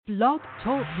Blog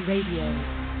Talk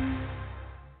Radio.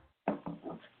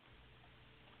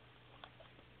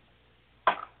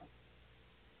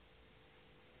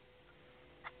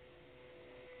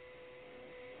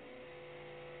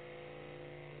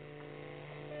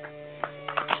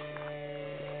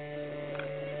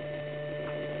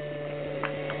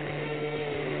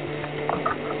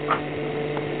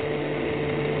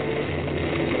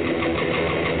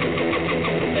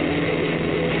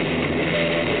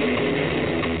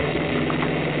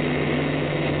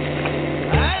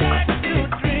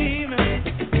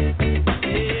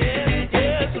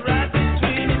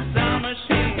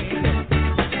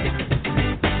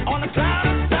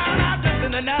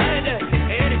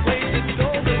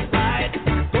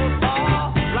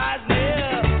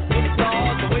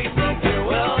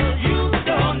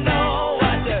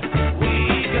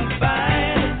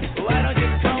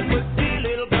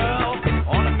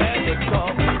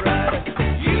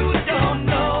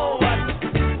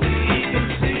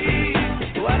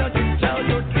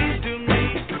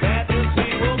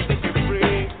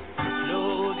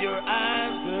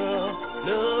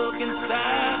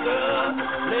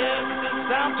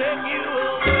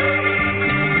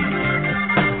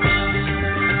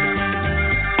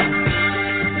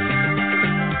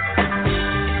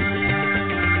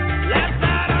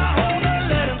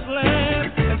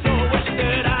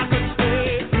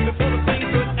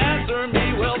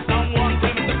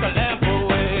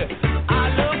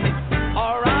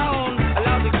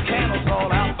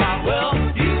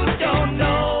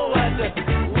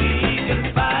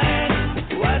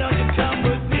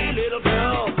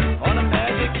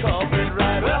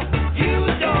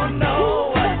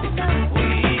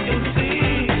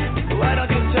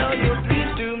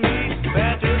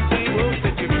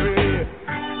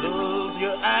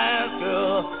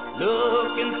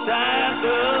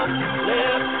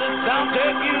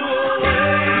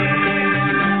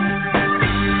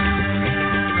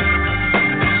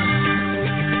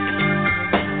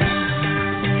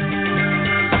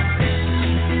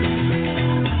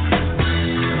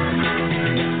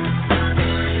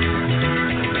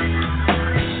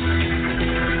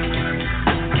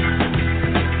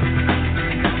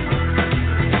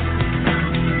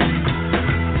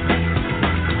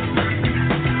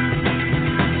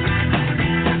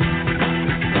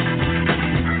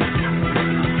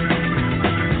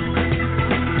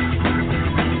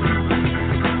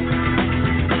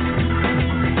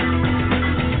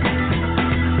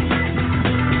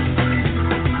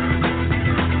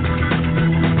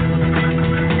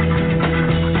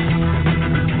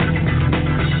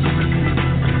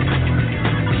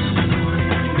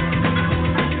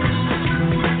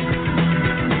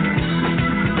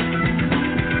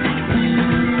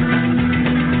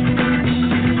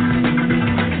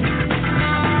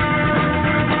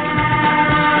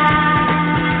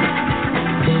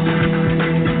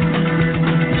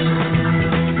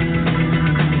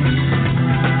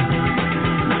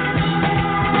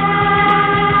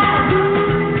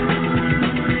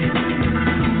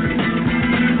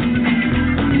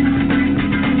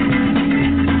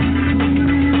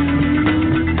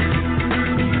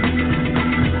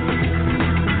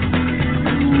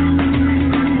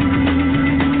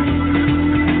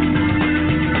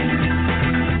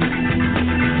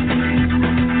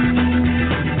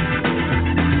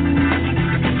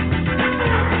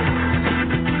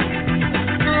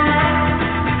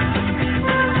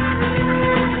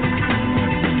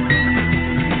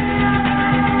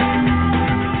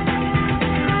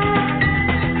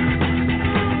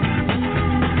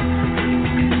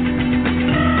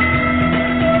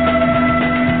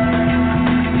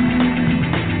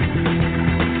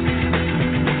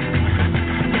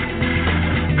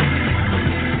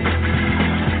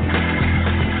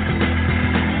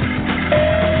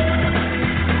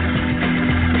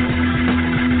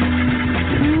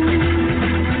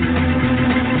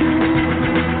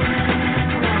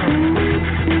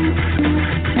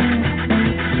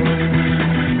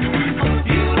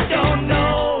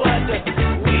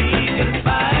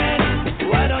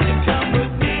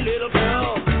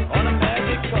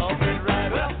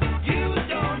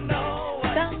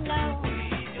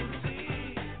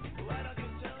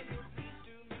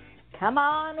 Come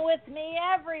on with me,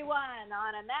 everyone,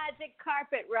 on a magic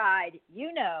carpet ride.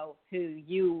 You know who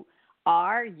you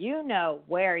are. You know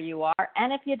where you are.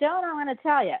 And if you don't, I'm going to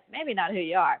tell you. Maybe not who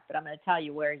you are, but I'm going to tell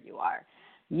you where you are.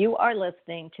 You are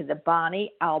listening to the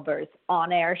Bonnie Albers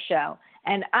On Air show.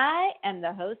 And I am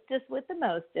the hostess with the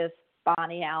mostest,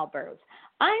 Bonnie Albers.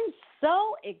 I'm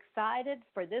so excited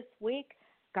for this week.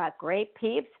 Got great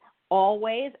peeps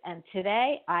always. And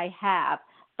today I have,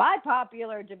 by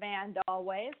popular demand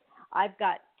always, I've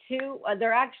got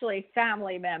they're actually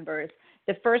family members.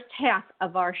 The first half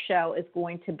of our show is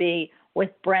going to be with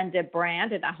Brenda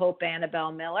Brand and I hope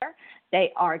Annabelle Miller.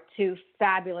 They are two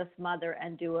fabulous mother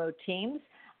and duo teams.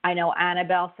 I know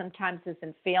Annabelle sometimes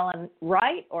isn't feeling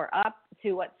right or up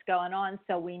to what's going on,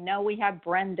 so we know we have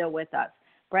Brenda with us.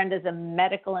 Brenda's a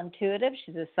medical intuitive.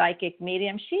 She's a psychic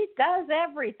medium. She does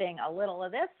everything, a little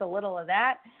of this, a little of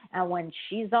that. And when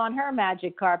she's on her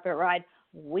magic carpet ride,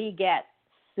 we get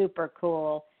super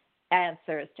cool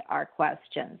answers to our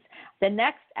questions. The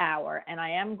next hour, and I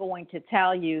am going to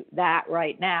tell you that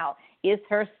right now, is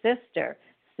her sister,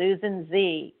 Susan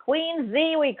Z. Queen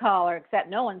Z, we call her, except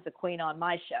no one's a queen on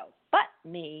my show but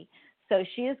me. So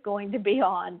she is going to be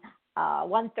on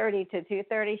 1:30 to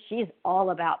 2:30. She's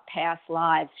all about past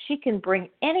lives. She can bring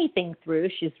anything through.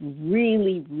 She's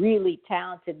really, really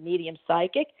talented medium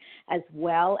psychic, as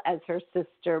well as her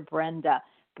sister, Brenda.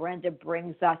 Brenda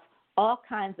brings us all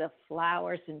kinds of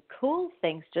flowers and cool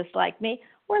things, just like me.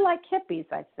 We're like hippies,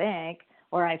 I think,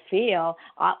 or I feel.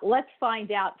 Let's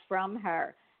find out from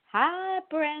her. Hi,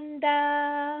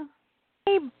 Brenda.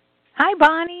 Hey, hi,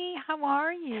 Bonnie. How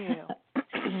are you?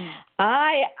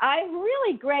 I'm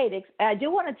really great. I do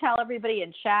want to tell everybody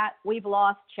in chat, we've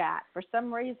lost chat. For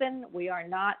some reason, we are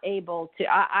not able to.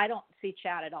 I don't see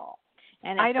chat at all.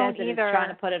 And it I don't says either. It's trying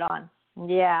to put it on.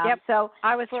 Yeah. Yep. So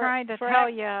I was trying to tell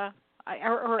you,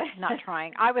 or not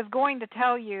trying. I was going to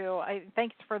tell you,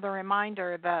 thanks for the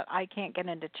reminder that I can't get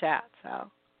into chat. So.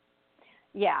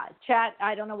 Yeah, chat,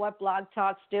 I don't know what Blog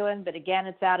Talk's doing, but again,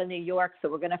 it's out of New York,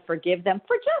 so we're going to forgive them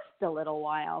for just a little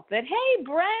while. But hey,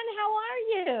 Bren, how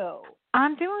are you?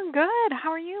 I'm doing good. How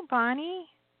are you, Bonnie?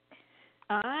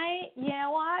 You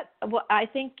know what? Well, I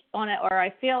think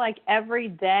I feel like every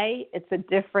day it's a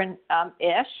different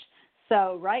ish.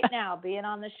 So right now, being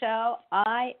on the show,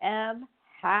 I am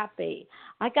happy.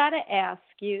 I got to ask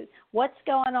you, what's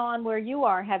going on where you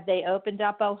are? Have they opened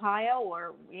up Ohio,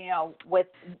 or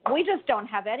we just don't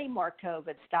have any more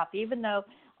COVID stuff, even though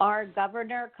our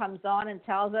governor comes on and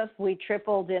tells us we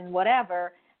tripled in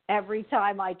whatever every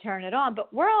time I turn it on,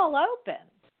 but we're all open.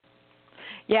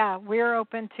 Yeah, we're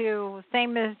open too,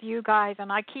 same as you guys,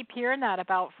 and I keep hearing that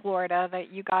about Florida,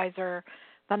 that you guys are,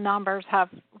 the numbers have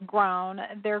grown.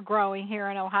 They're growing here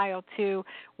in Ohio, too.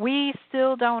 We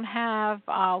still don't have,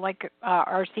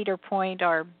 our Cedar Point,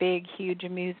 our big, huge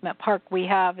amusement park we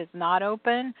have is not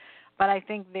open, but I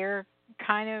think they're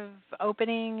kind of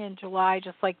opening in July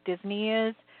just like Disney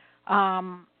is.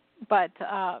 But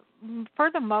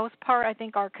for the most part, I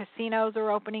think our casinos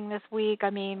are opening this week. I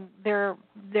mean, they're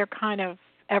kind of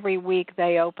every week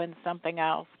they open something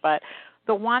else, but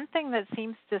the one thing that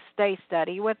seems to stay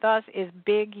steady with us is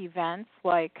big events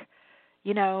like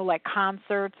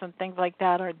concerts and things like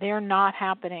that. They're not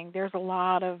happening. There's a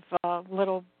lot of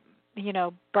little,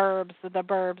 the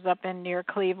burbs up in near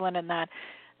Cleveland, and that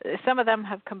some of them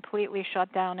have completely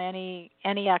shut down any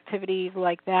activities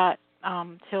like that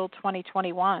till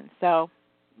 2021. So,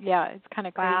 yeah, it's kind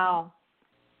of crazy. Wow.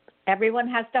 Everyone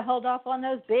has to hold off on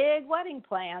those big wedding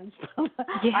plans.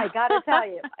 Yeah. I got to tell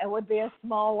you, it would be a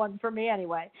small one for me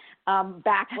anyway.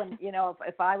 Back when,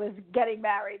 if I was getting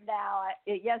married now,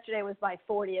 yesterday was my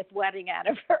 40th wedding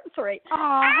anniversary.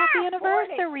 Oh, happy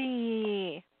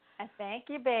anniversary. Thank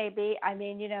you, baby. I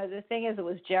mean, the thing is, it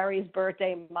was Jerry's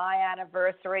birthday, my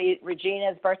anniversary,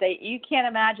 Regina's birthday. You can't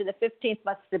imagine, the 15th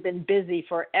must have been busy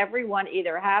for everyone,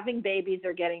 either having babies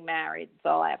or getting married.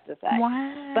 That's all I have to say.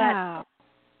 Wow. But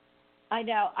I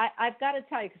know. I've got to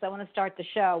tell you, because I want to start the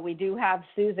show, we do have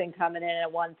Susan coming in at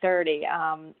 1:30,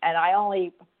 and I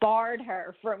only barred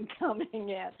her from coming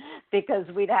in because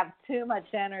we'd have too much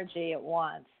energy at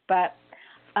once. But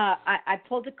I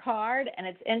pulled a card, and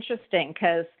it's interesting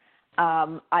because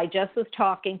I just was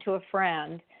talking to a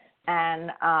friend,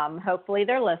 and hopefully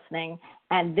they're listening,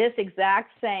 and this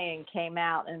exact saying came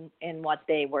out in what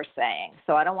they were saying.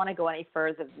 So I don't want to go any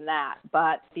further than that.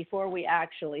 But before we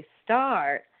actually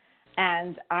start,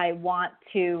 and I want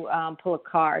to pull a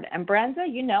card. And Brenda,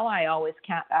 I always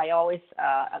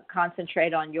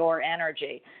concentrate on your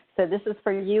energy. So this is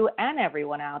for you and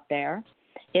everyone out there.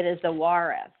 It is the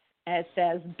Wareth. And it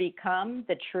says, become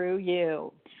the true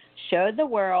you. Show the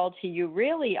world who you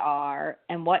really are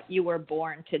and what you were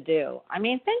born to do. I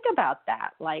mean, think about that.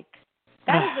 Like,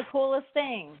 that is the coolest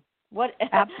thing.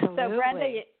 Absolutely. So,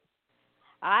 Brenda,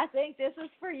 I think this is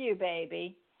for you,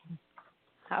 baby.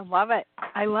 I love it.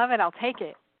 I'll take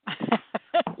it.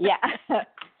 Yeah.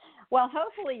 Well,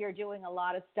 hopefully you're doing a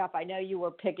lot of stuff. I know you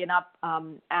were picking up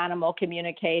animal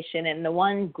communication, and the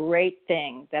one great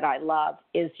thing that I love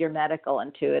is your medical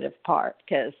intuitive part,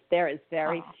 because there is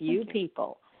very few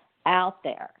people out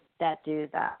there that do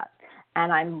that.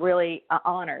 and I'm really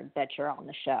honored that you're on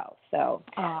the show. So,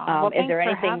 well, is there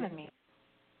thanks anything? for having me.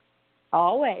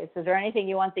 Always. Is there anything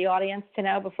you want the audience to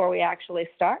know before we actually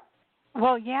start?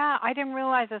 Well, yeah, I didn't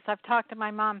realize this. I've talked to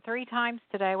my mom 3 times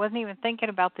today. I wasn't even thinking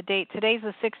about the date. Today's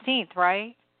the 16th,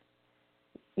 right?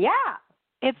 Yeah.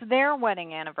 It's their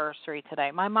wedding anniversary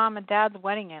today. My mom and dad's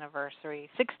wedding anniversary.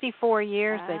 64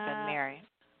 years they've been married.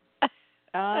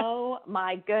 Oh,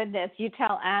 my goodness. You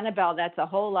tell Annabelle that's a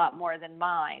whole lot more than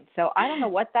mine. So I don't know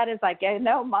what that is like. I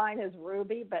know mine is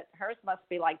ruby, but hers must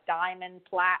be like diamond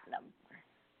platinum.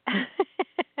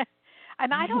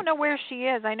 And I don't know where she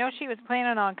is. I know she was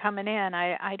planning on coming in.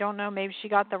 I don't know. Maybe she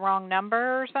got the wrong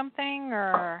number or something,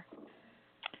 or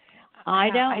I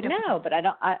don't know, but I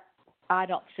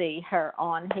don't see her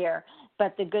on here.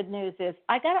 But the good news is,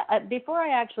 I got before I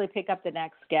actually pick up the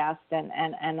next guest, and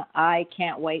I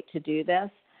can't wait to do this.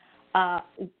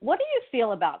 What do you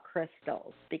feel about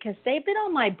crystals? Because they've been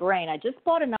on my brain. I just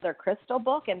bought another crystal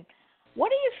book, and what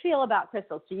do you feel about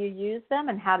crystals? Do you use them,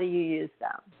 and how do you use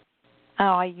them?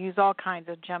 Oh, I use all kinds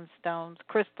of gemstones,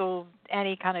 crystals,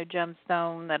 any kind of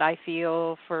gemstone that I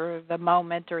feel for the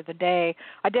moment or the day.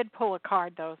 I did pull a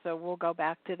card though, so we'll go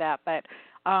back to that. But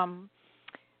yeah,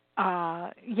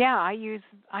 I use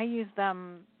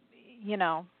them. You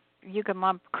know, you can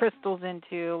lump crystals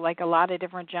into like a lot of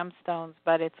different gemstones,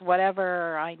 but it's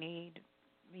whatever I need.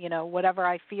 You know, whatever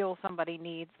I feel somebody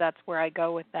needs, that's where I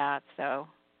go with that. So.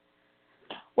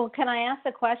 Well, can I ask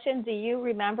a question? Do you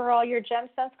remember all your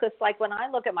gemstones? Because, like, when I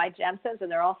look at my gemstones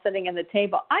and they're all sitting in the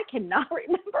table, I cannot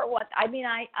remember what. I mean,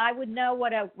 I would know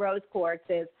what a rose quartz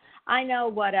is. I know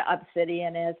what an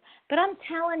obsidian is. But I'm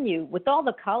telling you, with all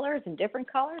the colors and different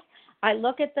colors, I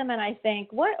look at them and I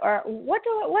think, what did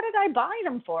I buy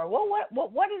them for? Well,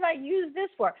 what did I use this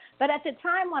for? But at the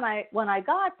time when I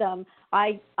got them,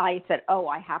 I said, oh,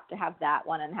 I have to have that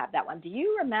one and have that one. Do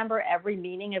you remember every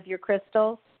meaning of your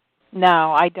crystals?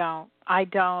 No, I don't. I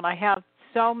have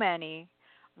so many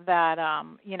that,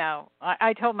 you know,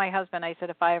 I told my husband, I said,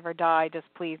 if I ever die, just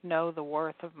please know the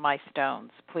worth of my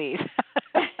stones, please.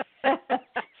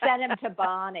 Send them to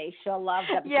Bonnie. She'll love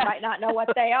them. Yes. She might not know what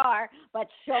they are, but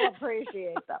she'll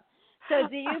appreciate them. So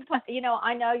do you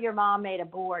I know your mom made a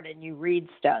board and you read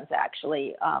stones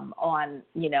actually on,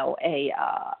 you know, a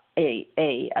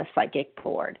psychic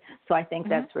board. So I think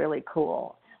that's really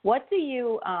cool. What do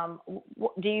you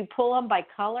pull them by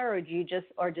color,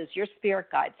 or does your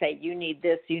spirit guide say you need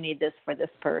this for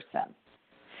this person?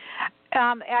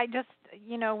 I just,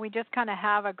 you know, we just kind of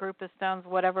have a group of stones,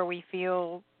 whatever we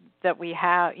feel that we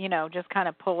have, you know, just kind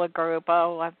of pull a group.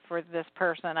 Oh, for this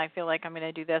person, I feel like I'm going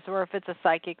to do this. Or if it's a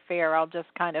psychic fair, I'll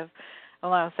just kind of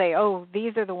say, oh,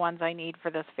 these are the ones I need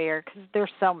for this fair, because there's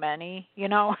so many, you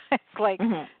know. It's like,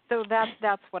 so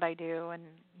that's what I do. And,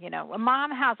 you know,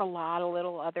 Mom has a lot of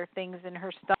little other things in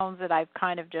her stones that I've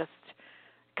kind of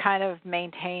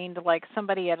maintained. Like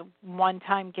somebody at one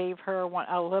time gave her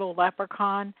a little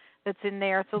leprechaun that's in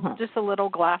there. So just a little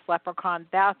glass leprechaun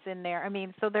that's in there. I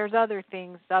mean, so there's other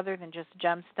things other than just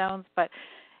gemstones, but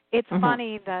it's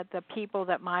funny that the people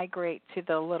that migrate to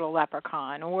the little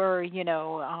leprechaun, or, you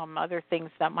know, other things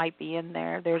that might be in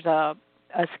there. There's a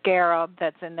scarab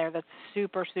that's in there that's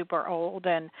super, super old,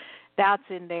 and that's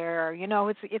in there. You know,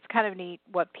 it's kind of neat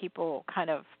what people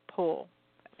kind of pull.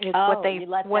 It's what they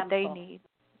need.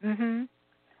 Mhm.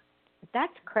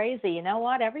 That's crazy. You know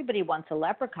what? Everybody wants a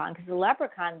leprechaun, because the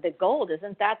leprechaun, the gold,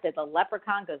 isn't that the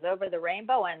leprechaun goes over the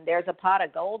rainbow and there's a pot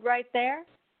of gold right there?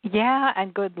 Yeah,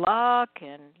 and good luck,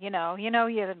 and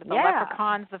the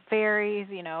leprechauns, the fairies,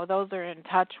 you know, those are in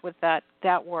touch with that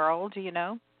world, you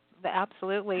know.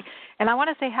 Absolutely. And I want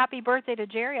to say happy birthday to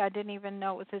Jerry. I didn't even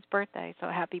know it was his birthday, so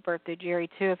happy birthday, Jerry,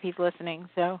 too, if he's listening.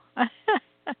 So,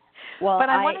 well, but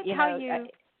I want to tell you.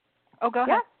 Go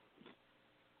ahead.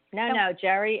 No,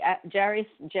 Jerry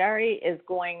is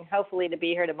going hopefully to be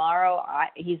here tomorrow.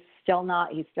 He's still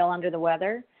under the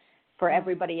weather. For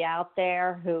everybody out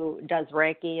there who does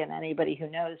Reiki and anybody who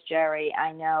knows Jerry,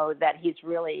 I know that he's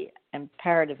really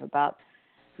imperative about,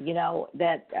 you know,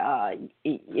 that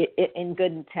in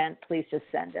good intent, please just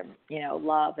send him, you know,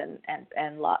 love and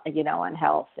you know, and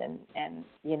health and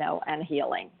you know, and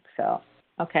healing. So,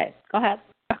 okay, go ahead.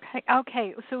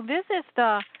 Okay. So this is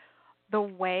the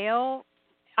whale.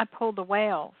 I pulled the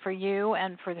whale for you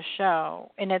and for the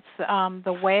show, and it's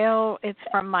the whale. It's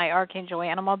from my Archangel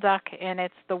Animal deck, and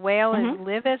it's the whale is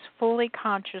live as a fully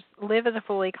conscious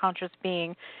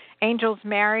being. Angels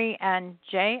Mary and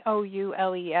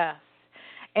Joules,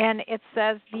 and it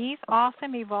says these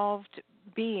awesome evolved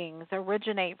beings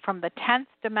originate from the 10th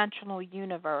dimensional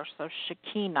universe of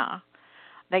Shekinah.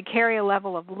 They carry a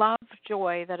level of love and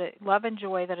joy that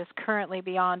is currently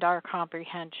beyond our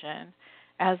comprehension.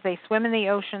 As they swim in the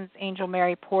oceans, Angel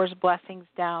Mary pours blessings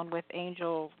down with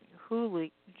Angel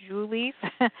Julie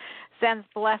sends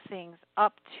blessings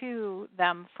up to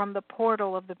them from the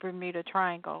portal of the Bermuda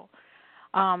Triangle.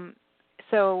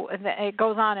 So it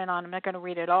goes on and on. I'm not going to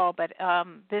read it all, but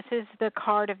this is the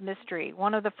card of mystery.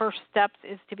 One of the first steps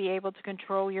is to be able to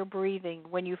control your breathing.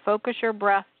 When you focus your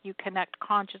breath, you connect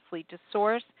consciously to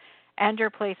source and your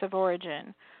place of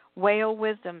origin. Whale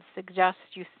wisdom suggests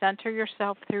you center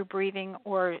yourself through breathing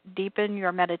or deepen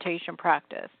your meditation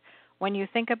practice. When you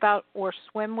think about or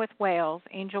swim with whales,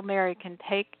 Angel Mary can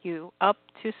take you up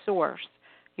to source.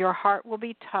 Your heart will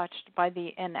be touched by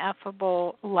the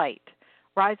ineffable light.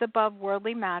 Rise above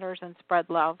worldly matters and spread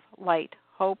love, light,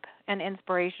 hope, and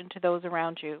inspiration to those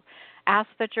around you. Ask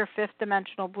that your fifth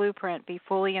dimensional blueprint be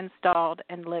fully installed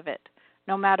and live it.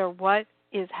 No matter what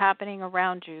is happening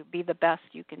around you, be the best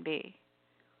you can be.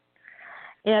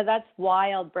 Yeah, that's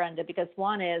wild, Brenda, because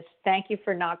one is, thank you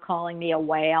for not calling me a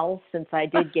whale since I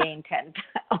did gain 10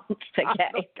 pounds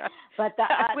today. But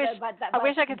I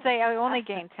wish I could say I only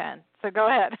gained 10, so go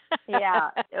ahead.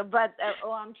 Yeah, but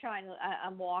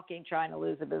I'm walking, trying to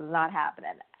lose it, but it's not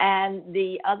happening. And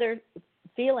the other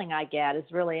feeling I get is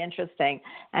really interesting,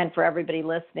 and for everybody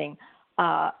listening,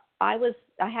 I was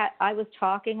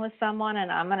talking with someone,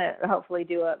 and I'm going to hopefully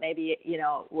do it. Maybe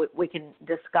we can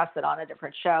discuss it on a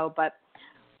different show. But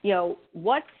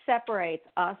what separates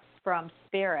us from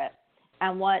spirit,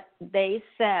 and what they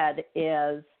said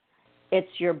is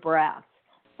it's your breath.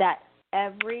 That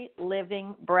every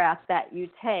living breath that you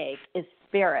take is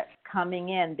spirit coming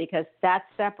in, because that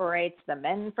separates the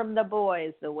men from the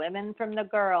boys, the women from the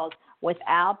girls.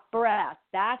 Without breath,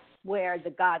 that's where the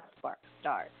God spark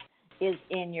starts, is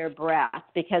in your breath,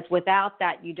 because without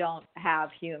that you don't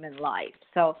have human life.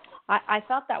 So I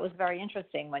thought that was very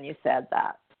interesting when you said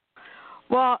that.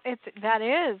 Well, it's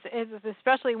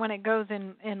especially when it goes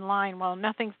in line. Well,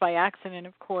 nothing's by accident,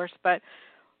 of course, but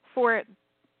for it,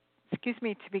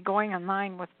 to be going in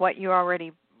line with what you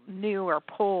already knew or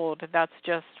pulled, that's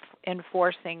just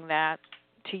enforcing that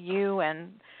to you,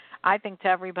 and I think to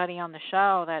everybody on the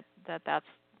show that's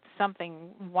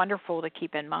something wonderful to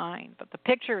keep in mind. But the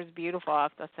picture is beautiful. I'll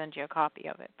have to send you a copy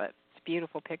of it, but it's a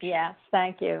beautiful picture. Yes,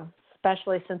 thank you.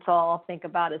 Especially since all I'll think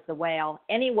about is the whale.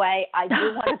 Anyway, I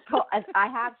do want to I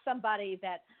have somebody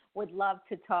that would love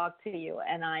to talk to you,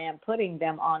 and I am putting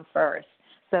them on first.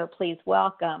 So please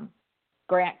welcome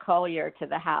Grant Collier to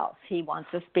the house. He wants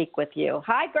to speak with you.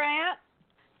 Hi, Grant.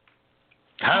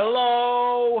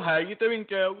 Hello. How you doing,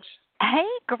 girls? Hey,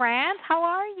 Grant. How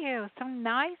are you? So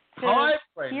nice to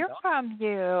hear from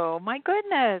you. My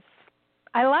goodness.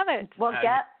 I love it. Well,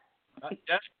 yes.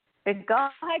 Go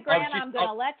ahead, Grant. I'm going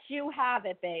to let you have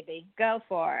it, baby. Go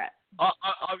for it. I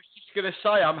was just going to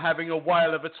say I'm having a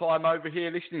whale of a time over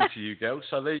here listening to you, girls,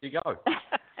 so there you go.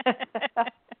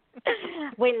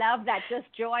 We love that. Just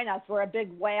join us. We're a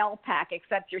big whale pack,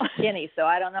 except you're skinny, so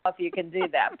I don't know if you can do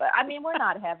that. But, I mean, we're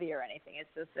not heavy or anything. It's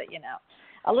just that,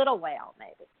 a little whale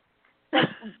maybe. So,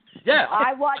 yeah.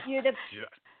 I want you to...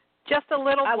 Just a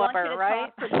little blubber,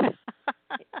 right?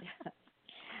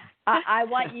 I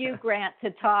want you, Grant,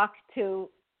 to talk to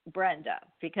Brenda,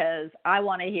 because I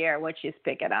want to hear what she's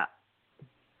picking up.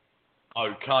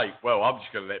 Okay. Well, I'm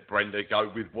just going to let Brenda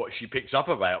go with what she picks up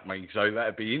about me, so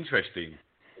that'd be interesting.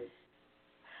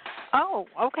 Oh,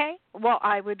 okay. Well,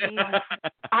 I would be.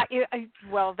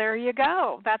 Well, there you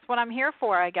go. That's what I'm here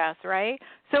for, I guess, right?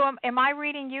 So, am I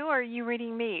reading you, or are you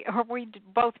reading me, or are we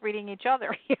both reading each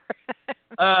other here?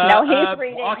 No, he's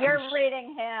reading. You're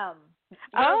reading him.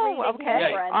 Oh, okay.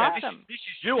 Yeah, awesome. This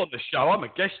is you on the show. I'm a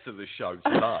guest of the show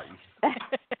today.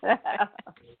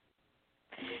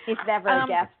 He's never a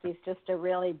guest. He's just a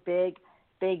really big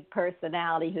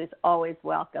personality who's always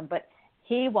welcome. But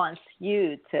he wants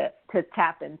you to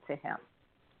tap into him.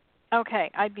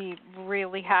 Okay, I'd be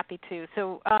really happy to.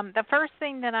 So the first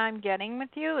thing that I'm getting with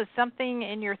you is something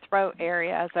in your throat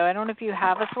area. So I don't know if you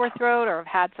have a sore throat or have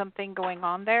had something going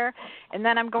on there. And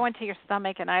then I'm going to your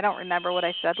stomach, and I don't remember what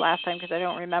I said last time because I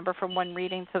don't remember from one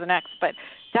reading to the next. But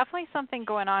definitely something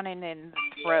going on in the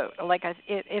throat. Like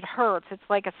it hurts. It's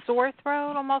like a sore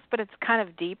throat almost, but it's kind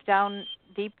of deep down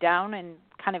in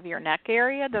kind of your neck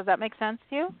area. Does that make sense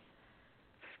to you?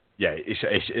 Yeah,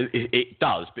 it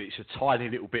does, but it's a tiny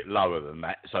little bit lower than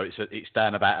that. So it's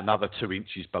down about another 2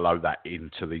 inches below that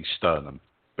into the sternum.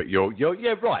 But you're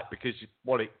right, because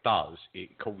what it does,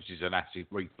 it causes an acid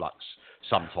reflux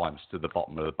sometimes to the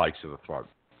bottom of the base of the throat.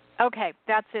 Okay,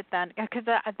 that's it then, because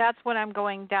that's when I'm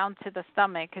going down to the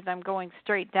stomach, because I'm going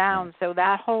straight down. So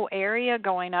that whole area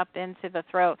going up into the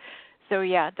throat. So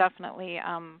yeah, definitely.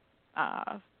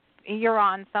 You're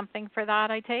on something for that,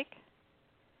 I take.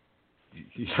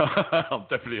 I'm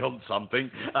definitely on something.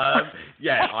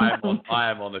 Yeah, I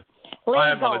am on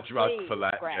a drug for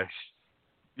that.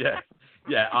 Yes.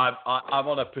 Yeah. I'm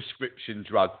on a prescription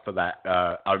drug for that.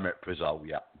 Omeprazole.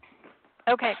 Yeah.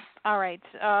 Okay. All right.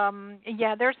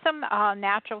 Yeah, there's some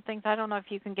natural things. I don't know if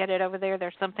you can get it over there.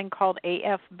 There's something called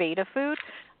AF beta food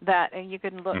that you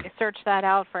can search that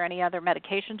out for any other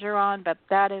medications you're on. But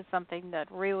that is something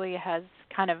that really has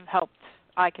kind of helped.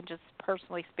 I can just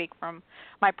personally speak from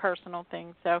my personal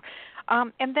things. So,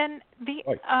 and then the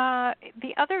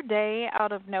other day,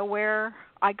 out of nowhere,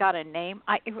 I got a name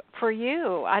for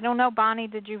you. I don't know, Bonnie,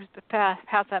 did you pass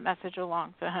that message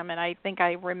along to him? And I think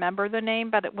I remember the name,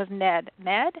 but it was Ned.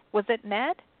 Ned? Was it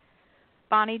Ned?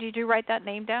 Bonnie, did you write that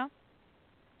name down?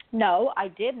 No, I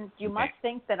didn't. You must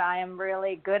think that I am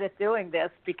really good at doing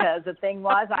this, because the thing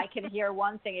was, I can hear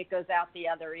one thing, it goes out the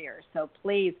other ear. So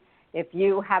please, if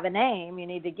you have a name, you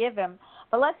need to give him.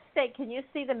 But let's say, can you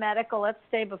see the medical? Let's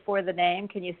say before the name,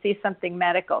 can you see something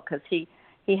medical? Because he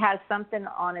has something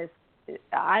on his,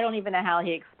 I don't even know how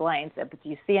he explains it, but do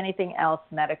you see anything else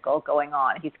medical going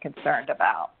on he's concerned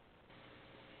about?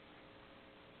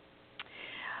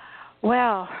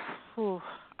 Well, so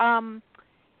I'm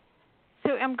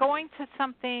going to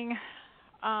something.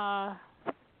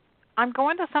 I'm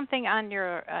going to something on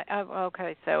your,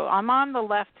 okay, so I'm on the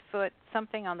left foot,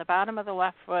 something on the bottom of the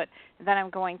left foot, and then I'm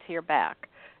going to your back.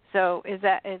 So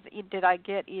did I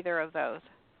get either of those?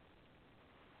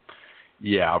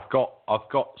 Yeah, I've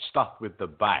got stuff with the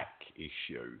back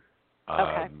issue.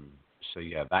 Okay. So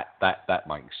yeah, that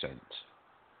makes sense.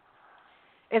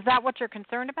 Is that what you're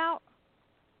concerned about?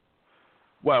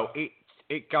 Well,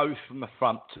 it goes from the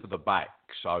front to the back,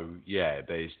 so yeah,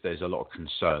 there's a lot of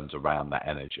concerns around that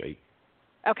energy.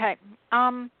 Okay.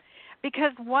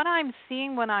 Because what I'm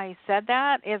seeing when I said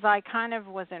that is I kind of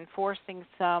was enforcing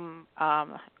some.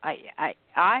 I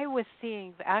was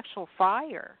seeing the actual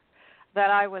fire, that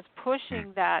I was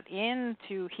pushing that in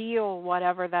to heal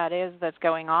whatever that is that's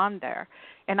going on there.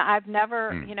 And I've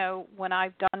never, when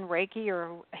I've done Reiki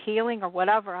or healing or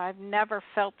whatever, I've never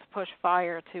felt to push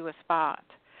fire to a spot.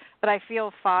 But I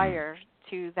feel fire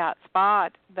to that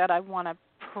spot that I want to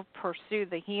pursue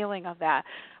the healing of that.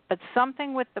 But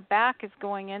something with the back is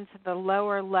going into the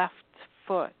lower left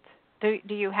foot. Do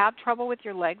you have trouble with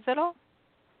your legs at all?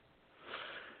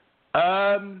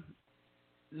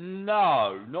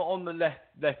 No, not on the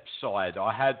left side.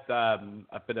 I had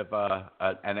a bit of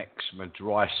an eczema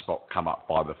dry spot come up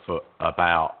by the foot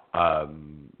about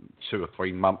 2 or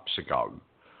 3 months ago,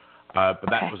 but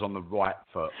that was on the right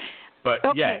foot.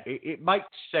 But yeah, it makes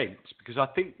sense, because I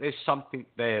think there's something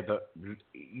there that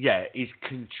is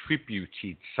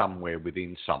contributed somewhere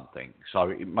within something. So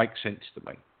it makes sense to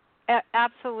me.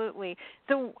 Absolutely.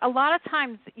 So a lot of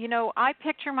times, I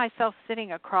picture myself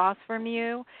sitting across from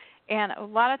you, and a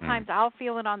lot of times I'll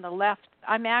feel it on the left.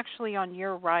 I'm actually on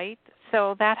your right,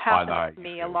 so that happens to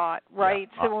me a lot, right?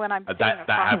 Yeah. So when I'm sitting that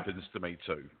across, happens to me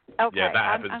too. Okay. Yeah,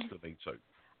 that happens to me too.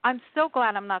 I'm so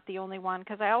glad I'm not the only one,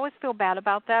 because I always feel bad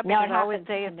about that. No, because it I always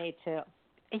happens say to me too.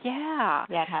 Yeah.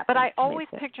 Yeah, it happens. But I to me always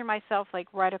too. picture myself like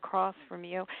right across from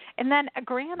you. And then,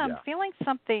 Grant, I'm feeling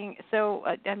something. So,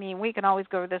 we can always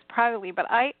go over this privately, but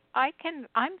I'm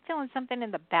feeling something in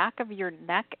the back of your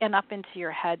neck and up into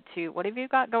your head too. What have you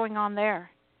got going on there?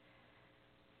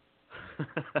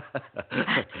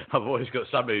 I've always got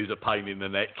somebody who's a pain in the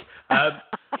neck.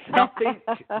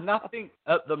 Nothing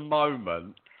at the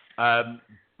moment.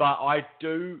 But I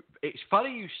do. It's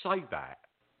funny you say that.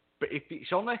 But if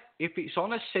it's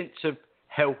on a sense of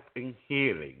help and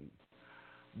healing,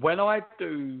 when I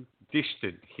do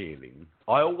distant healing,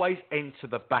 I always enter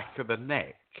the back of the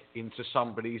neck into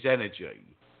somebody's energy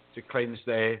to cleanse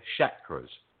their chakras.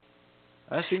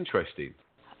 That's interesting.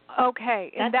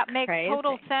 Okay, and that makes crazy.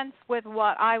 Total sense with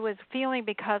what I was feeling,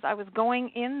 because I was going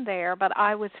in there, but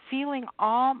I was feeling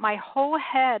my whole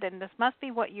head, and this must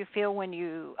be what you feel when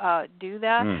you do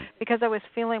that, because I was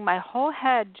feeling my whole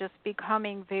head just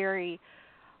becoming very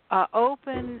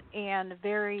open and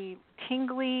very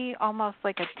tingly, almost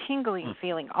like a tingling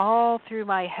feeling all through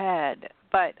my head.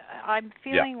 But I'm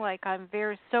feeling like I'm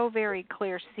very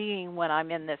clear seeing when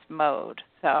I'm in this mode,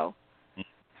 so...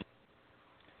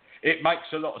 It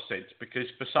makes a lot of sense, because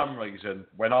for some reason,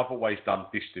 when I've always done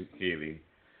distant healing,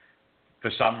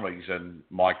 for some reason,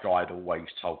 my guide always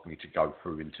told me to go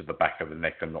through into the back of the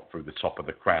neck and not through the top of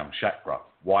the crown chakra.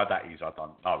 Why that is, I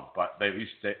don't know. But there is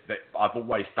that I've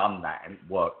always done that, and it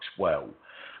works well.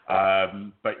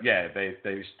 But yeah,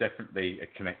 there's definitely a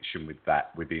connection with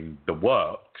that within the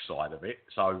work side of it.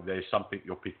 So there's something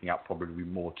you're picking up probably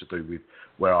more to do with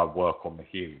where I work on the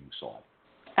healing side.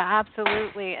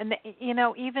 Absolutely. And,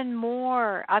 even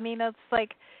more, I mean, it's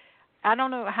like, I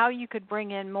don't know how you could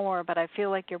bring in more, but I feel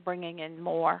like you're bringing in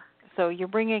more. So you're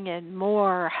bringing in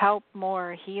more help,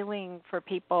 more healing for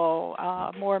people,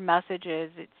 more messages.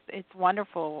 It's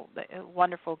wonderful, a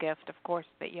wonderful gift, of course,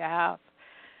 that you have.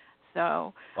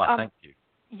 So, well, thank you.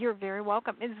 You're very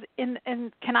welcome.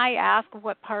 And can I ask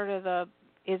what part of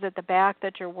is it the back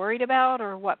that you're worried about,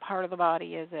 or what part of the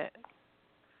body is it?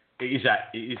 It is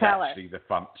actually the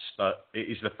front. It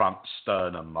is the front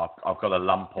sternum. I've got a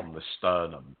lump on the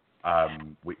sternum,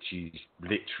 which is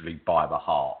literally by the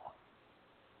heart.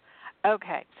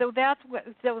 Okay, so that's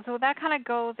so that kind of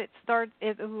goes. It starts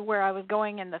where I was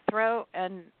going in the throat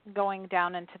and going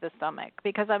down into the stomach,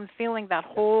 because I'm feeling that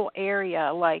whole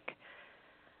area like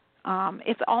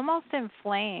it's almost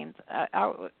inflamed.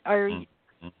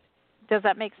 Does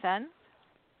that make sense?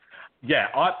 Yeah,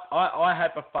 I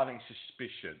have a funny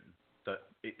suspicion that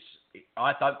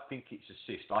I don't think it's a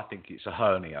cyst. I think it's a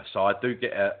hernia. So I do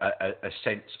get a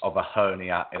sense of a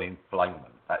hernia and inflammation.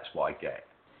 That's what I get.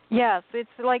 Yes, it's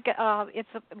like a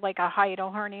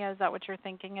hiatal hernia. Is that what you're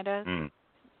thinking it is?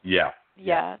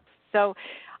 Yeah. So,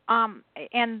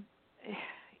 and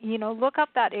look up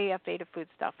that AF beta food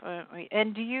stuff.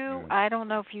 And do you? I don't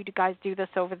know if you guys do this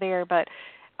over there, but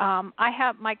I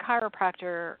have my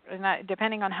chiropractor, and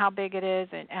depending on how big it is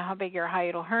and how big your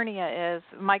hiatal hernia is,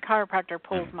 my chiropractor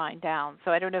pulls mine down.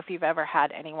 So I don't know if you've ever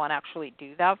had anyone actually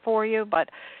do that for you, but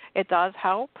it does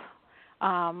help.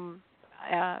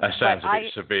 That sounds a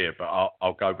bit severe, but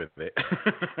I'll go with it.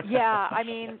 Yeah, I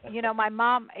mean, my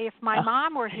mom, if my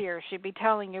mom were here, she'd be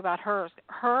telling you about hers.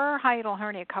 Her hiatal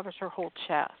hernia covers her whole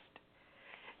chest.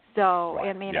 So, right.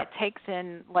 I mean, it takes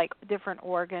in, like, different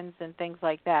organs and things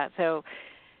like that. So,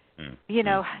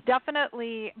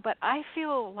 definitely, but I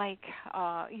feel like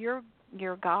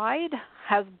your guide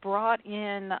has brought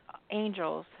in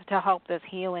angels to help this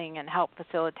healing and help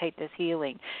facilitate this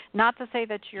healing. Not to say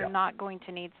that you're not going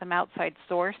to need some outside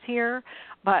source here,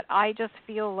 but I just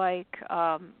feel like,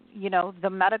 the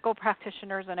medical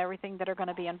practitioners and everything that are going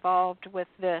to be involved with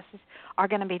this are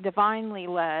going to be divinely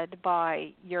led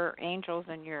by your angels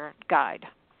and your guide.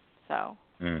 So.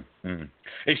 Mm-hmm.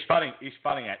 It's funny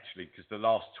actually, because the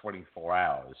last 24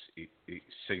 hours it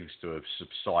seems to have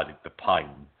subsided the pain.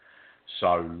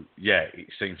 So yeah, it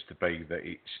seems to be that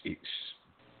it's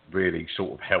really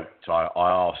sort of helped. I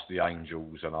asked the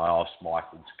angels and I asked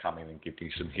Michael to come in and give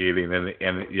me some healing,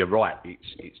 and you're right,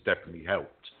 it's definitely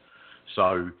helped.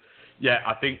 So yeah,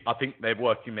 I think they're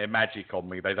working their magic on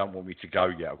me. They don't want me to go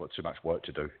yet. I've got too much work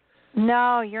to do.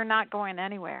 No, you're not going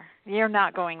anywhere. You're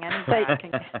not going anywhere.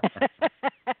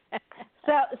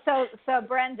 So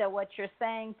Brenda, what you're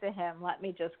saying to him, let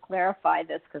me just clarify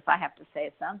this because I have to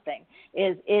say something,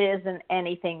 is it isn't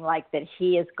anything like that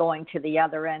he is going to the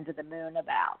other end of the moon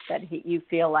about, that you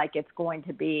feel like it's going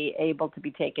to be able to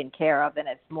be taken care of and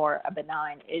it's more a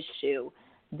benign issue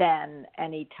than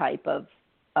any type of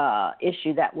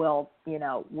issue that will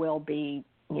be,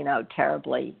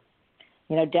 terribly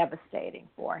devastating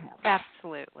for him.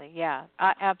 Absolutely, yeah,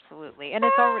 absolutely. And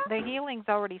the healing's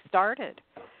already started.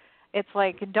 It's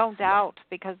like, don't doubt,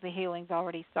 because the healing's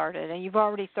already started, and you've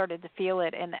already started to feel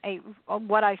it. And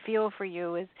what I feel for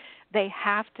you is they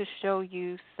have to show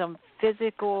you some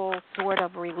physical sort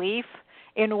of relief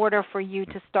in order for you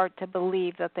to start to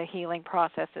believe that the healing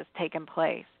process has taken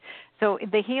place. So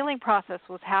the healing process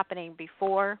was happening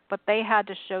before, but they had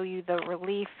to show you the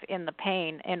relief in the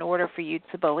pain in order for you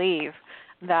to believe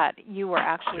that you were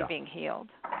actually being healed.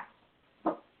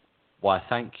 Why,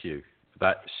 thank you.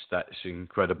 That's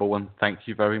incredible, and thank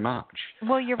you very much.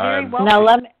 Well, you're very welcome. Now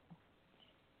let me.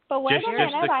 But wait a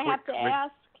minute, I have to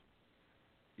ask.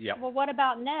 Yeah. Well, what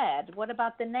about Ned? What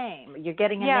about the name? You're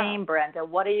getting a name, Brenda.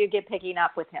 What are you picking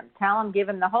up with him? Tell him, give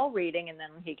him the whole reading, and then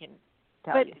he can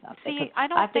tell you something. See, I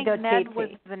don't think Ned was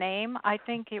the name. I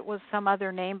think it was some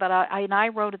other name, but I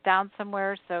wrote it down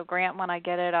somewhere. So Grant, when I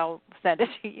get it, I'll send it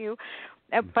to you.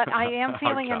 But I am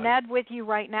feeling a Ned with you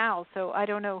right now, so I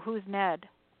don't know who's Ned.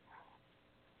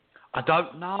 I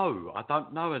don't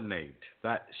know a need.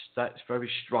 That's very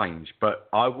strange, but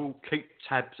I will keep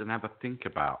tabs and have a think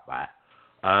about that.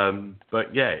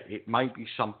 But yeah, it may be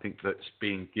something that's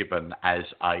being given as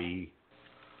a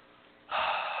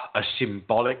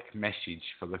symbolic message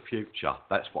for the future.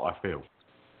 That's what I feel.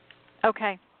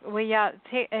 Okay. Well, yeah,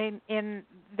 and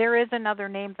there is another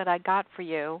name that I got for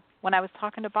you when I was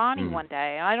talking to Bonnie one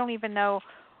day. I don't even know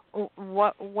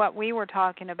what we were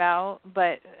talking about,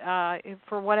 but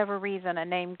for whatever reason, a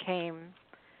name came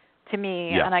to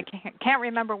me, and I can't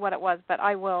remember what it was, but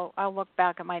I'll look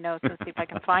back at my notes and see if I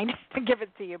can find it and give it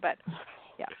to you. But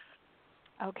yeah,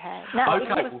 okay.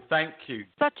 Okay, well, thank you.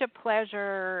 Such a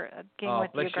pleasure being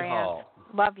with you, Grant.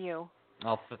 Love you.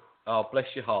 Oh, bless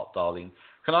your heart, darling.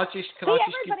 Can I just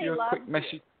give you a quick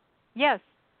message? Yes.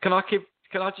 Can I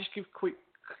just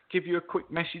give you a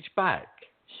quick message back?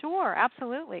 Sure,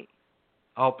 absolutely.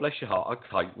 Oh, bless your heart.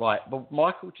 Okay, right. Well,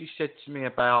 Michael just said to me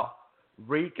about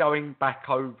going back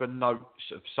over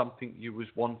notes of something you was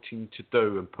wanting to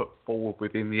do and put forward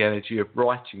within the energy of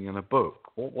writing in a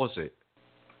book. What was it?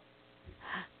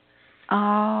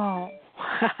 Oh,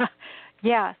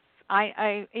 yes.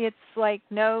 I it's like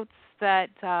notes that,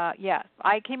 yes,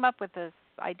 I came up with this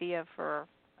idea for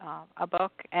a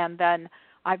book, and then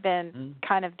I've been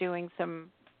kind of doing some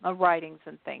writings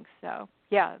and things. So,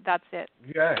 yeah, that's it.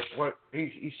 Yeah, well,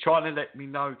 he's trying to let me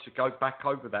know to go back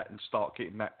over that and start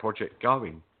getting that project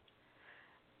going.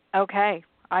 Okay,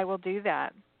 I will do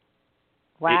that.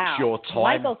 Wow. It's your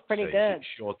time. Michael's pretty good. It's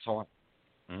your time.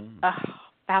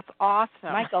 That's awesome.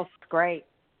 Michael's great.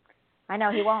 I know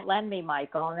he won't lend me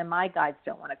Michael, and then my guides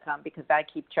don't want to come because I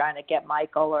keep trying to get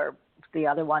Michael or the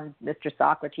other one, Mr.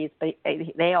 Socrates, but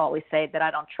they always say that I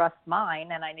don't trust mine,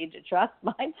 and I need to trust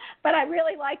mine. But I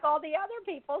really like all the other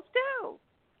people's too.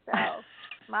 So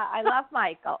I love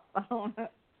Michael.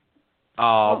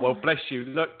 Oh, well, bless you.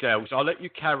 Look, girls, I'll let you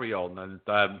carry on, and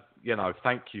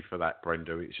thank you for that,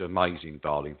 Brenda. It's amazing,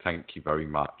 darling. Thank you very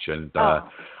much, and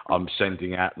I'm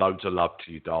sending out loads of love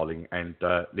to you, darling. And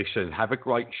listen, have a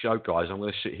great show, guys. I'm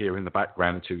going to sit here in the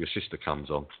background until your sister comes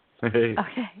on. Okay.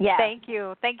 Yeah. Thank you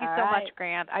All so right. much,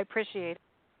 Grant. I appreciate it.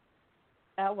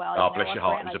 Oh well. Oh, bless your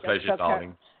heart. It was a pleasure,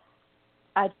 darling.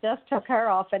 I just took her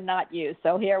off and not you.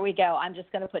 So here we go. I'm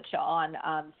just going to put you on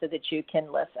so that you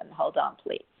can listen. Hold on,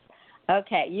 please.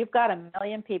 Okay, you've got 1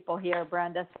 million people here,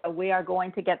 Brenda, so we are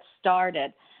going to get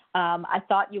started. I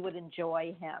thought you would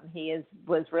enjoy him. He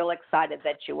was real excited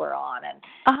that you were on. And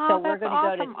so we're going to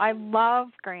awesome. go to... I love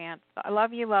Grant. I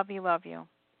love you, love you, love you.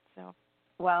 So.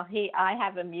 Well, I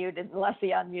have him muted unless he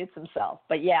unmutes himself.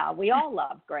 But, yeah, we all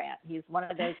love Grant. He's one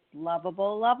of those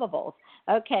lavables.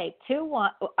 Okay,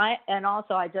 2-1. And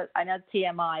also, I know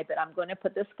TMI, but I'm going to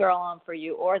put this girl on for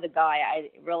you or the guy.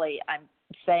 I'm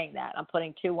saying that. I'm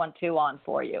putting 212 on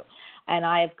for you. And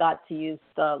I have got to use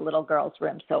the little girl's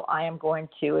room. So I am going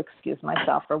to excuse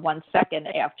myself for 1 second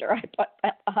after I put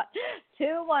that on.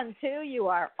 212, you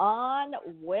are on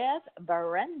with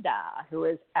Brenda, who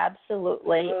is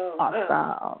absolutely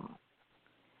awesome.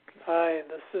 Hi,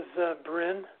 this is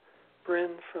Bryn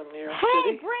from New York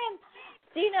City. Hey, Bryn.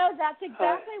 Do you know, that's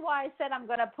exactly why I said I'm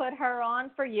going to put her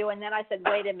on for you. And then I said,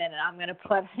 wait a minute, I'm going to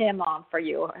put him on for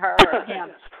you, her or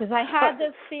him. Because I had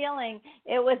this feeling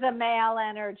it was a male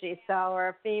energy, or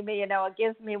a female, it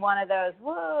gives me one of those,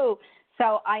 woo.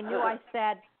 So I knew I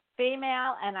said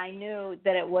female, and I knew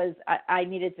that it was, I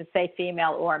needed to say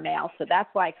female or male. So that's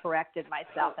why I corrected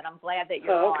myself, and I'm glad that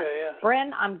you're on. Yeah.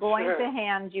 Bryn, I'm going to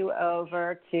hand you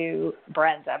over to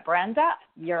Brenda. Brenda,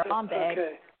 you're on, babe.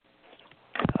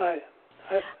 Okay.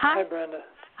 Hi, Brenda.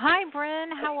 Hi, Bryn.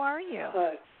 How are you?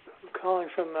 Hi. I'm calling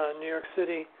from New York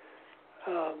City.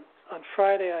 On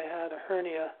Friday, I had a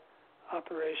hernia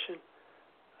operation,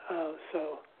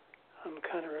 so I'm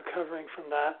kind of recovering from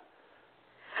that.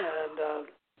 And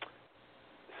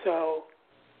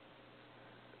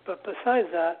but besides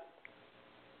that,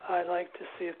 I'd like to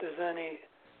see if there's any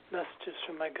messages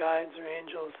from my guides or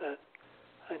angels that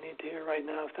I need to hear right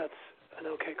now, if that's an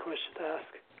okay question to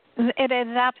ask. It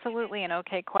is absolutely an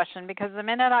okay question, because the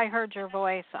minute I heard your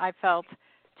voice, I felt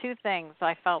two things.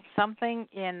 I felt something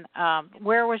in,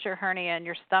 where was your hernia, in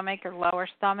your stomach or lower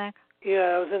stomach? Yeah,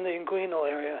 I was in the inguinal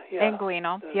area. Yeah.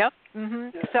 Inguinal, yep. Mm-hmm.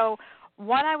 Yeah. So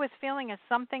what I was feeling is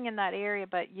something in that area,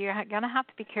 but you're going to have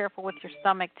to be careful with your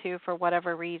stomach, too, for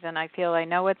whatever reason. I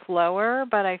know it's lower,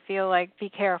 but I feel like be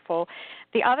careful.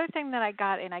 The other thing that I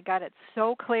got, and I got it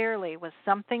so clearly, was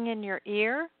something in your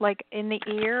ear, like in the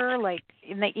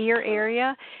ear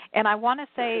area. And I want to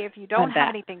say, if you don't have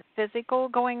anything physical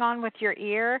going on with your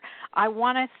ear, I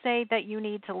want to say that you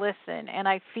need to listen. And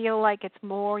I feel like it's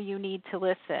more you need to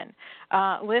listen.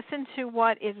 Listen to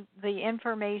what is the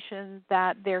information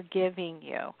that they're giving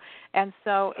you. And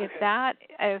so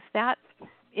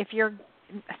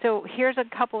so here's a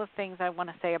couple of things I want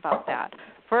to say about that.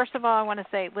 First of all, I want to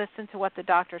say, listen to what the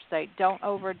doctors say. Don't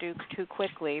overdo too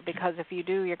quickly, because if you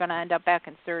do, you're going to end up back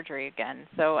in surgery again.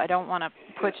 So I don't want to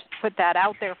put that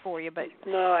out there for you. But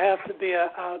no, I have to be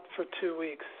out for 2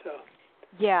 weeks. So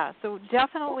Yeah, so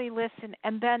definitely listen.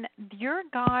 And then your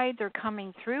guides are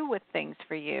coming through with things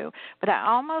for you, but I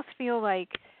almost feel like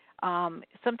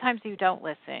sometimes you don't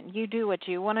listen. You do what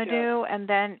you want to do, and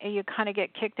then you kind of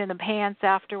get kicked in the pants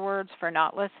afterwards for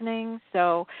not listening.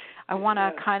 So I want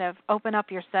to kind of open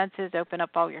up your senses, open up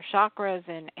all your chakras,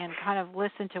 and kind of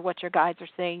listen to what your guides are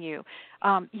saying you.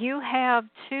 You have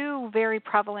two very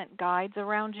prevalent guides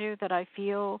around you that I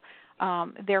feel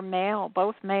they're male,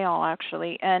 both male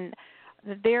actually, and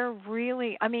they're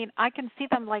really, I mean, I can see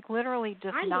them like literally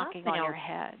just knocking on your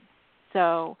head.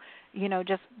 So, you know,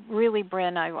 just really,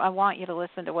 Bryn, I want you to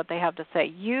listen to what they have to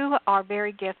say. You are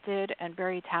very gifted and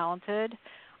very talented.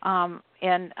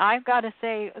 And I've got to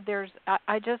say,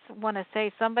 I just want to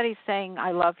say somebody's saying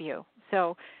I love you.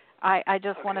 So I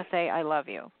just want to say I love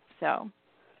you. So.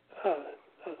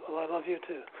 Well, I love you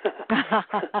too.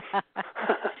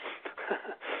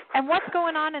 And what's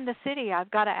going on in the city?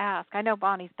 I've got to ask. I know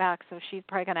Bonnie's back, so she's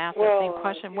probably going to ask the same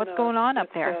question. What's going on up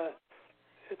there?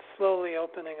 It's slowly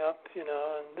opening up, you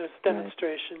know, and there's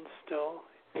demonstrations still.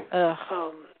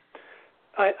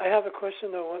 I have a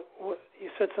question though. What you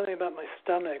said something about my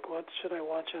stomach. What should I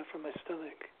watch out for my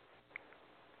stomach?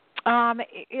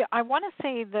 I want to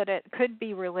say that it could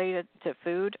be related to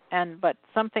food, but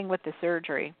something with the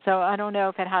surgery. So I don't know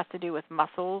if it has to do with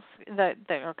muscles that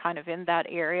are kind of in that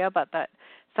area, but that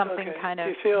something kind of.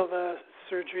 Do you feel the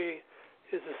surgery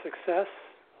is a success,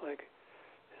 like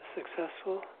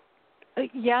successful?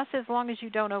 Yes, as long as you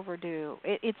don't overdo.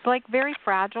 It's like very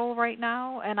fragile right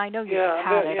now, and I know you've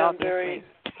had it, obviously.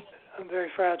 I'm very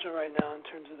fragile right now in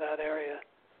terms of that area.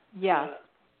 Yeah.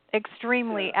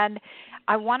 Extremely. And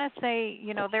I want to say,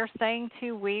 you know, they're saying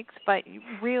 2 weeks, but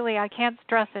really I can't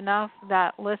stress enough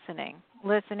that listening.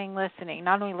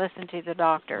 Not only listen to the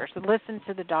doctors, listen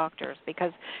to the doctors,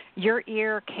 because your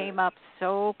ear came up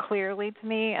so clearly to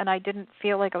me, and I didn't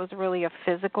feel like it was really a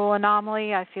physical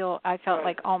anomaly. I felt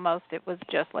like almost it was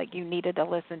just like you needed to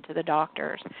listen to the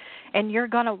doctors. And you're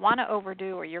going to want to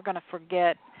overdo, or you're going to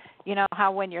forget. You know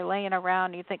how when you're laying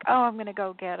around you think, oh, I'm going to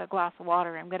go get a glass of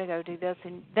water, I'm going to go do this,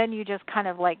 and then you just kind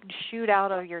of like shoot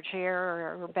out of your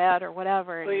chair or bed or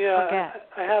whatever and forget.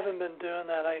 I haven't been doing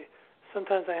that.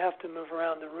 Sometimes I have to move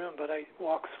around the room, but I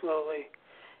walk slowly.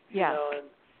 You know,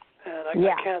 and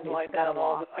I can't lie down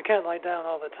all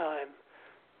the time.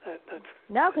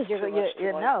 No, because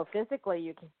physically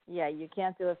you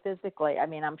can't do it physically. I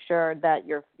mean, I'm sure that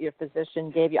your physician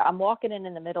gave you. I'm walking in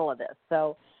the middle of this,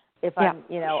 so. If I'm,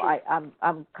 you know,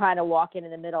 I'm kind of walking in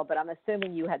the middle, but I'm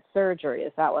assuming you had surgery.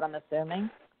 Is that what I'm assuming?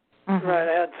 Mm-hmm. Right,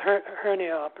 I had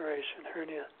hernia operation.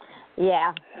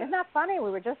 Yeah, isn't that funny? We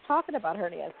were just talking about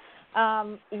hernias.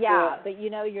 But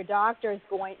you know, your doctor is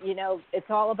going. You know, it's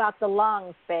all about the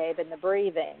lungs, babe, and the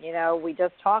breathing. You know, we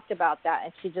just talked about that,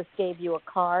 and she just gave you a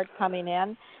card coming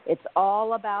in. It's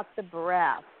all about the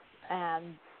breath,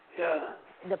 and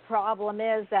the problem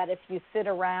is that if you sit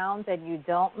around and you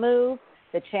don't move,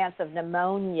 the chance of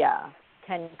pneumonia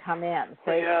can come in.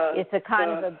 So it's a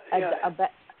kind of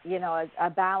a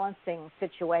balancing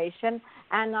situation.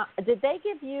 And did they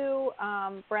give you,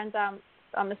 Brenda,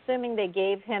 I'm assuming they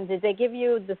gave him, did they give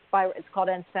you it's called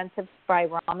incentive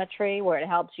spirometry, where it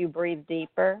helps you breathe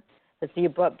deeper? So you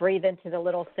breathe into the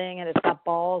little thing and it's got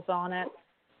balls on it?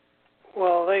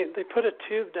 Well, they put a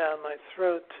tube down my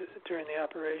throat during the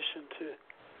operation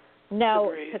to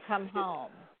breathe. To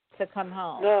come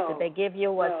home. No. Did they give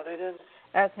you what? No, they didn't.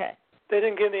 Okay. They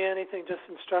didn't give me anything, just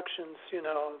instructions, you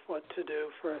know, of what to do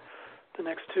for the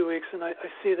next 2 weeks. And I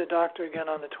see the doctor again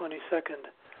on the 22nd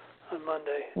on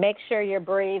Monday. Make sure you're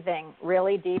breathing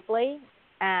really deeply.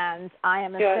 And I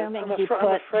am assuming I'm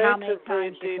afraid to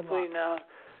breathe deeply now.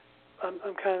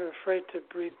 I'm kind of afraid to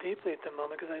breathe deeply at the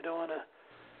moment because I don't want to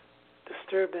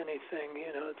disturb anything.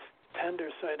 You know, it's tender,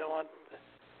 so I don't want.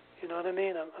 You know what I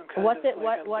mean? I'm kind What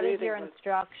breathing, is your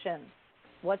instructions?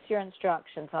 What's your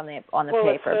instructions on the It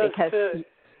paper? says because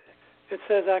it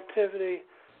says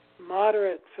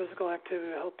moderate physical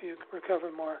activity to help you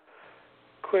recover more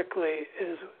quickly.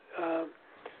 It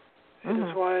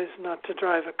is wise not to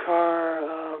drive a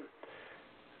car.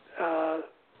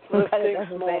 Lifting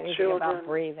small children. About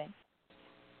breathing.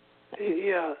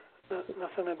 Yeah,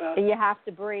 nothing about. You have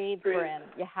to breathe, Bryn.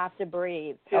 You have to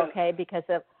breathe, okay? Because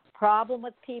the problem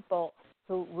with people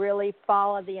who really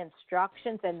follow the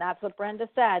instructions, and that's what Brenda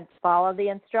said, follow the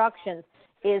instructions,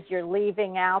 is you're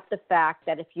leaving out the fact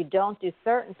that if you don't do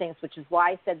certain things, which is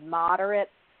why I said moderate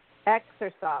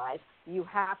exercise, you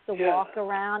have to walk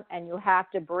around and you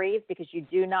have to breathe because you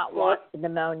do not want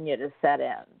pneumonia to set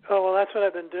in. Oh, well, that's what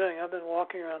I've been doing. I've been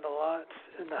walking around a lot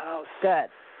in the house. Good.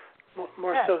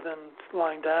 More so than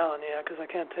lying down, because I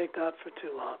can't take that for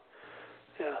too long.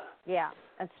 Yeah.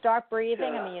 And start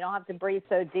breathing. I mean, you don't have to breathe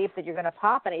so deep that you're going to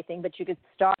pop anything, but you could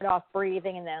start off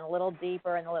breathing and then a little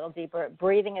deeper and a little deeper.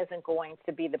 Breathing isn't going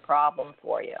to be the problem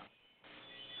for you.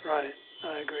 Right.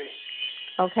 I agree.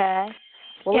 Okay.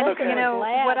 Well, listen, you know,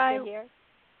 what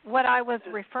I was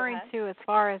Go referring ahead. to as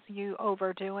far as you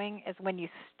overdoing is when you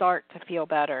start to feel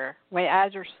better.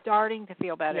 As you're starting to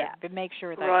feel better, but make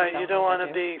sure that you don't want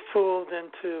to be fooled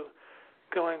into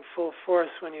going full force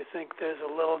when you think there's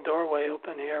a little doorway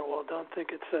open here. Well, don't think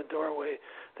it's a doorway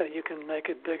that you can make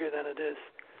it bigger than it is.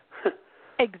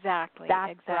 Exactly.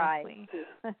 That's exactly.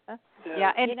 right.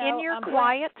 Yeah, and in your I'm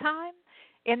quiet time,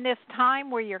 in this time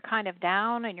where you're kind of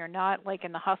down and you're not like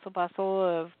in the hustle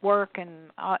bustle of work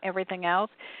and everything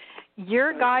else,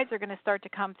 your guides are going to start to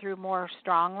come through more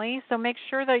strongly. So make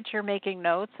sure that you're making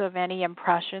notes of any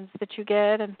impressions that you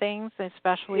get and things,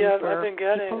 especially for I've been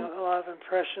getting people. a lot of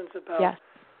impressions about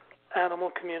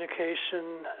animal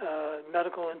communication,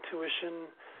 medical intuition,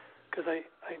 because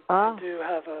I do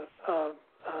have a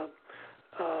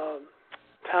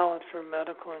talent for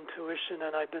medical intuition,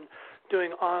 and I've been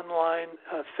doing online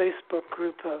Facebook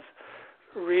group of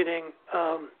reading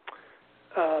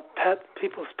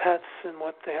people's pets and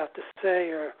what they have to say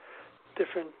or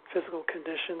different physical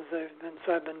conditions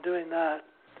so I've been doing that.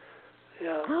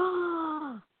 Yeah.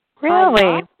 Really?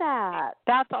 I love that.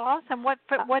 That's awesome. What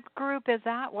group is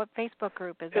that? What Facebook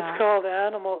group is that? It's called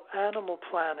Animal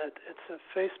Planet. It's a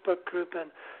Facebook group,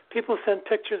 and people send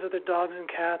pictures of their dogs and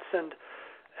cats,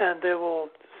 and they will,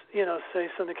 say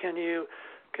something. Can you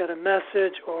get a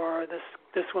message, or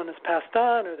this one is passed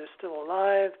on, or they're still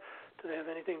alive? Do they have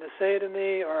anything to say to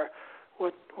me, or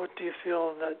what do you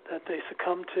feel that they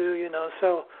succumb to?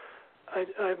 So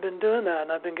I've been doing that,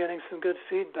 and I've been getting some good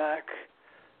feedback.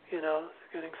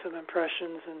 Getting some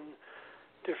impressions and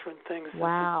different things that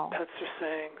the pets are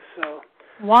saying. So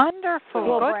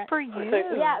wonderful. Good Bryn, for you.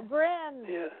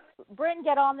 Bryn,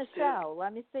 get on the show.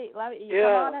 Let me see. You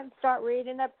come on and start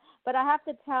reading it. But I have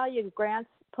to tell you, Grant's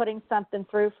putting something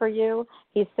through for you.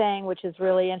 He's saying, which is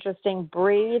really interesting,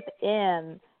 breathe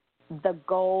in the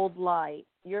gold light.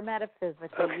 You're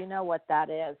metaphysical. You know what that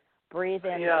is. Breathe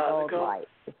in the gold light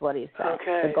is what he's saying.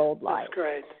 Okay. The gold light. That's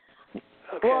great.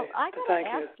 Okay. Well, I got to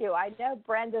ask you. I know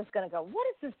Brenda's going to go, what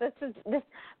is this? This.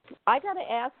 I got to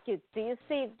ask you, do you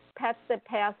see pets that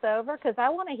pass over? Because I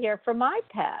want to hear from my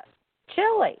pet,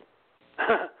 Chili.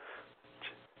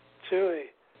 Chewy.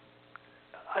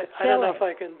 I don't know if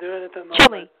I can do it at the moment.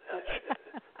 Chili.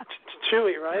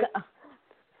 Chewy, right?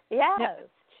 Yes. No,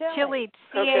 Chili.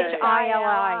 Chili.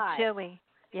 Chili.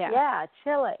 Yeah. Yeah,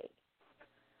 Chili.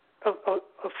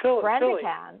 Philly. Brenda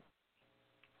can.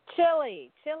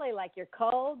 Chili, like you're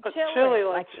cold. Chili,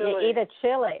 like chili. You eat a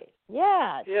chili.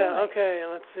 Yeah. Yeah. Chili. Okay.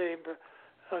 Let's see.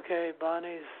 Okay,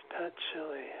 Bonnie's pet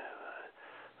chili.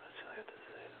 What should I have to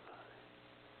say to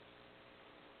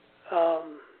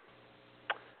Bonnie?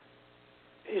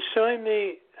 He's showing me.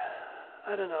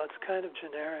 I don't know. It's kind of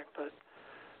generic, but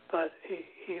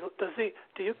he does he.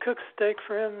 Do you cook steak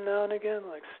for him now and again,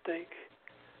 like steak,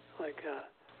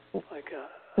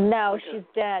 No, she's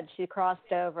dead. She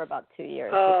crossed over about 2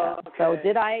 years ago. Okay. So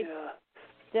did I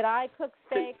cook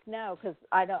steak? See, No, because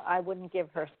I wouldn't give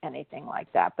her anything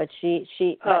like that. But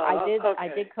I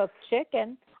did cook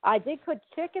chicken. I did cook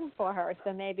chicken for her,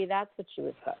 so maybe that's what she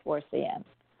was foreseeing.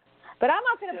 But I'm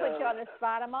not going to put you on the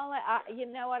spot. I'm only, you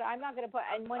know what? I'm not going to put.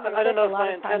 And when you're I don't know if a lot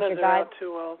my of times antennas are out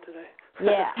too well today.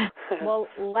 Yeah. Well,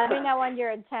 let me know when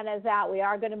your antenna's out. We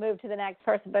are going to move to the next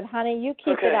person. But, honey, you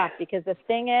keep it up, because the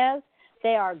thing is,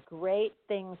 they are great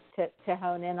things to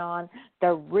hone in on.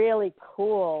 They're really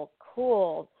cool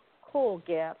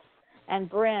gifts. And,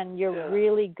 Bryn, you're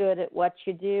really good at what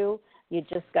you do. You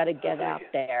just got to get out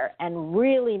there and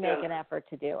really make an effort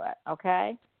to do it,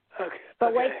 okay? Okay.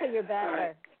 But wait till you're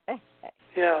better. Right.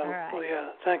 Yeah. All right. Well, yeah.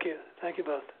 Thank you. Thank you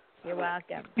both. You're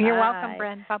welcome. You're welcome,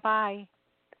 Bryn. Bye-bye.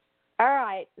 All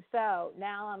right. So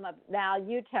now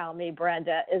you tell me,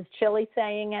 Brenda, is Chili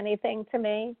saying anything to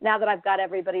me now that I've got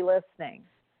everybody listening?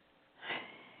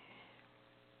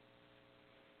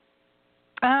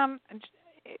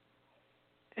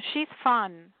 She's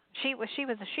fun. She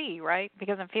was a she, right?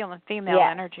 Because I'm feeling female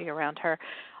energy around her.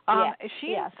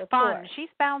 She's fun. She's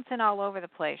bouncing all over the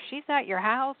place. She's at your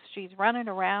house. She's running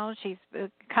around. She's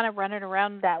kind of running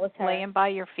around, laying by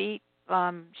your feet.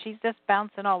 She's just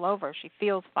bouncing all over. She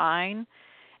feels fine.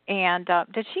 And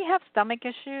did she have stomach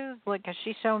issues? Like,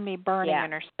 she's showing me burning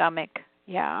in her stomach.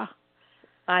 Yeah.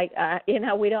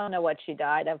 We don't know what she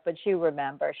died of, but you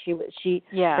remember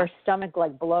Yeah. her stomach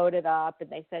like bloated up, and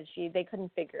they said they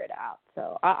couldn't figure it out.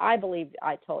 So I believe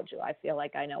I told you. I feel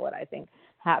like I know what I think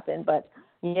happened, but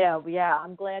yeah,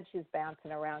 I'm glad she's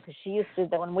bouncing around because she used to.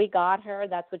 When we got her,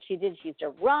 that's what she did. She used to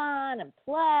run and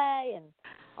play and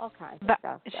all kinds of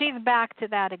stuff. She's back to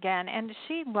that again, and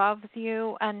she loves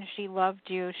you, and she loved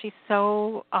you. She's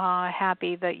so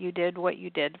happy that you did what you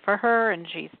did for her, and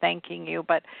she's thanking you.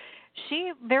 But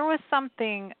there was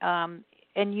something,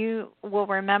 and you will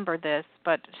remember this,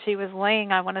 but she was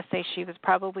laying, I want to say she was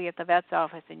probably at the vet's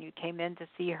office, and you came in to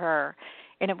see her,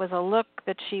 and it was a look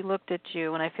that she looked at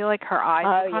you, and I feel like her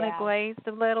eyes were kind of glazed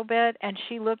a little bit, and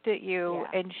she looked at you,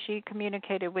 and she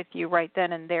communicated with you right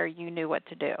then and there. You knew what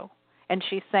to do. And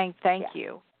she's saying thank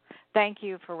you. Thank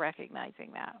you for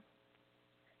recognizing that.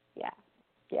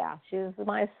 Yeah, she was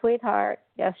my sweetheart.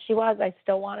 Yes, she was. I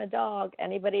still want a dog.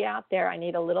 Anybody out there, I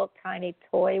need a little tiny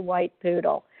toy white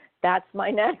poodle. That's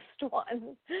my next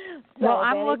one. So well,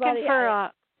 I'm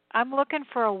looking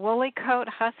for a woolly coat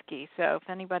husky. So if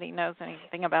anybody knows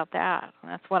anything about that,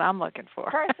 that's what I'm looking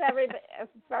for.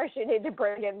 First you need to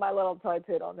bring in my little toy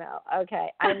poodle now.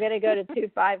 Okay, I'm going to go to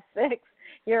 256.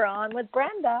 You're on with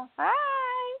Brenda.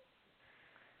 Hi.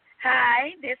 Hi,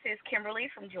 this is Kimberly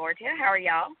from Georgia. How are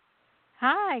y'all?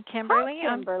 Hi, Kimberly. Hi,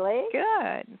 Kimberly.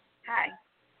 Good. Hi.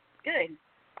 Good.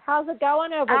 How's it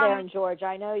going over there in Georgia?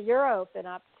 I know you're open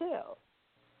up too.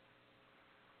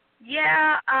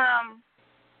 Yeah,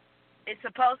 it's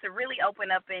supposed to really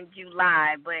open up in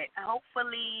July, but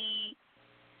hopefully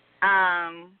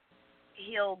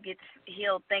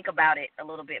he'll think about it a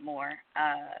little bit more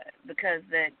because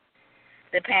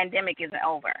the pandemic isn't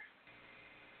over.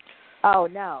 Oh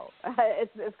no,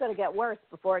 it's going to get worse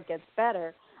before it gets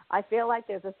better. I feel like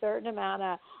there's a certain amount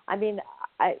of.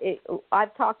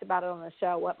 I've talked about it on the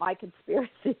show what my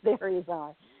conspiracy theories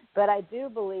are, but I do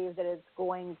believe that it's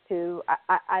going to.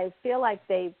 I feel like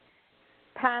they've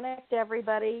panicked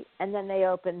everybody and then they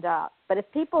opened up. But if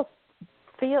people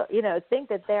think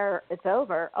that it's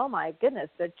over, oh my goodness,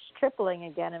 they're tripling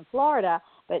again in Florida,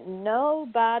 but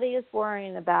nobody is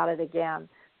worrying about it again.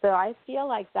 So I feel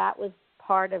like that was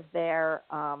part of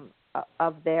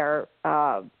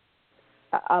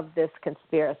of this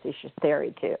conspiracy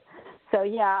theory too. So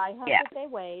yeah, I hope that they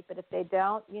wait, but if they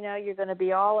don't, you're going to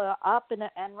be all up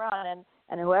and running,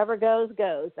 and whoever goes.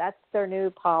 That's their new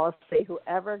policy.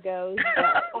 Whoever goes.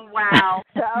 Wow.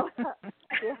 So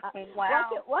wow.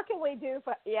 What can we do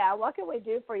for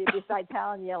you besides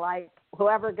telling you like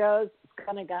whoever goes is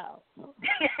going to go?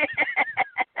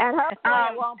 And hopefully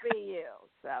it won't be you.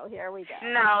 So here we go.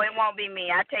 No, it won't be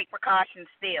me. I take precautions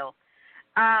still.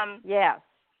 Yes.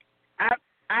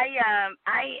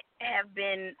 I have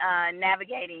been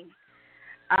navigating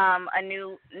a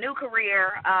new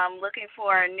career, looking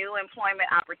for a new employment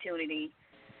opportunity,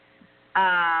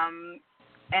 and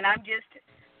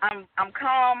I'm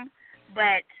calm,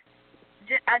 but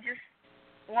I just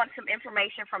want some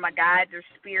information from a guide or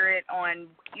spirit on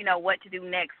what to do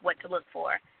next, what to look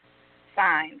for,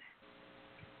 signs.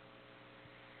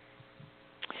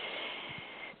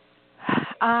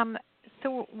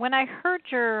 So when I heard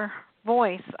your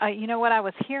voice, what I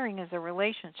was hearing is a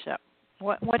relationship.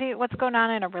 What's going on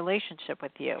in a relationship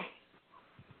with you?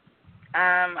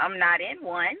 I'm not in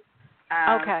one.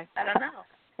 Okay. I don't know.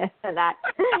 and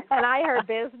I heard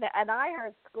business, and I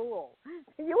heard school.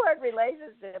 You heard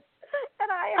relationships,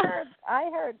 and I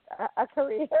heard a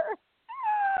career.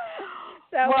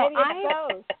 So maybe it's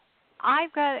both.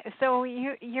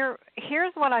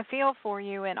 Here's what I feel for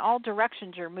you in all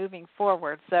directions you're moving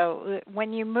forward. So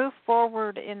when you move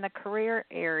forward in the career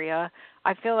area,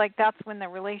 I feel like that's when the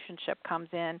relationship comes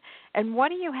in. And what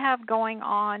do you have going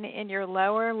on in your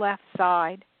lower left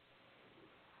side?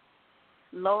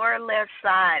 Lower left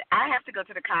side. I have to go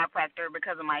to the chiropractor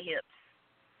because of my hips.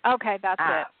 Okay, that's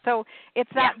it. So it's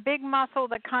that big muscle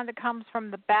that kind of comes from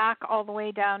the back all the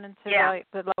way down into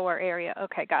the lower area.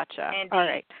 Okay, gotcha. Indeed. All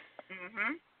right.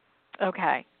 Mm-hmm.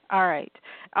 Okay. All right.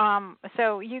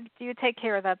 So you take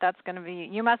care of that. That's going to be.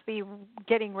 You must be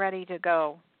getting ready to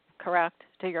go, correct,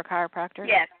 to your chiropractor?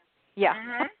 Yes. Yeah.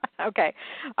 Mm-hmm. Okay.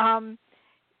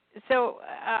 So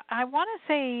I want to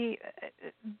say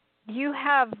you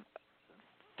have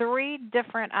 3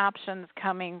 different options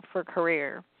coming for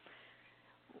career.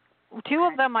 2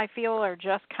 of them I feel are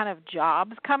just kind of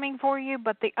jobs coming for you,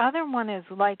 but the other one is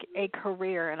like a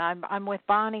career, and I'm with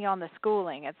Bonnie on the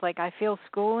schooling. It's like I feel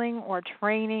schooling or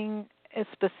training is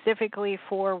specifically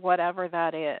for whatever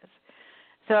that is.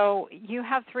 So you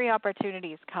have 3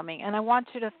 opportunities coming, and I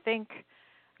want you to think,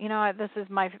 you know, this is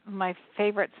my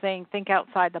favorite saying, think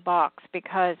outside the box,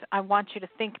 because I want you to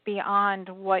think beyond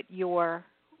what you're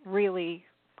really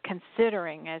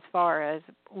considering as far as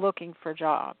looking for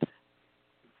jobs.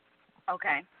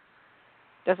 Okay.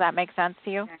 Does that make sense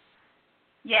to you? Okay.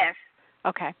 Yes.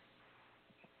 Okay.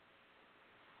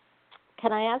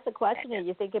 Can I ask a question? Are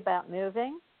you thinking about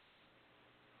moving?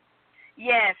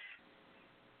 Yes.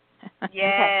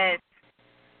 Yes.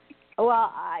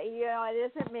 Well,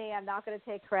 it isn't me. I'm not going to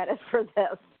take credit for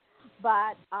this.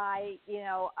 But I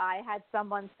had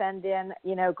someone send in,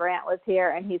 Grant was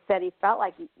here, and he said he felt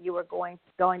like you were going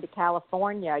to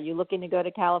California. Are you looking to go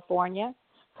to California?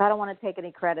 So I don't want to take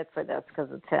any credit for this because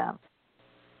it's him.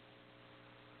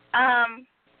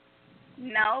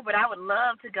 No, but I would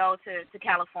love to go to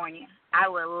California.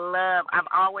 I've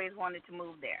always wanted to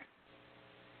move there.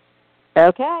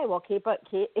 Okay, well, keep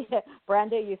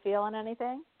Brenda, you feeling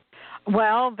anything?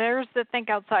 Well, there's the think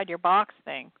outside your box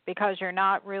thing, because you're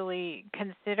not really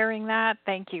considering that.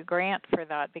 Thank you, Grant, for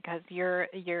that, because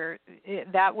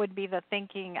that would be the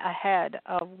thinking ahead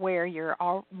of where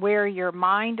your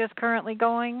mind is currently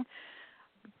going.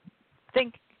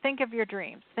 Think of your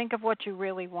dreams. Think of what you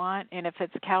really want, and if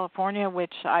it's California,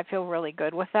 which I feel really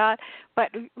good with that. But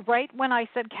right when I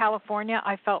said California,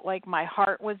 I felt like my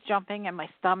heart was jumping and my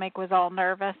stomach was all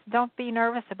nervous. Don't be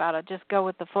nervous about it. Just go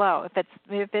with the flow.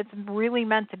 If it's really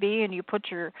meant to be and you put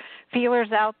your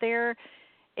feelers out there,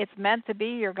 it's meant to be.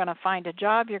 You're going to find a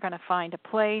job. You're going to find a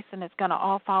place, and it's going to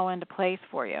all fall into place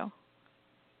for you.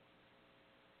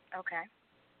 Okay.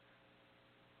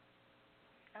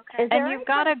 Okay. And you've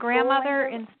got a grandmother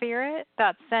in spirit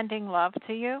that's sending love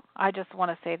to you. I just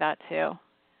want to say that too.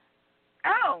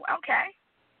 Oh, okay.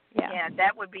 Yeah,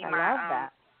 that would be I my. love that.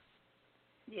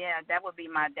 Yeah, that would be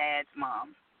my dad's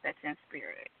mom. That's in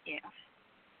spirit. Yeah.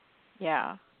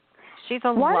 Yeah, she's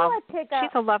a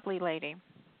lovely lady.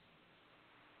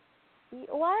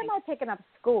 Why am I picking up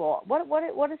school?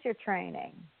 What is your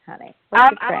training, honey? I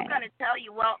was going to tell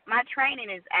you. Well, my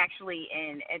training is actually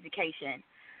in education.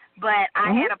 But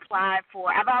I had applied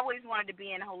I've always wanted to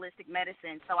be in holistic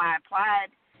medicine, so I applied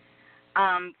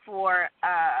for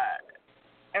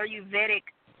Ayurvedic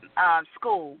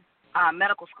school,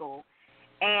 medical school,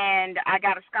 and I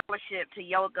got a scholarship to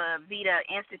Yoga Veda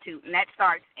Institute, and that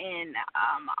starts in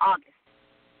August.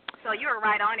 So you were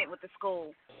right on it with the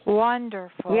school.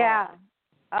 Wonderful. Yeah.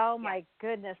 Oh, my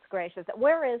goodness gracious.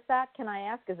 Where is that? Can I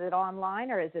ask? Is it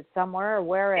online or is it somewhere? Or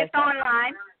where is it? It's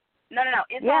online. No,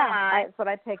 it's online. That's what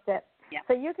I picked it. Yeah.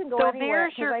 So you can go so anywhere.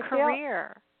 So there's your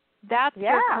career. That's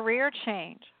your career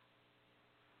change.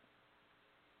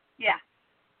 Yeah.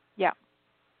 Yeah.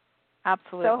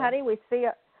 Absolutely. So, honey, we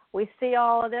see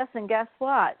all of this, and guess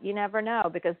what? You never know,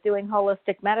 because doing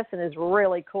holistic medicine is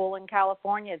really cool in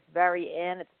California. It's very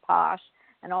it's posh,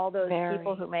 and all those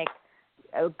people who make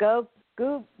go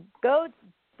buku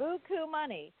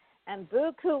money and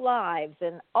buku lives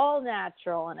and all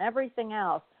natural and everything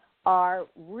else are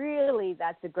really,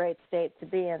 that's a great state to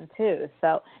be in too.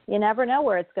 So you never know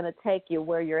where it's going to take you,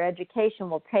 where your education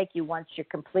will take you once you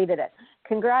completed it.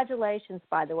 Congratulations,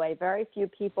 by the way. Very few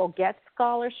people get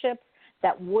scholarships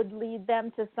that would lead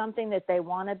them to something that they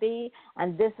want to be,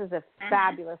 and this is a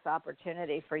fabulous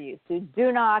opportunity for you. So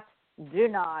do not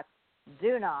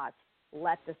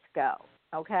let this go,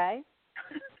 okay?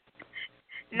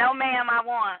 No, ma'am, I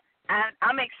won't.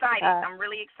 I'm excited. I'm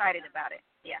really excited about it.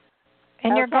 Yeah.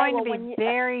 And you're going to be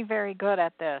very, very good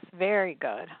at this. Very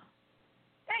good.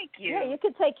 Thank you. Yeah, you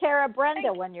can take care of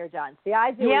Brenda when you're done. See,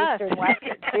 I do Eastern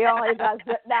Western. She only does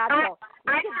natural.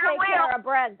 You can take care of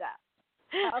Brenda.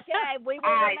 Okay, we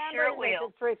will remember that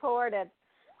it's recorded.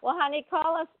 Well, honey,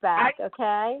 call us back,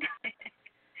 okay?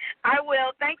 I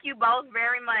will. Thank you both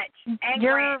very much. And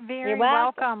you're very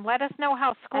welcome. Let us know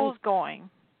how school's going.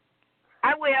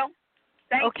 I will.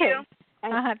 Thank you.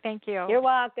 Thank you. You're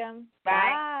welcome.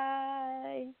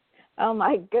 Bye. Oh,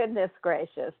 my goodness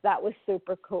gracious. That was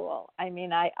super cool. I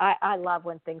mean, I love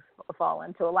when things fall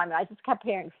into alignment. I just kept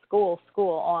hearing school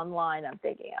online. I'm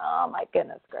thinking, oh, my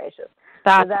goodness gracious.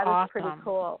 That's so that awesome. Is pretty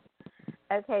cool.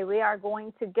 Okay, we are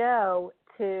going to go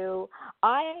to,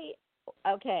 I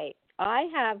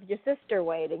have your sister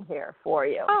waiting here for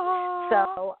you. Aww.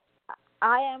 So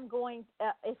I am going,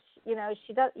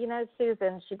 she does,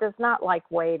 Susan, she does not like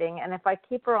waiting. And if I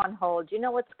keep her on hold, you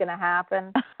know what's going to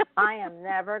happen? I am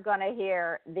never going to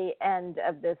hear the end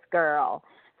of this girl.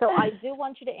 So I do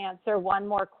want you to answer one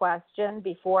more question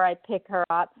before I pick her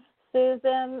up.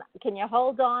 Susan, can you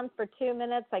hold on for 2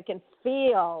 minutes? I can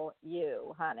feel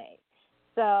you, honey.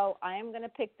 So I am going to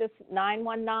pick this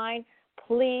 919.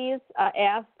 Please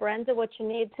ask Brenda what you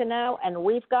need to know. And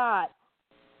we've got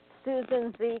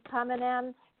Susan Z coming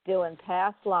in. doing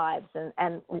past lives,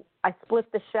 and I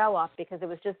split the show up because it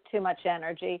was just too much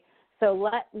energy. So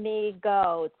let me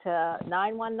go to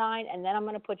 919, and then I'm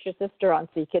going to put your sister on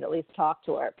so you could at least talk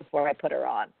to her before I put her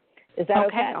on. Is that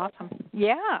okay? Okay, awesome.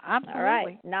 Yeah, absolutely. All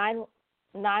right.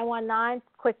 919,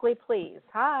 quickly, please.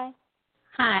 Hi.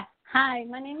 Hi.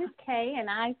 My name is Kay, and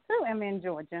I too am in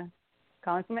Georgia,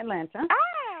 calling from Atlanta.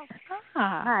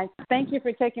 Hi. Thank you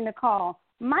for taking the call.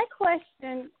 My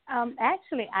question,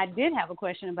 actually, I did have a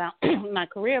question about my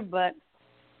career, but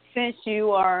since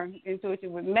you are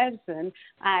intuitive with medicine,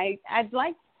 I'd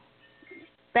like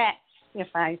facts, if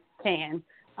I can.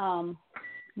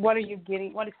 What are you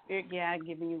getting? What is Spirit Guide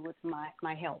giving you with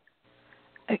my health?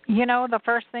 You know, the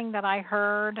first thing that I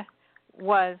heard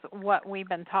was what we've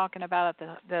been talking about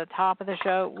at the top of the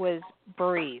show was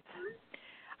breathe.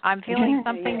 I'm feeling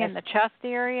something in the chest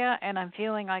area, and I'm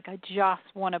feeling like I just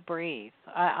want to breathe.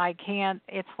 I can't.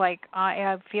 It's like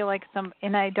I feel like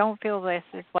and I don't feel this.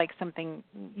 It's like something,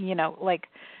 you know, like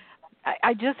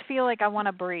I just feel like I want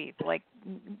to breathe. Like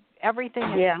everything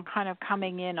is kind of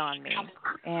coming in on me,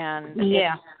 and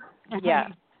yeah.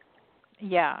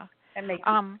 That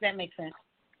makes sense.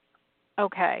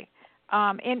 Okay.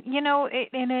 And, you know,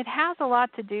 it has a lot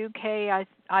to do, Kay,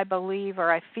 I believe, or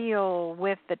I feel,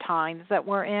 with the times that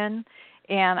we're in.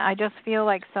 And I just feel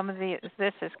like some of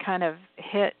this is kind of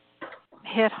hit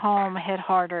home, hit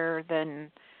harder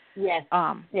than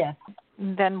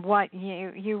than what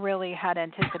you really had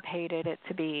anticipated it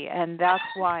to be. And that's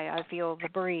why I feel the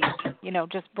breathe, you know,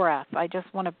 just breath. I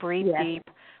just want to breathe deep,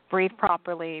 breathe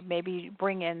properly, maybe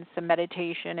bring in some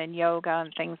meditation and yoga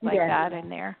and things like that in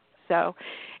there. So,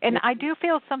 and I do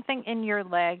feel something in your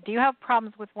leg. Do you have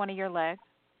problems with one of your legs?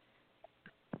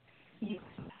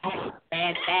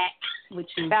 Bad back, which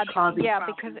is causing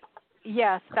problems. Because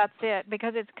yes, that's it.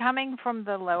 Because it's coming from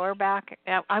the lower back.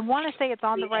 I want to say it's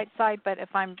on the right side, but if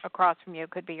I'm across from you, it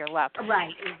could be your left.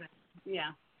 Right.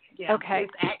 Yeah. Okay.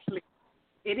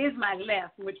 It is my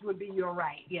left, which would be your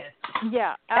right, yes.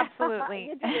 Yeah,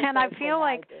 absolutely. And I feel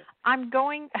like I'm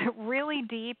going really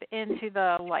deep into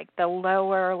the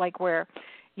lower, like where,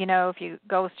 you know, if you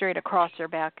go straight across your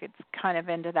back, it's kind of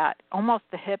into that, almost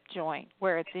the hip joint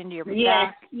where it's into your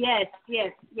back. Yes.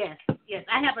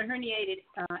 I have a herniated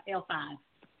L5.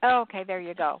 Oh, okay, there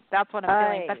you go. That's what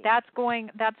I'm feeling. But that's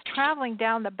traveling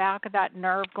down the back of that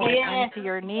nerve going into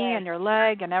your knee and your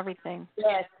leg and everything.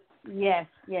 Yes.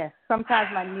 Sometimes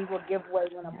my knee will give way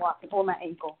when I'm walking, or my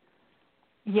ankle.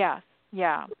 Yes,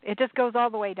 yeah. It just goes all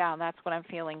the way down. That's what I'm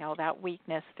feeling, all that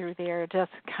weakness through there,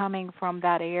 just coming from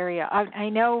that area. I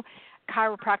know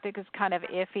chiropractic is kind of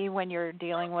iffy when you're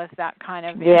dealing with that kind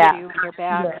of issue in your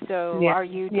back. Yes. So are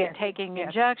you taking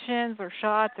injections or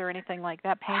shots or anything like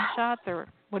that, pain shots, or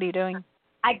what are you doing?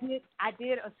 I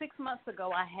did 6 months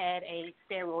ago. I had a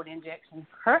steroid injection.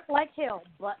 Hurt like hell,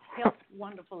 but helped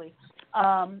wonderfully.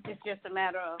 It's just a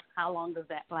matter of how long does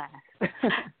that last.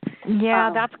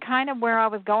 That's kind of where I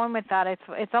was going with that.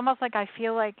 It's almost like I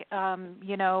feel like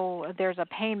you know, there's a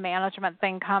pain management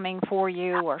thing coming for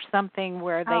you or something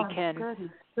where they can.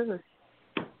 Good.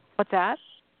 What's that?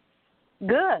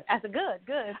 Good. I said good.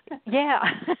 Yeah,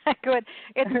 good.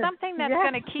 It's something that's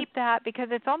going to keep that, because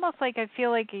it's almost like I feel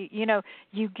like, you know,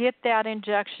 you get that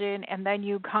injection and then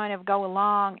you kind of go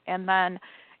along and then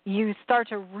you start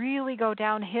to really go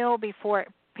downhill before it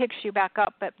picks you back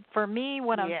up. But for me,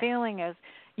 what I'm feeling is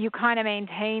you kind of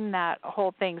maintain that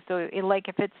whole thing. So like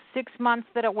if it's 6 months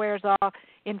that it wears off,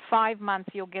 in 5 months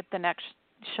you'll get the next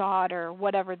shot or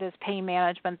whatever this pain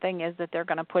management thing is that they're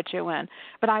going to put you in.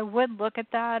 But I would look at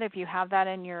that, if you have that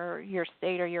in your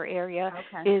state or your area,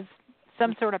 is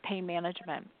some sort of pain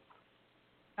management.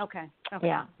 Okay.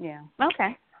 Yeah.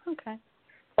 Okay.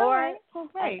 Or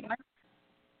great.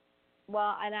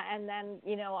 Well, and then,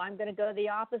 you know, I'm going to go the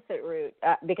opposite route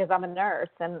because I'm a nurse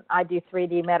and I do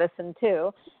 3D medicine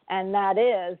too. And that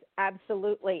is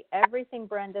absolutely everything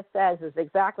Brenda says is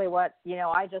exactly what, you know,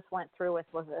 I just went through with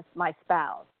my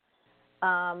spouse.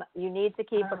 You need to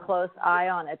keep a close eye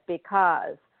on it,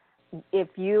 because if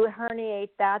you herniate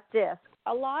that disc,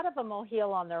 a lot of them will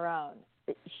heal on their own.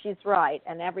 She's right.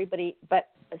 And everybody, but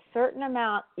a certain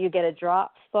amount, you get a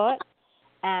drop foot.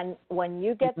 And when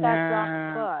you get that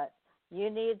drop foot, you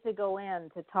need to go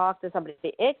in to talk to somebody.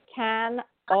 It can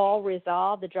all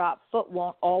resolve. The drop foot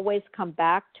won't always come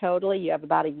back totally. You have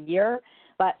about a year.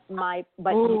 But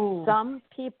some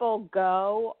people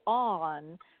go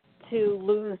on to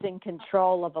losing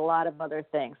control of a lot of other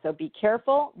things. So be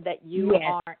careful that you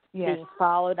aren't being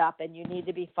followed up, and you need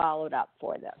to be followed up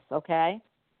for this, okay?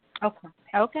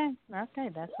 Okay.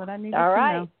 That's what I need to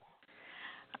know.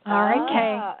 All right,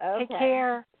 Kay. Okay. Take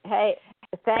care. Hey,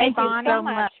 Thank you Bonnie. so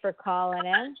much for calling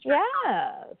in.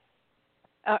 Yes.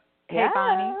 Hey, yes.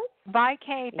 Bonnie. Bye,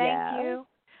 Kay. Thank yes. you.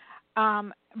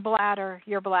 Bladder,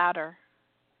 your bladder.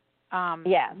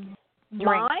 Yes. Drink.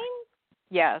 Mine?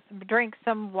 Yes. Drink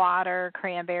some water,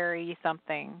 cranberry,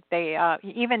 something. They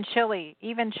even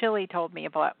Chili told me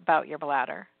about your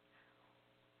bladder.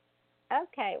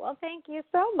 Okay, well, thank you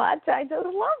so much. I just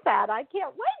love that. I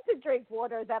can't wait to drink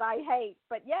water that I hate.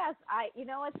 But yes,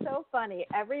 it's so funny.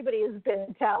 Everybody has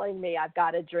been telling me I've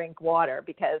got to drink water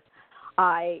because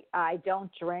I don't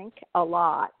drink a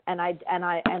lot,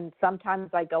 and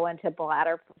sometimes I go into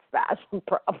bladder spasm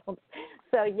problems.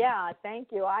 So yeah,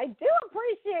 thank you. I do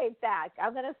appreciate that.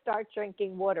 I'm going to start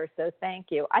drinking water. So thank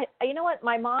you. You know what?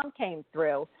 My mom came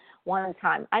through one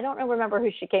time. I don't remember who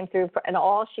she came through for, and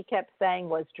all she kept saying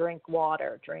was drink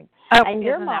water, drink. Oh, and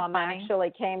your mom funny?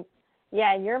 actually came.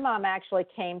 Yeah, and your mom actually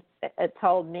came.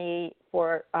 Told me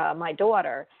for my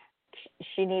daughter.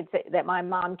 She needs it, that my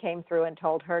mom came through and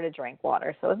told her to drink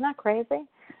water. So isn't that crazy?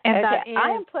 And okay, that is...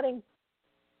 I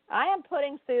am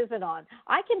putting Susan on.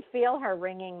 I can feel her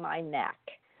wringing my neck.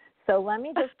 So let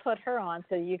me just put her on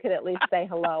so you could at least say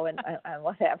hello and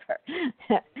whatever.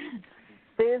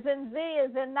 Susan Z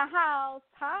is in the house.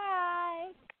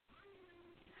 Hi.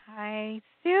 Hi,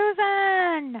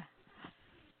 Susan.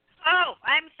 Oh,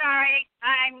 I'm sorry.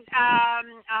 I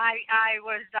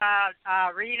was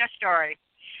reading a story.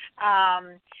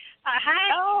 Hi.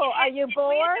 Oh, are you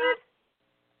bored?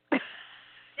 No.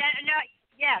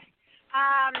 Yes.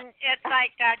 It's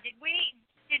like, did we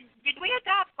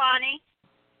adopt Bonnie?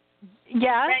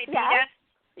 Yes. Yes.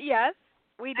 Yes,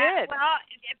 we did. Well,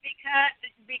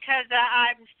 because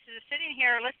I'm sitting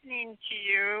here listening to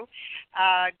you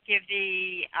give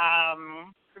the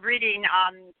reading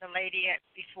on the lady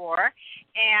before,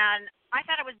 and I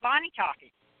thought it was Bonnie talking.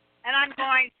 And I'm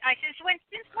going, since when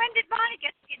did Bonnie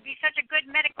get to be such a good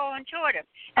medical intuitive?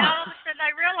 And all of a sudden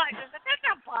I realized that that's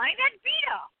not Bonnie, that's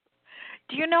Vita.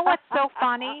 Do you know what's so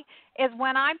funny is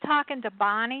when I'm talking to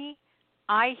Bonnie,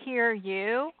 I hear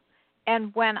you.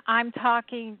 And when I'm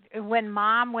talking, when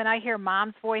I hear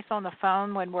Mom's voice on the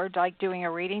phone when we're like doing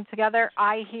a reading together,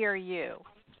 I hear you.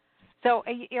 So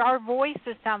our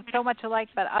voices sound so much alike,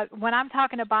 but when I'm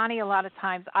talking to Bonnie a lot of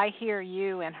times, I hear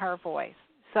you and her voice.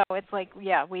 So it's like,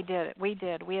 yeah, we did it. We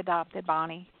did. We adopted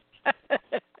Bonnie.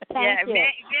 Thank you.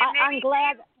 I'm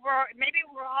glad. Maybe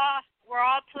we're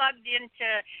all plugged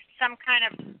into some kind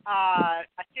of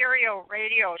ethereal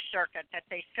radio circuit that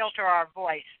they filter our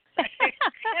voice.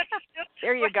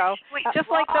 There you go. Just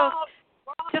we're like those.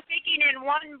 We're all speaking in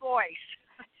one voice.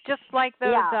 Just like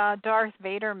those Darth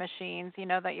Vader machines,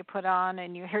 that you put on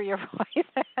and you hear your voice.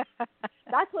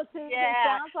 That's what Susan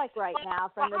sounds like right now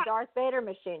from the Darth Vader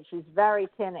machine. She's very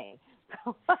tinny.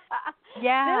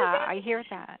 Yeah, Susan, I hear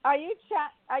that. Are you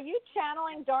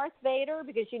channeling Darth Vader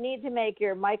because you need to make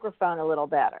your microphone a little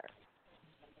better?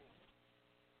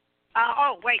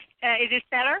 Wait, is this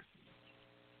better?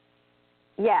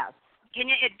 Yes. Can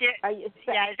you? Is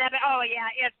that? Oh,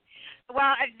 yeah.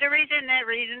 The reason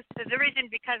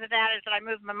because of that is that I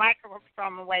moved my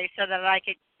microphone away so that I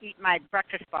could eat my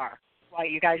breakfast bar while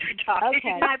you guys were talking. Okay.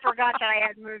 And I forgot that I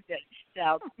had moved it.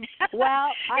 So.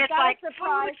 Well, I got a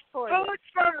surprise for you. Food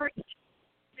first.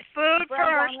 Food Brenda,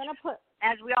 first. I'm gonna put.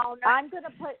 As we all know.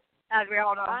 As we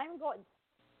all know. I'm going.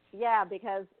 Yeah,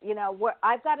 because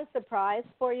I've got a surprise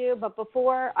for you, but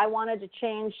before I wanted to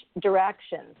change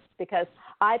directions because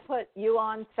I put you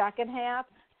on second half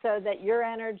so that your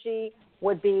energy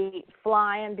would be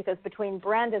flying because between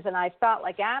Brenda's and I felt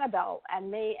like Annabelle and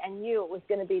me and you, it was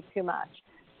going to be too much.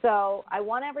 So I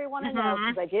want everyone to know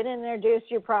because I did introduce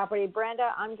your property.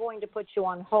 Brenda, I'm going to put you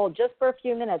on hold just for a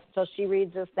few minutes until she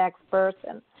reads this next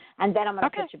person, and then I'm going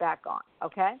to put you back on,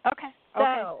 okay? Okay.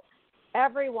 So,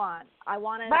 everyone, I am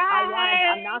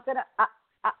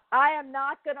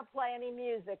not gonna play any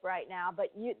music right now,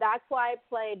 but that's why I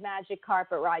played Magic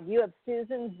Carpet Ride. You have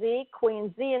Susan Z,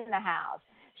 Queen Z in the house.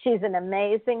 She's an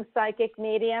amazing psychic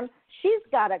medium. She's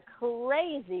got a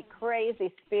crazy,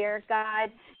 crazy spirit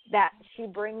guide that she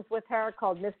brings with her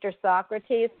called Mr.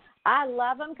 Socrates. I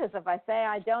love him because if I say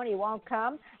I don't, he won't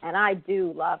come, and I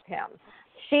do love him.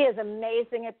 She is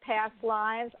amazing at past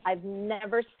lives. I've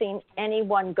never seen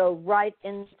anyone go right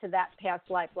into that past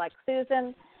life like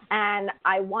Susan. And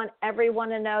I want everyone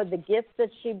to know the gifts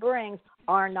that she brings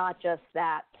are not just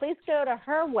that. Please go to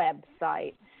her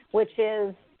website, which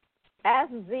is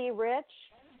SZRich.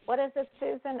 What is it,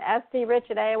 Susan? SZRich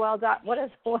at AOL. What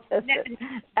is it?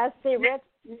 SZRich?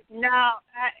 No,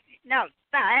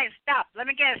 stop. Let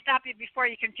me stop you before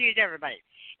you confuse everybody.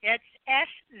 It's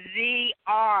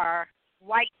SZR.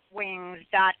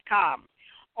 whitewings.com,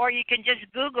 or you can just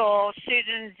Google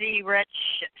Susan Z. Rich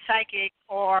Psychic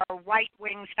or White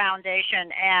Wings Foundation,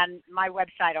 and my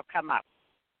website will come up.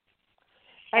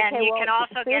 Okay, and you well, can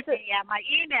also get Susan, me at my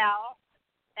email,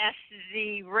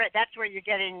 SZ. That's where you're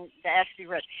getting the SZ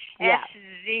Rich. Yeah.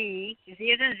 SZ,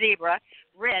 Z as in zebra,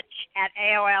 rich at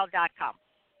AOL.com.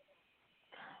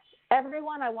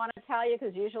 everyone, I want to tell you,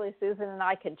 because usually Susan and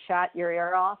I can chat your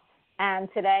ear off, and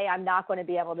today I'm not going to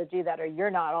be able to do that, or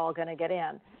you're not all going to get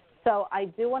in. So I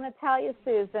do want to tell you,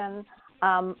 Susan,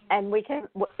 and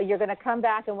you're going to come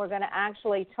back and we're going to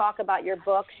actually talk about your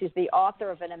book. She's the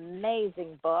author of an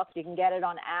amazing book. You can get it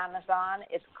on Amazon.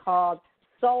 It's called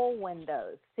Soul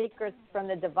Windows, Secrets from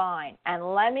the Divine.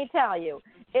 And let me tell you,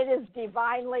 it is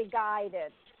divinely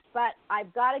guided. But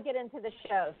I've got to get into the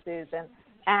show, Susan.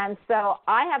 And so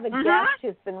I have a guest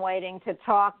who's been waiting to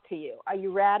talk to you. Are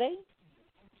you ready?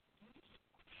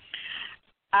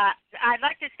 I'd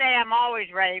like to say I'm always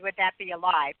ready. Would that be a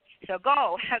lie? So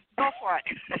go for it.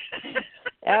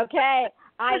 Okay,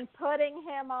 I'm putting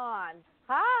him on.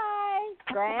 Hi,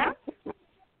 Grant.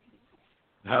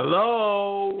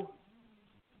 Hello.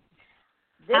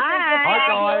 This Hi. is the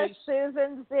Hi, guys.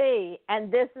 Susan Z, and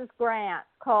this is Grant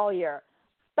Collier.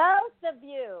 Both of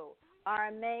you are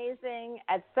amazing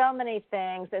at so many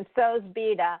things, and so's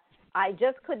Beta. I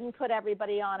just couldn't put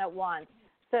everybody on at once.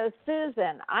 So,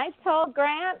 Susan, I told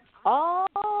Grant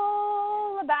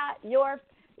all about your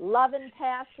love and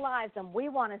past lives, and we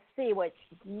want to see what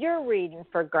you're reading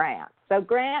for Grant. So,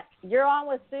 Grant, you're on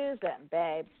with Susan,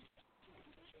 babe.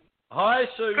 Hi,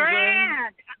 Susan.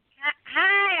 Grant.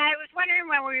 Hi. I was wondering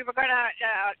when we were going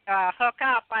to hook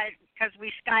up, because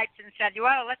we Skyped and said,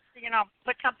 well, let's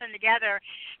put something together.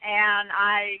 And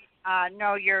I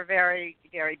know you're very,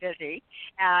 very busy,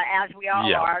 as we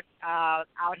all are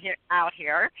out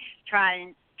here,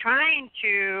 trying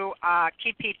to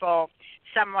keep people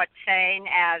somewhat sane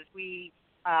as we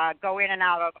go in and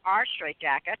out of our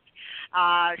straitjackets.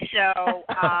 So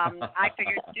I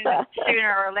figured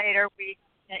sooner or later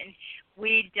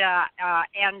we'd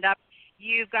end up.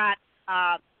 You got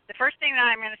the first thing that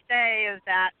I'm going to say is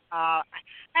that I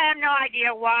have no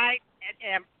idea why,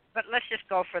 but let's just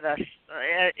go for this.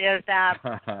 Is that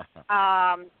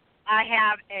I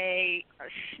have a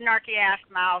snarky ass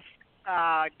mouse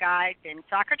guy named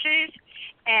Socrates,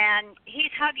 and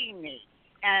he's hugging me.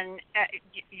 And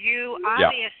you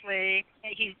obviously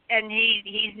he's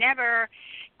never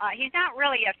he's not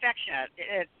really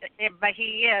affectionate, but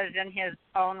he is in his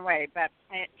own way. But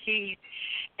he's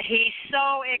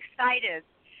so excited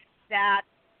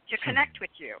to connect with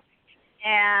you.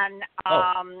 And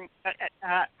I'm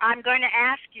going to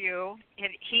ask you.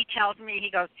 If he tells me, he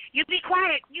goes, "You be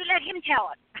quiet. You let him tell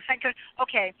it." I go,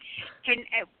 "Okay.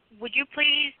 Would you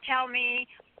please tell me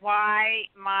why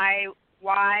my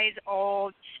wise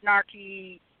old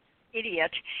snarky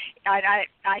idiot, I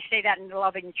say that in a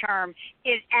loving term,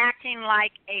 is acting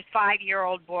like a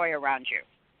 5-year-old boy around you?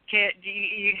 Do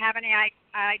you have any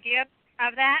idea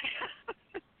of that?"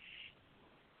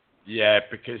 Yeah,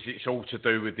 because it's all to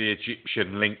do with the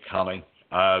Egyptian link, honey.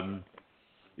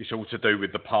 It's all to do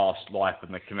with the past life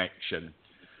and the connection.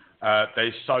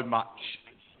 There's so much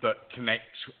that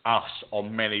connects us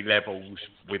on many levels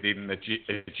within the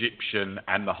Egyptian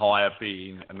and the higher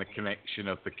being, and the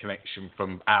connection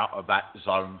from out of that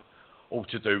zone, all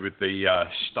to do with the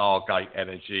Stargate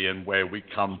energy and where we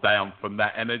come down from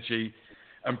that energy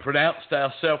and pronounced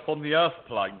ourselves on the earth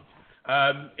plane.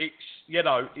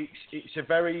 It's a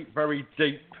very, very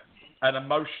deep and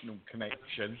emotional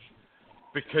connection,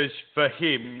 because for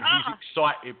him, he's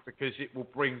excited because it will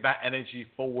bring that energy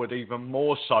forward even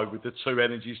more so with the two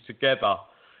energies together.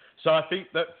 So I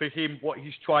think that for him, what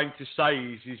he's trying to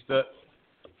say is that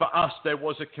for us, there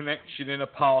was a connection in a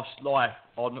past life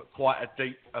on quite a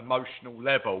deep emotional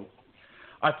level.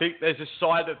 I think there's a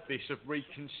side of this of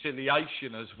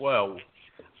reconciliation as well.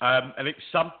 And it's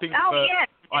something that yes.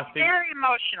 I think very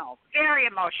emotional. Very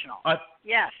emotional.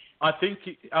 Yes. I think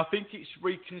it's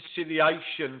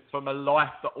reconciliation from a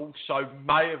life that also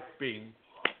may have been,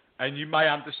 and you may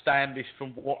understand this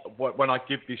from what when I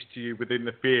give this to you within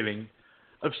the feeling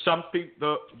of something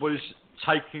that was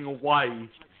taken away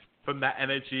from that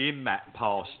energy in that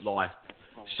past life.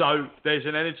 So there's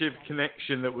an energy of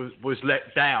connection that was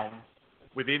let down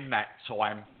within that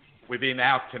time, within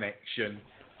our connection,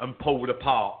 and pulled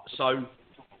apart. So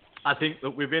I think that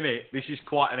within it, this is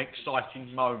quite an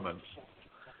exciting moment.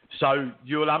 So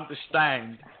you'll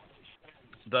understand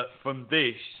that from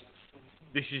this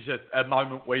is a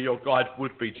moment where your guide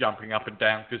would be jumping up and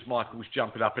down, because Michael's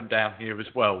jumping up and down here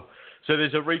as well. So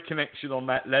there's a reconnection on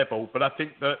that level. But I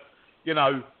think that,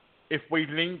 if we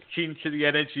linked into the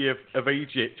energy of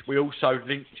Egypt, we also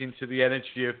linked into the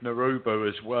energy of Naruba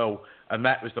as well, and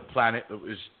that was the planet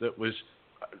that was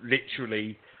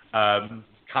literally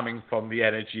coming from the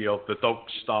energy of the dog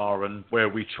star, and where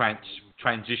we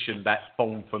transitioned that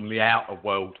form from the outer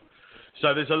world.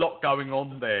 So there's a lot going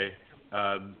on there,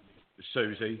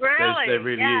 Susie. Really? There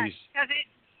really is.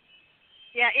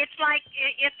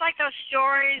 It's like those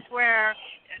stories where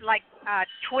like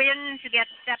twins get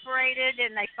separated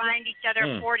and they find each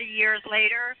other 40 years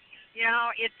later. You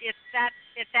know,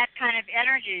 it's that kind of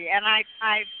energy, and I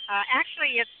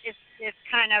actually it's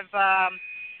kind of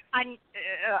I'm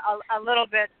a little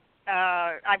bit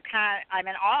I'm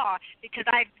in awe because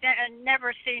I've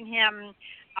never seen him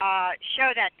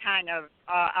show that kind of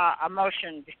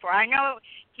emotion before. I know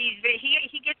he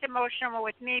gets emotional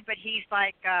with me, but he's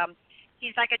like a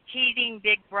teasing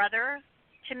big brother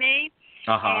to me.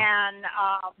 But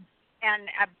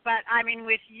I mean,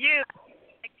 with you,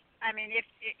 I mean, if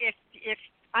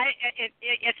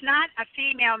it's not a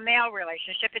female-male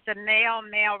relationship, it's a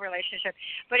male-male relationship,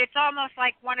 but it's almost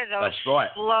like one of those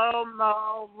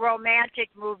slow-mo romantic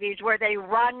movies where they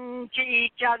run to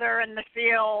each other in the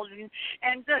field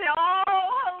and say, "Oh,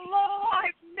 hello,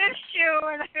 I've missed you,"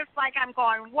 and it's like I'm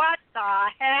going, "What the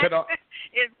heck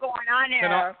is going on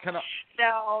here?"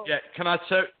 Can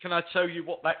I tell you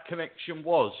what that connection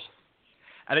was?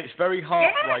 And it's very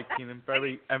heartbreaking and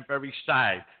very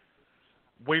sad.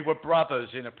 We were brothers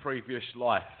in a previous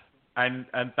life, and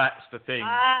that's the thing.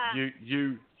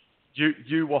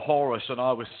 You were Horus and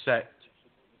I was Set.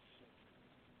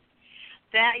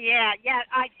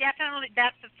 I definitely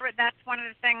that's one of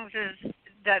the things is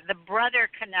the brother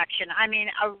connection. I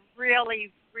mean, a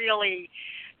really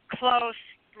close,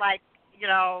 like, you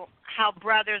know how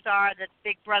brothers are. That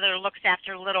big brother looks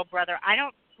after little brother. I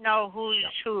don't know who's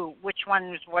who, which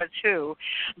one was who,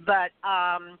 but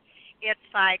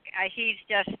it's like he's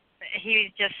just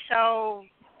so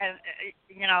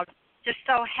just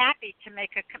so happy to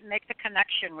make the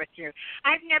connection with you.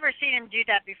 I've never seen him do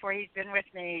that before. He's been with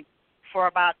me for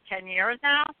about 10 years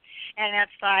now, and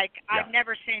it's like I've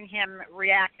never seen him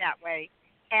react that way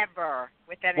ever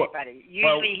with anybody.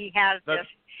 Usually he has this,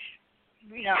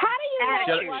 you know. How do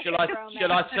you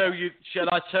know?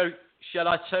 Shall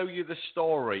I tell you the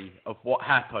story of what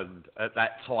happened at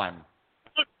that time?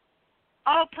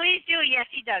 Oh, please do. Yes,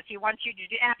 he does. He wants you to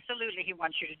do. Absolutely, he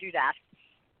wants you to do that.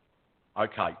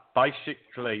 Okay.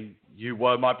 Basically, you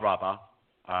were my brother.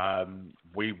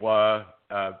 We were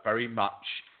very much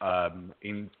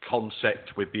in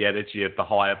concept with the energy of the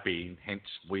higher being. Hence,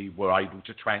 we were able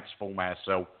to transform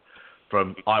ourselves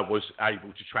I was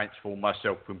able to transform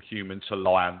myself from human to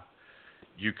lion.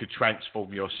 You could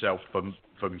transform yourself from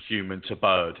human to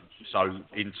bird. So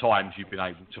in times you've been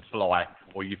able to fly,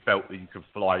 or you felt that you could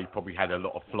fly. You probably had a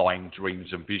lot of flying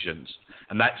dreams and visions,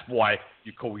 and that's why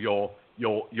you call your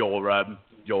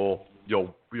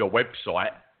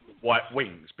website White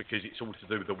Wings, because it's all to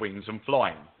do with the wings and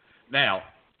flying. Now,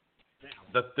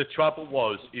 the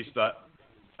trouble is that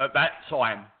at that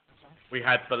time we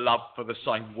had the love for the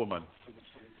same woman,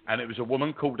 and it was a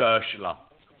woman called Ursula,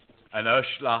 and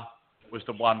Ursula was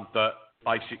the one that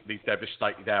basically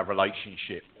devastated our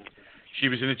relationship. She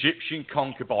was an Egyptian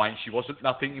concubine. She wasn't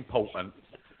nothing important,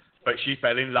 but she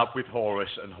fell in love with Horus,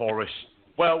 and Horus,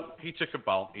 well, he took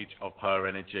advantage of her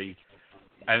energy,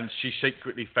 and she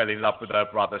secretly fell in love with her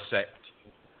brother Set.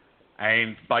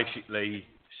 And basically,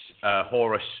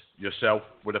 Horus, yourself,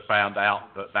 would have found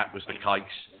out that was the case.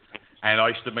 And I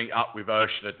used to meet up with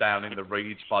Ursula down in the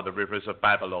reeds by the rivers of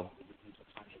Babylon.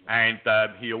 And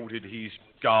he ordered his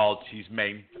guards, his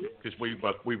men, because we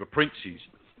were princes.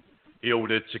 He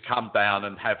ordered to come down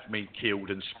and have me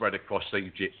killed and spread across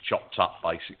Egypt, chopped up,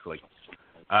 basically.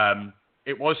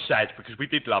 It was sad because we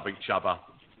did love each other,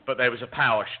 but there was a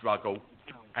power struggle,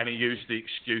 and he used the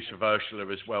excuse of Ursula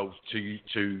as well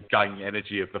to gain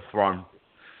energy of the throne.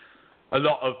 A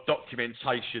lot of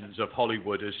documentations of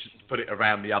Hollywood has put it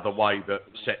around the other way, that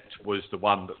Set was the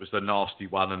one that was the nasty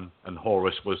one, and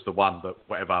Horus was the one that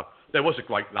whatever. There was a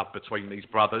great love between these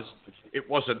brothers. It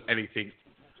wasn't anything.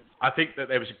 I think that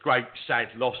there was a great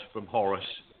sad loss from Horus,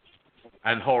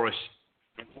 and Horus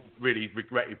really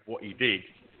regretted what he did.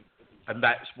 And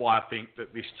that's why I think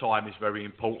that this time is very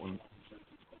important,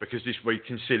 because this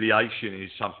reconciliation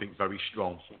is something very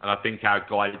strong. And I think our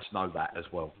guides know that as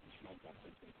well.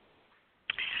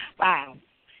 Wow.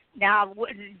 Now,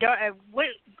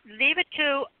 leave it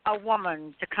to a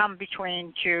woman to come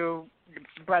between two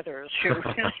brothers. It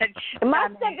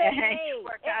must have been me.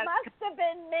 It must have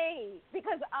been me,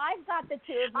 because I've got the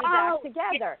two of you back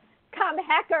together. Come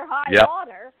heck or high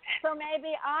water, so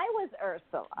maybe I was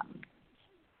Ursula.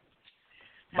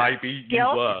 Maybe you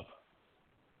guilt. were.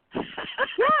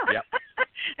 Yeah. Yep.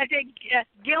 I think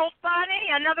guilt, Bonnie.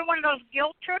 Another one of those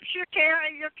guilt trips you're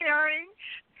carrying.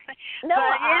 No,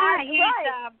 but yeah, that's he's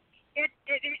right.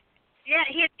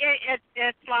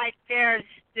 It's like there's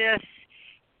this,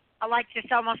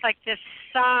 almost like this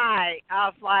sigh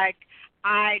of like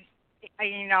I've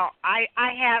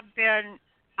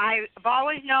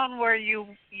always known where you've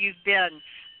been,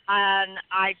 and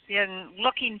I've been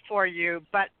looking for you,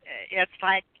 but it's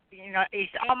like,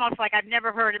 it's almost like I've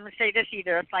never heard him say this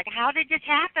either. It's like, how did this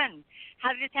happen?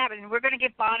 We're going to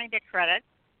give Bonnie the credit,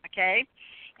 okay?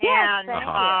 Yes, And thank you.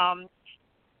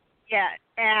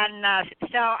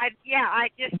 so I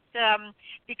just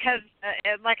because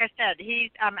like I said,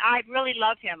 I really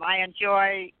love him. I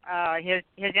enjoy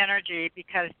his energy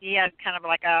because he has kind of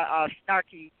like a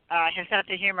snarky his sense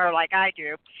of humor like I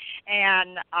do,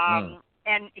 and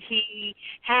he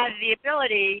has the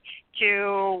ability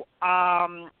to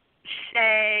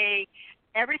say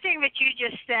everything that you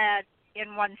just said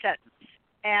in one sentence.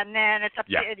 And then it's up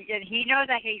to, and he knows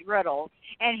I hate riddles,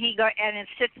 and it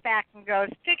sits back and goes,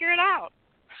 figure it out,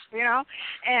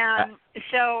 And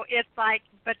so it's like,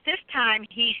 but this time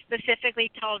he specifically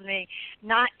told me,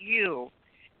 not you,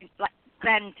 let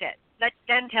Ben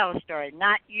tell the story,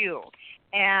 not you.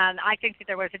 And I think that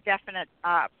there was a definite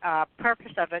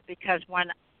purpose of it, because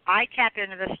when I tap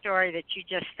into the story that you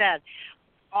just said,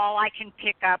 all I can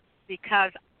pick up,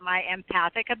 because my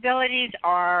empathic abilities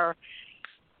are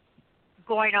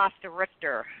going off the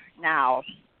Richter now,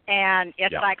 and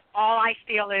it's like all I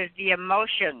feel is the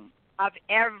emotion of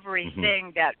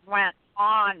everything that went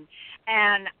on,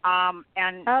 and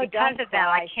because of that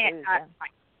I can't.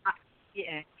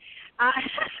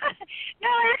 No,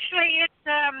 actually,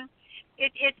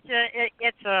 it's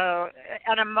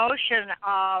an emotion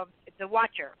of the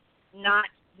watcher, not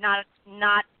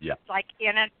like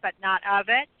in it, but not of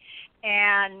it,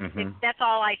 and that's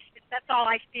all I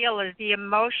feel is the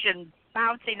emotion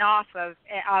bouncing off of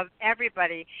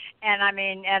everybody, and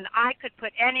I could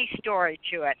put any story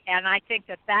to it, and I think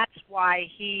that that's why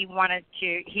he wanted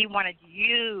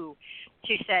you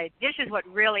to say, this is what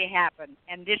really happened,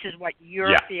 and this is what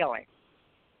you're feeling.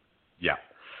 Yeah.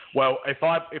 Well, if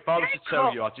I was to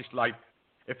tell you,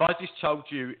 if I just told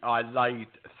you I laid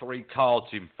 3 cards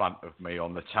in front of me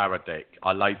on the tarot deck,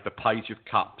 I laid the Page of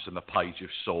Cups and the Page of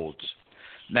Swords.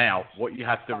 Now, what you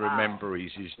have to remember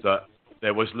is that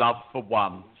there was love for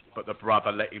one, but the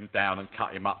brother let him down and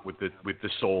cut him up with the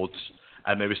swords.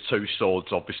 And there was 2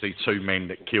 swords, obviously 2 men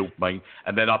that killed me.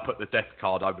 And then I put the death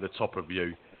card over the top of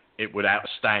you. It would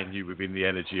outstand you within the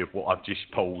energy of what I've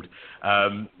just pulled.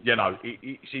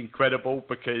 It's incredible,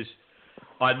 because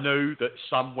I knew that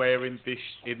somewhere in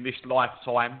this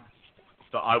lifetime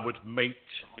that I would meet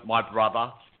my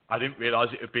brother. I didn't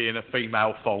realise it would be in a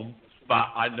female form, but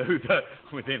I knew that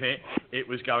within it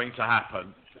was going to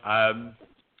happen.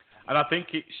 And I think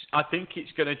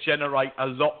it's going to generate a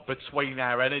lot between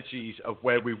our energies of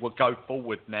where we will go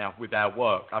forward now with our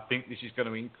work. I think this is going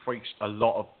to increase a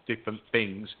lot of different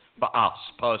things for us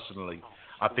personally.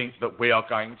 I think that we are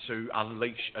going to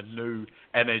unleash a new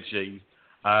energy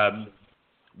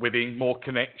within more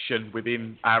connection,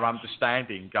 within our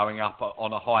understanding, going up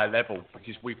on a higher level,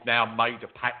 because we've now made a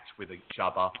pact with each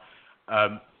other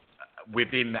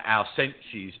within our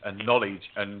senses and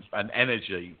knowledge and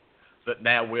energy, that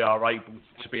now we are able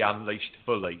to be unleashed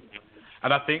fully.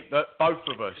 And I think that both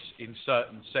of us, in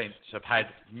certain sense, have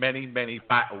had many, many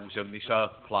battles on this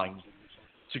earth plane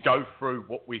to go through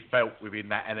what we felt within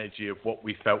that energy of what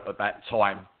we felt at that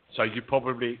time. So you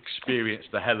probably experienced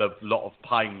a hell of a lot of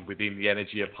pain within the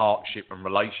energy of hardship and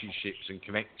relationships and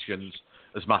connections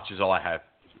as much as I have.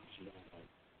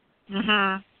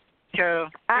 True.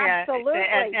 Absolutely,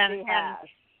 yeah. she has.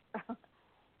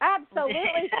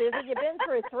 Absolutely, Susan. You've been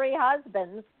through 3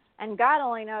 husbands, and God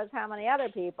only knows how many other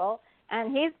people.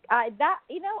 And I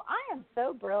am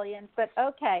so brilliant. But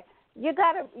okay, you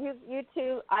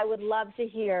two. I would love to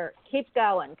hear. Keep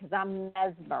going, because I'm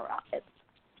mesmerized.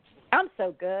 I'm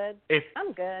so good.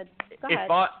 I'm good. Go ahead.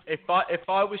 If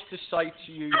I was to say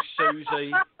to you,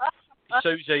 Susie,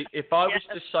 if I was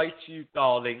to say to you,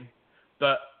 darling,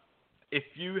 that if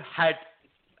you had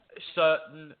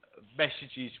certain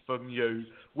messages from you,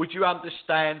 would you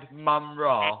understand Mum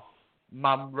Ra?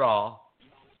 Monroe.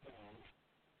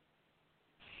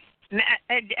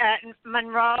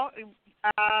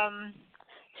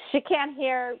 She can't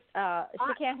hear.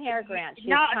 She can't hear Grant. She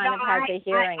kind of has a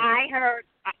hearing. I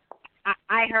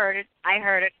heard it.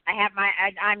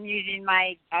 I'm using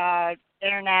my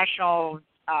international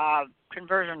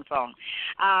conversion phone.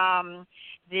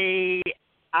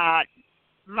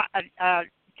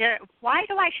 Why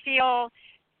do I feel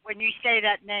when you say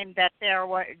that name, that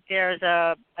there's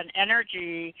an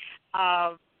energy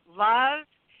of love,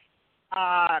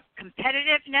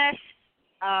 competitiveness,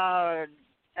 a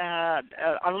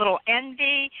little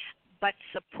envy, but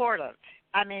supportive.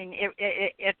 I mean,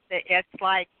 it's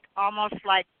like almost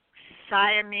like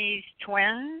Siamese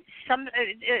twins.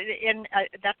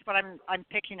 That's what I'm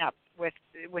picking up with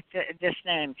this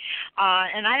name,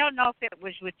 and I don't know if it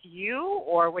was with you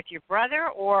or with your brother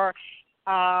or,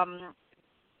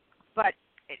 but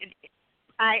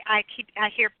I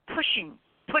hear pushing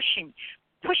for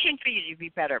you to be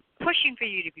better, pushing for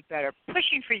you to be better,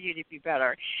 pushing for you to be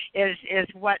better is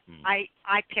what I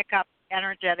pick up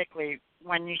energetically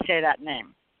when you say that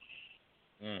name.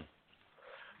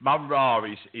 Mun-Ra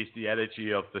is the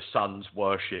energy of the sun's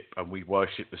worship, and we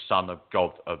worship the son of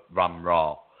God, of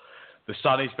Mun-Ra. The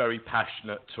sun is very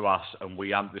passionate to us, and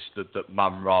we understood that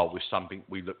Mun-Ra was something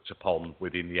we looked upon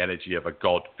within the energy of a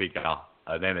god figure,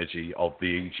 an energy of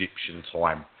the Egyptian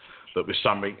time, that was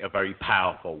something very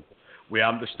powerful. We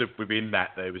understood within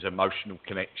that there was emotional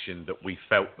connection, that we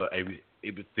felt that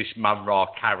this Mun-Ra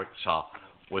character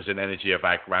was an energy of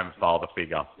our grandfather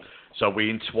figure. So we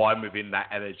entwined within that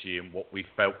energy, and what we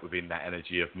felt within that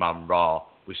energy of Mun-Ra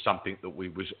was something that we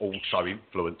was also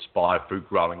influenced by through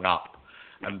growing up.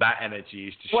 And that energy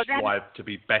is to strive to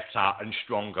be better and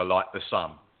stronger like the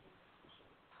sun.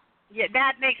 Yeah,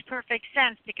 that makes perfect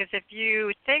sense, because if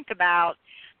you think about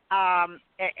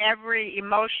every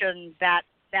emotion that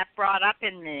brought up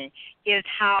in me is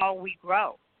how we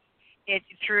grow. It's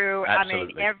through,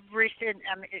 Absolutely.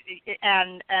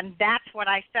 and that's what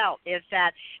I felt, is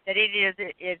that it is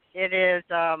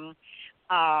an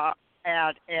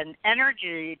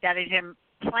energy that is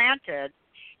implanted,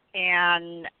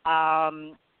 and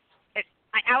I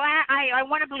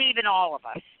want to believe in all of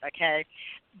us, okay,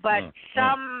 but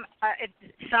some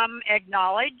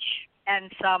acknowledge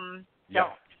and some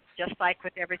don't, just like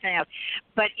with everything else.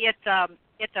 But it's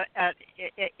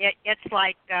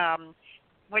like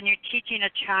when you're teaching a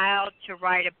child to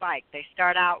ride a bike. They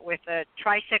start out with a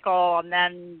tricycle and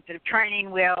then the training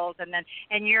wheels, and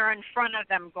you're in front of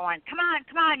them going, come on,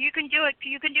 you can do it,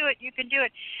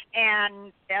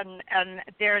 and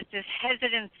there's this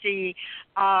hesitancy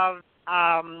of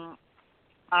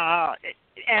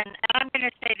and I'm going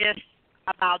to say this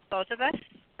about both of us,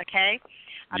 okay?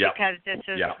 Because this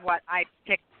is what I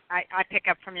pick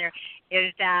up from you,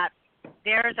 is that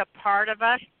there's a part of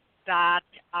us that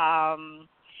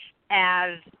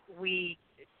as we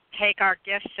take our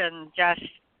gifts and just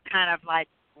kind of like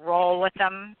roll with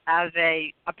them as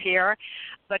they appear,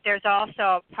 but there's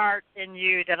also a part in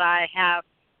you that I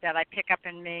pick up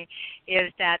in me,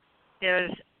 is that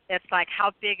it's like,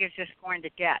 how big is this going to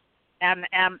get?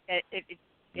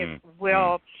 It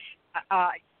will,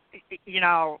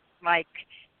 like,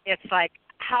 it's like,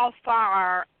 how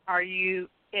far are you?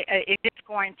 Is it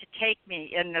going to take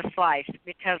me in this life?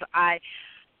 Because I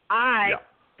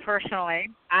personally,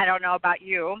 I don't know about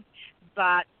you,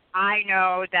 but I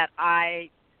know that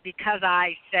because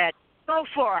I said, go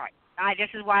for it. This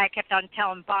is why I kept on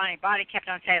telling Bonnie. Bonnie kept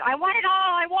on saying, I want it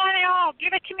all,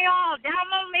 give it to me all,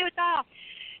 download me with all.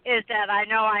 Is that I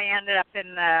know I ended up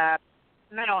in the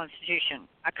mental institution,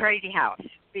 a crazy house,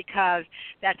 because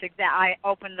I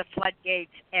opened the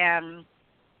floodgates, and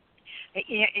if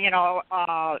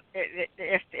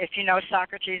you know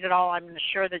Socrates at all, I'm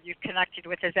sure that you've connected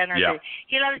with his energy. Yeah.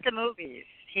 He loves the movies.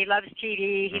 He loves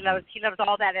TV. He loves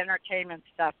all that entertainment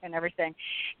stuff and everything.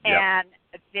 Yeah. And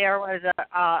there was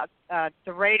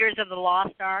the Raiders of the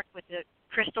Lost Ark with the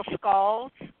crystal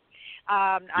skulls.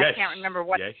 I can't remember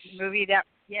what movie that.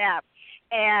 Yeah,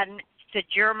 and the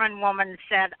German woman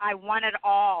said, I want it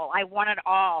all,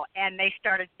 and they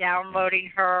started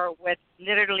downloading her with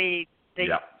literally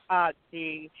the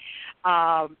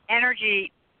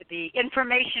energy, the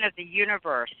information of the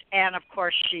universe, and of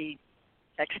course she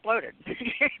exploded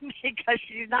because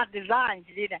she's not designed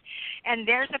to do that. And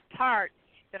there's a part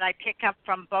that I pick up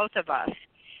from both of us,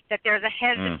 that there's a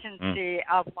hesitancy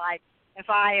of like, if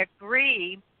I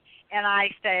agree and I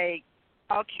say,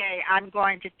 okay, I'm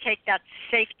going to take that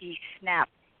safety snap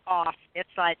off.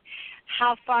 It's like,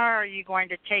 how far are you going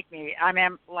to take me? Am I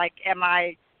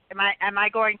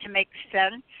going to make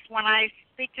sense when I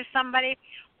speak to somebody,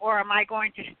 or am I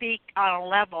going to speak on a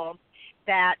level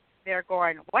that they're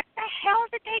going, what the hell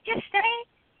did they just say?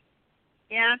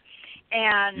 Yeah,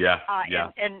 and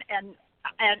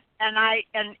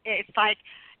and it's like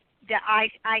that.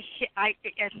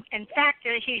 In fact,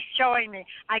 he's showing me.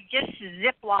 I just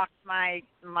ziplocked my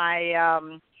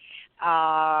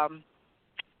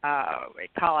we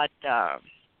call it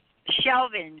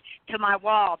shelving to my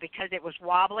wall because it was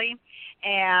wobbly,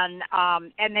 and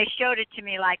they showed it to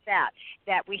me like that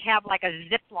we have like a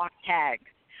Ziploc tag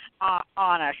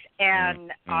on us,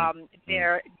 and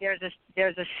there's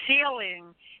a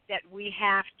ceiling that we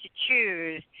have to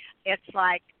choose. It's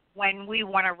like when we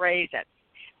want to raise it,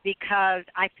 because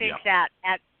I think that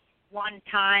at one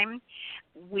time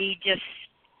we just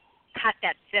cut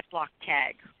that Ziploc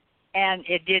tag, and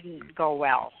it didn't go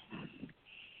well.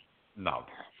 No.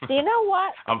 Do you know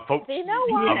what?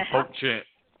 Unfortunate.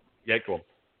 Yeah, go on.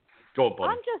 Go on,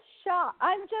 Bonnie. I'm just shocked.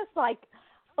 I'm just like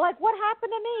what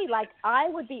happened to me? Like, I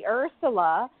would be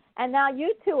Ursula, and now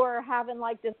you two are having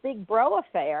like this big bro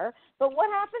affair. But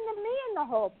what happened to me in the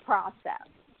whole process?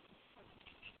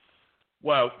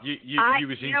 Well, you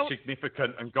was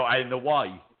insignificant and got in the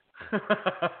way.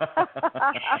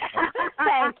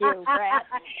 Thank you, Brett.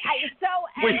 So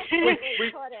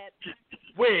eloquently put it.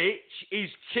 Which is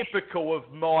typical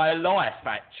of my life,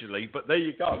 actually. But there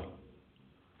you go.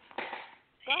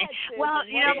 Well,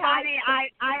 Bonnie,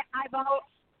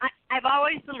 I've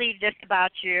always believed this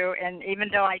about you, and even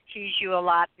though I tease you a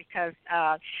lot because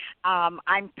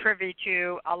I'm privy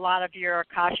to a lot of your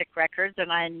Akashic records,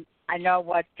 and I know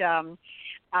what a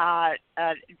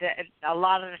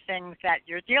lot of the things that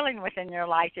you're dealing with in your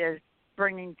life is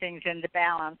bringing things into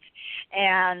balance,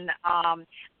 and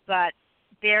but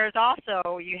there's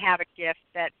also, you have a gift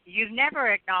that you've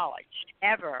never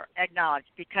ever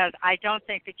acknowledged, because I don't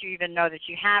think that you even know that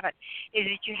you have it, is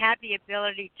that you have the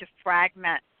ability to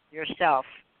fragment yourself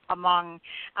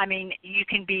you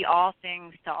can be all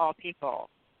things to all people.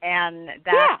 And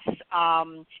that's,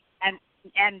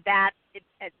 and that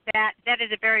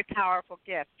is a very powerful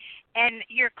gift. And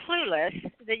you're clueless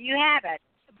that you have it,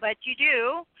 but you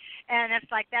do. And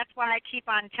it's like, that's why I keep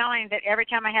on telling that every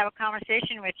time I have a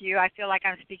conversation with you, I feel like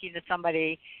I'm speaking to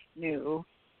somebody new.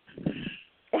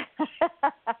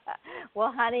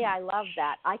 Well, honey, I love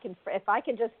that. If I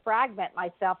can just fragment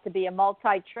myself to be a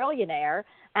multi-trillionaire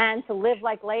and to live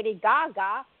like Lady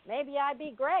Gaga, maybe I'd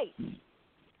be great.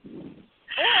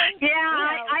 I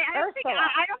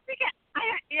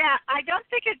don't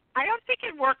think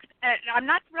it works. I'm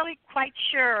not really quite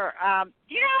sure.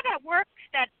 Do you know how that works?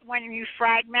 That when you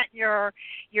fragment your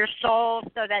soul,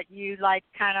 so that you like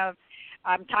kind of,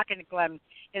 I'm talking to Glenn,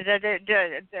 is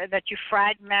that you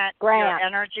fragment your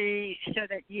energy so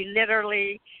that you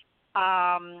literally.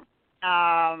 I'm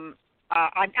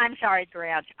sorry,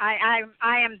 Grant. I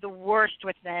am the worst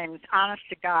with names, honest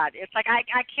to God. It's like I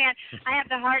can't. I have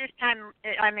the hardest time.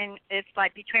 I mean, it's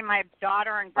like between my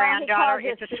daughter and granddaughter,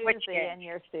 it's a switch game. And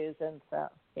you're Susan, so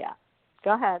yeah.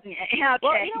 Go ahead. Yeah, okay.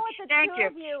 Well, you know what? Thank you.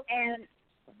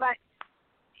 But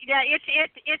yeah,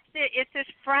 it's this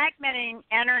fragmenting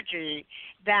energy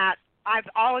that I've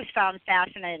always found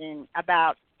fascinating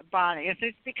about Bonnie.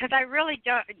 It's because I really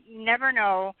never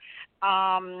know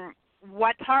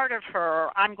what part of her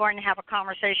I'm going to have a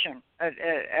conversation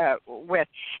with.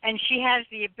 And she has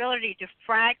the ability to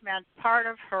fragment part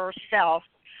of herself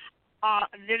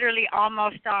literally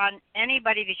almost on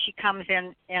anybody that she comes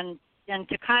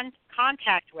into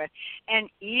contact with. And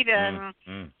even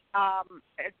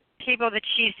people that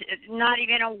she's not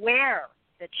even aware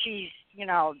that she's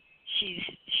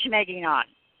schmegging on.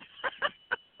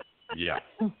 Yeah.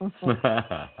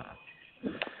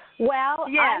 Well,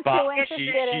 I'm so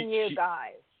interested in you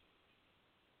guys.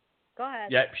 Go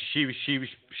ahead. Yeah,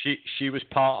 she was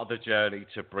part of the journey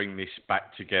to bring this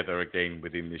back together again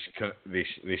within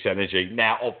this energy.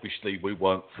 Now, obviously, we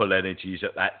weren't full energies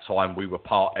at that time. We were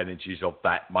part energies of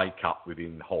that makeup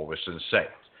within Horus and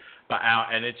Set. But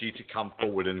our energy to come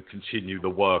forward and continue the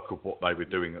work of what they were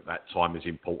doing at that time is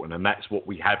important, and that's what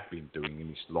we have been doing in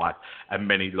this life and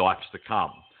many lives to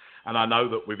come. And I know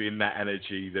that within that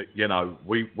energy that,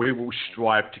 we will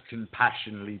strive to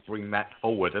compassionately bring that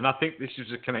forward. And I think this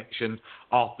is a connection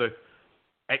after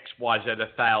XYZ of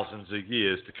thousands of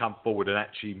years to come forward and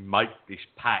actually make this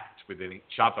pact within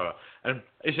each other. And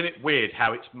isn't it weird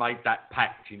how it's made that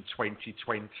pact in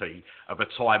 2020 of a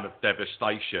time of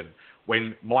devastation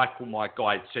when Michael, my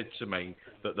guide, said to me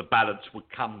that the balance would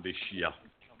come this year.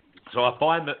 So I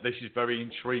find that this is very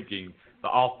intriguing,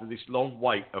 that after this long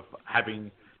wait of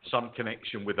having some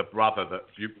connection with a brother that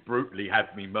brutally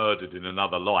had me murdered in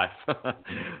another life,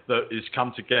 that has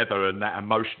come together, and that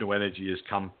emotional energy has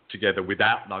come together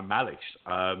without no malice.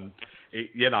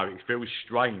 It feels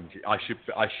strange. I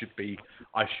should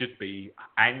be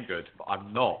angered, but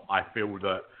I'm not. I feel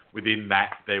that within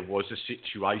that there was a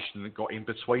situation that got in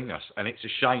between us, and it's a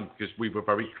shame because we were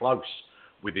very close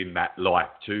within that life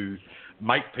to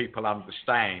make people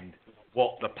understand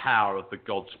what the power of the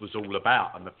gods was all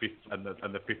about, and the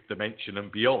fifth dimension and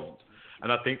beyond.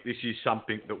 And I think this is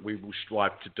something that we will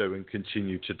strive to do and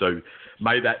continue to do.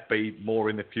 May that be more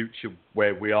in the future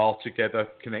where we are together,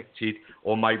 connected,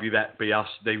 or maybe that be us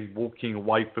then walking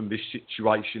away from this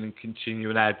situation and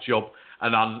continuing our job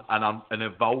and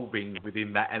evolving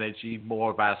within that energy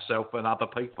more of ourselves and other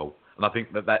people. And I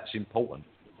think that that's important.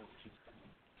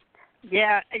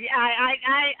 Yeah,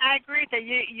 I agree that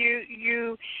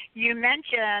you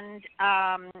mentioned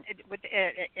with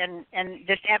and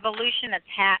this evolution that's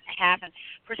happened.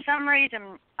 For some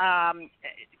reason,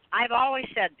 I've always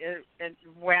said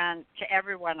when to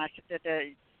everyone, I said that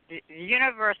the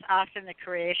universe, us, and the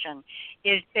creation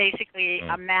is basically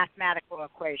a mathematical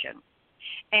equation,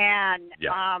 and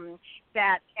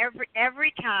that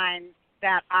every time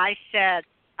that I said.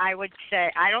 I would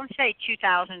say, I don't say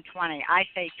 2020, I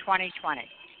say 2020,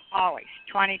 always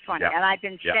 2020, and I've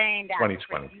been saying that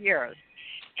for years.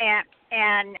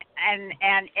 And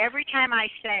every time I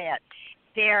say it,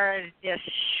 there's this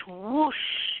swoosh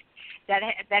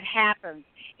that happens.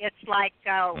 It's like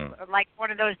one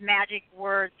of those magic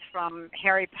words from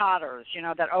Harry Potter's,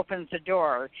 that opens the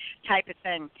door type of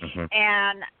thing.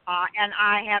 And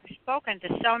I have spoken to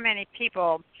so many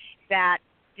people that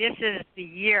this is the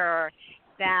year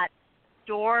that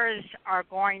doors are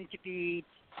going to be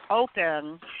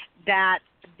open, that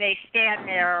they stand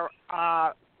there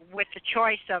with the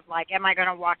choice of am I going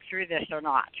to walk through this or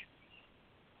not?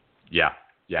 Yeah.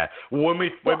 Well,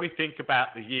 when we think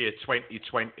about the year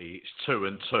 2020, it's 2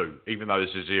 and 2. Even though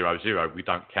there's a 0, we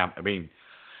don't count them in.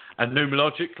 And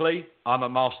numerologically, I'm a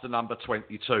master number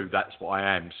 22. That's what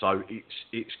I am. So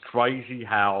it's crazy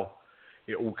how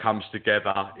it all comes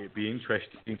together. It'd be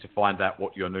interesting to find out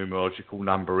what your numerological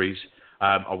number is.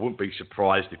 I wouldn't be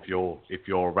surprised if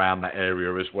you're around that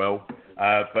area as well.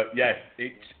 But yeah,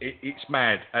 it's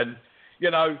mad. And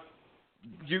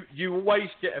you always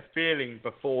get a feeling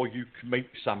before you meet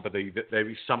somebody that there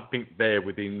is something there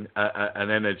within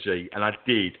an energy. And I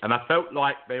did, and I felt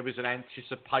like there was an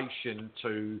anticipation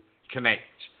to connect.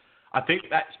 I think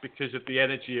that's because of the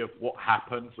energy of what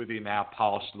happened within our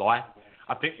past life.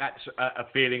 I think that's a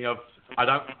feeling of, I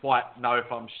don't quite know if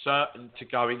I'm certain to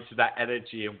go into that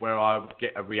energy and where I would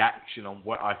get a reaction on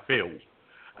what I feel.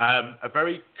 A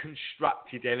very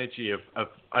constructed energy of,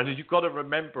 and you've got to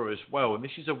remember as well, and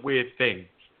this is a weird thing,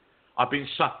 I've been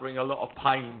suffering a lot of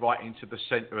pain right into the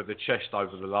centre of the chest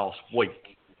over the last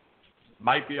week.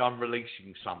 Maybe I'm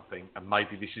releasing something, and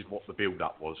maybe this is what the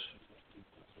build-up was.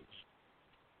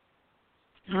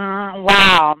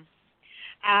 Wow.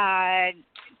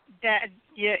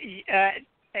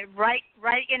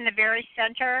 Right in the very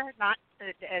center, not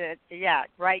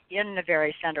right in the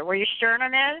very center, where your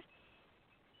sternum is.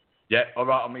 Yeah, all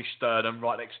right on my sternum,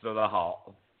 right next to the heart.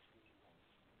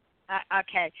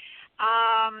 Okay.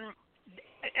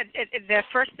 The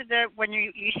first of the when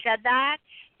you said that,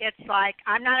 it's like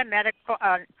I'm not a medical.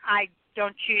 I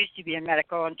don't choose to be a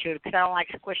medical intuitive because I don't like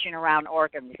squishing around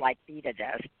organs like Beta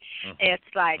does.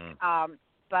 It's like,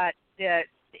 but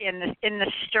in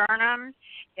the sternum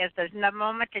is the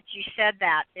moment that you said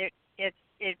that it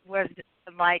was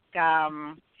like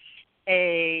not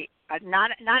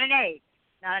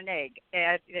an egg.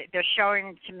 They're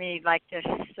showing to me like this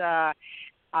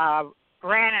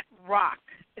granite rock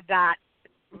that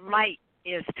light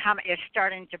is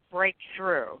starting to break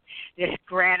through this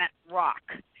granite rock.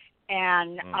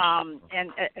 And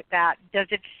that does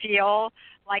it feel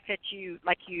like that you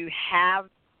have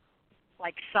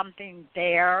like something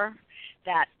there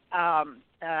that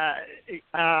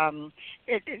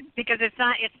because it's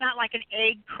not like an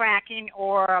egg cracking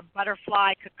or a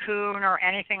butterfly cocoon or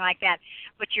anything like that,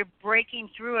 but you're breaking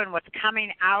through, and what's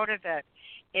coming out of it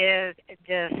is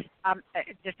this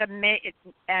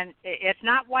and it's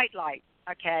not white light.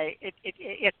 Okay,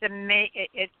 it's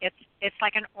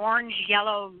like an orange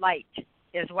yellow light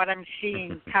is what I'm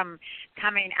seeing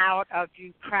coming out of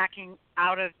you, cracking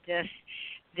out of this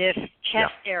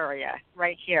chest area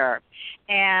right here.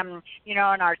 And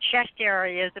and our chest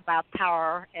area is about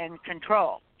power and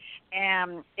control,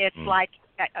 and it's like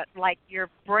you're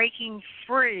breaking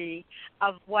free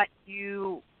of what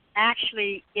you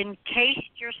actually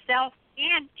encased yourself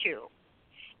into.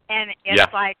 And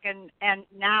it's like, and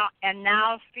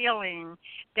now feeling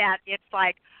that it's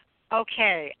like,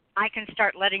 okay, I can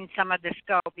start letting some of this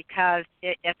go because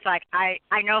it's like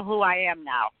I know who I am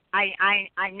now.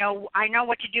 I know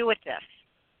what to do with this.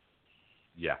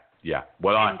 Yeah.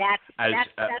 Well, and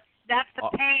that's the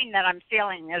pain that I'm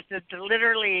feeling is that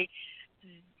literally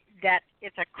that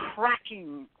it's a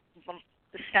cracking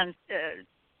sense,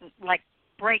 like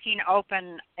breaking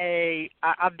open a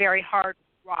very hard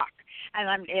rock.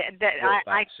 And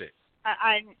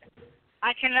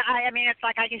I mean, it's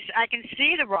like I can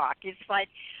see the rock. It's like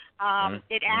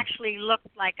it actually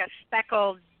looked like a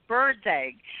speckled bird's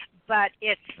egg, but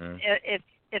it's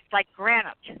like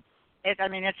granite. It's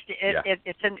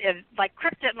like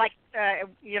kryptonite,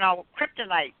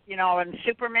 and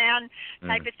Superman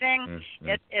type of thing.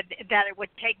 That it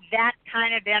would take that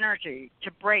kind of energy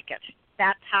to break it.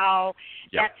 That's how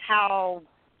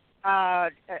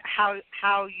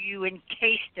you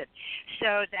encased it,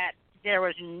 so that there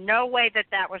was no way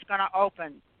that was going to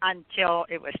open until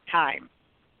it was time.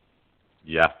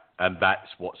 Yeah, and that's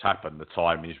what's happened. The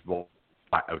time is what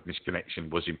this connection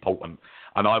was important.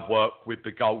 And I work with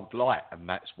the gold light, and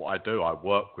that's what I do. I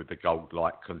work with the gold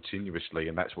light continuously,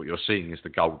 and that's what you're seeing is the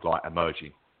gold light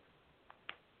emerging.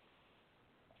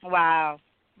 Wow.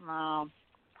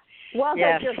 Well,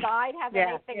 yes. Does your guide have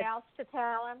anything else to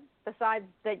tell him besides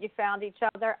that you found each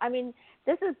other? I mean,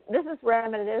 this is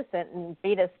reminiscent, and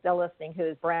Vita's still listening,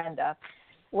 who's Brenda.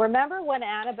 Remember when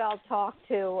Annabelle talked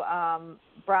to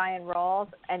Brian Rawls,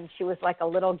 and she was like a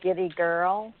little giddy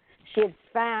girl? She had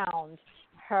found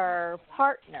her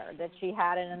partner that she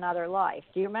had in another life.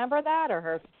 Do you remember that? Or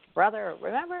her brother?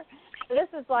 Remember? This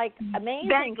is like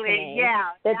amazing to me.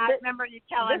 Yeah. I remember you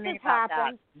telling me about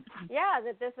that. Yeah,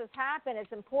 that this has happened.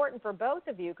 It's important for both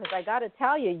of you, because I got to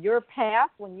tell you, your path,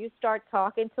 when you start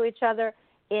talking to each other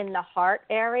in the heart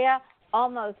area,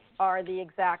 almost are the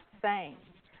exact same.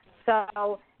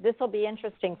 So this will be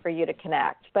interesting for you to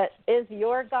connect. But is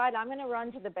your guide, I'm going to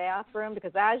run to the bathroom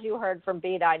because, as you heard from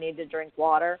Beta, I need to drink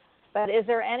water. But is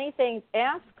there anything,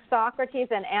 ask Socrates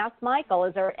and ask Michael,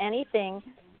 is there anything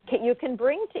you can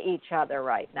bring to each other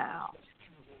right now?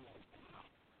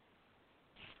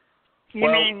 You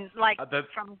mean like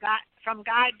from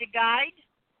guide to guide?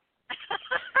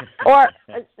 Or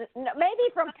maybe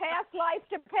from past life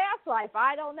to past life.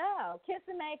 I don't know. Kiss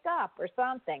and make up or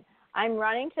something. I'm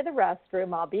running to the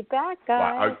restroom. I'll be back,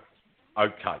 guys.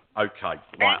 Right, okay.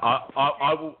 Right,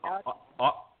 I will.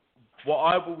 What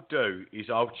I will do is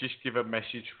I'll just give a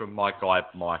message from my guide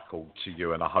Michael to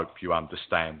you, and I hope you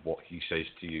understand what he says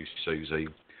to you, Susie.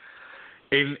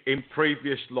 In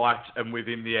previous lives and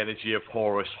within the energy of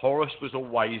Horus was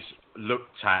always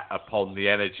looked at upon the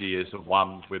energy as the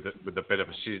one with a bit of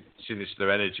a sinister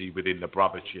energy within the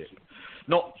brothership.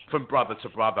 Not from brother to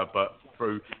brother, but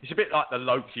through, it's a bit like the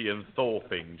Loki and Thor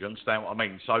thing. Do you understand what I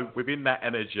mean? So within that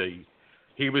energy,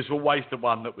 he was always the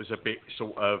one that was a bit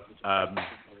sort of,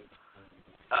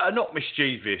 not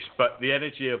mischievous, but the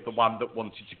energy of the one that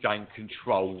wanted to gain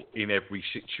control in every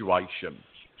situation.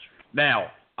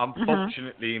 Now,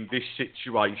 unfortunately, in this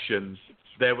situation,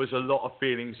 there was a lot of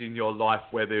feelings in your life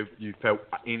where you felt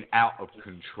out of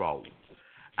control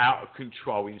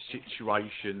in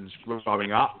situations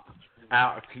growing up,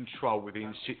 out of control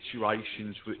within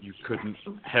situations that you couldn't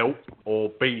help or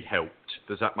be helped.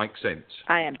 Does that make sense?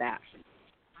 I am back.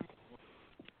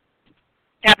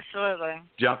 Absolutely.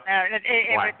 Yeah.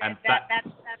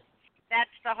 That's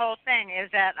the whole thing, is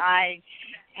that I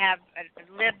have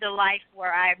lived a life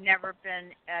where I've never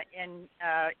been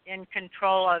in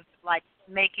control of, like,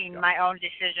 making my own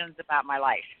decisions about my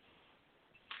life.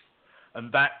 And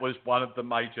that was one of the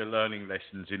major learning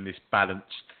lessons in this balanced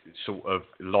sort of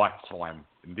lifetime,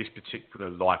 in this particular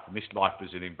life. And this life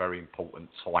was in a very important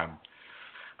time.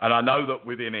 And I know that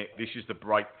within it, this is the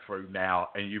breakthrough now.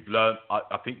 And you've learned,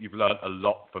 I think you've learned a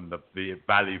lot from the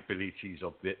valuabilities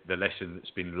of the lesson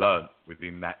that's been learned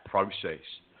within that process.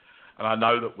 And I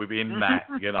know that within that,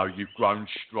 you've grown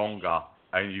stronger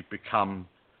and you've become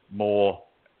more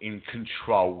in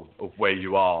control of where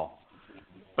you are.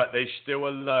 But there's still a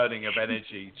learning of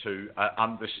energy to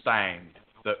understand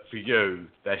that for you,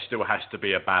 there still has to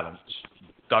be a balance.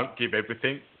 Don't give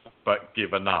everything, but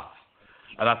give enough.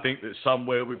 And I think that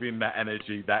somewhere within that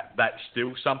energy, that's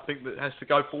still something that has to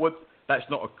go forward. That's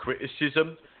not a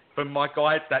criticism from my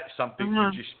guide. That's something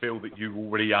you just feel that you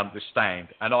already understand.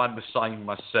 And I'm the same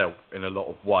myself in a lot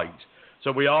of ways.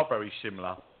 So we are very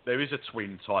similar. There is a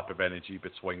twin type of energy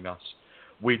between us.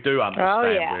 We do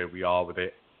understand where we are with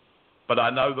it. But I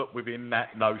know that within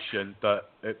that notion that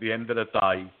at the end of the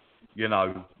day,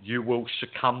 you will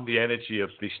succumb the energy of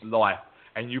this life,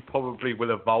 and you probably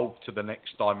will evolve to the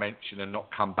next dimension and not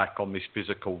come back on this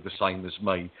physical the same as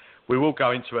me. We will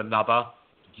go into another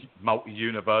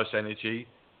multi-universe energy,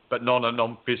 but not a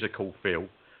non-physical feel.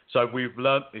 So we've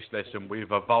learnt this lesson.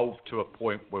 We've evolved to a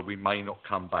point where we may not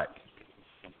come back.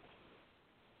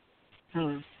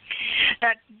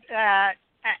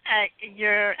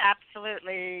 You're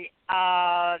absolutely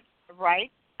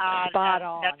right. Spot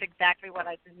on. That's exactly what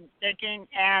I've been thinking.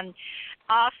 And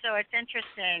also, it's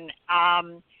interesting,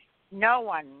 no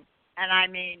one, and I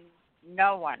mean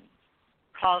no one,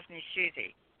 calls me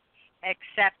Susie,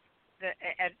 except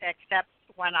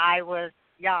when I was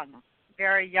young,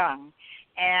 very young.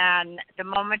 And the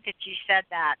moment that you said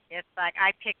that, it's like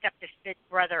I picked up this big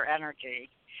brother energy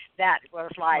that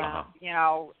was like, you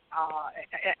know,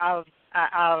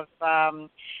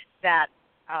 that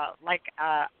like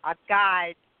a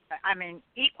guide. I mean,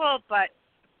 equal, but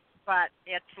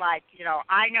it's like, you know,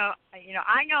 I know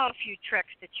a few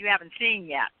tricks that you haven't seen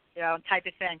yet, you know, type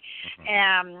of thing.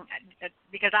 And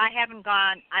because I haven't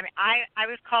gone, I mean, I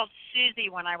was called Susie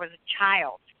when I was a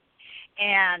child,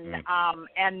 and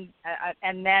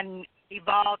then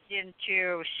evolved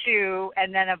into Sue,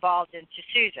 and then evolved into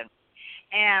Susan.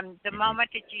 And the moment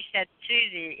that you said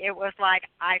Susie, it was like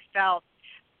I felt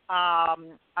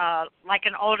like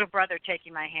an older brother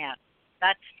taking my hand.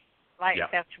 That's like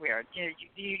that's weird. You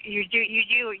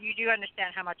do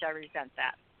understand how much I resent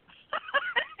that.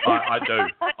 I do.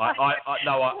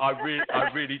 I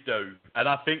really do. And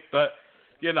I think that,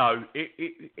 you know,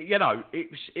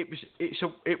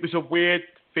 it was a weird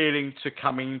feeling to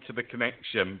come into the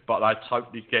connection, but I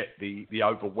totally get the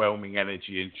overwhelming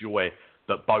energy and joy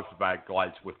that both of our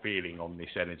guides were feeling on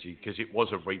this energy, because it was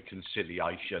a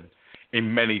reconciliation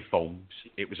in many forms.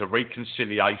 It was a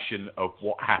reconciliation of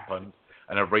what happened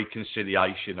and a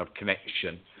reconciliation of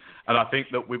connection. And I think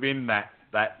that within that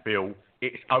Bill,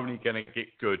 it's only going to get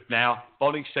good. Now,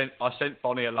 I sent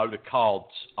Bonnie a load of cards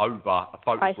over, a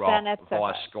photograph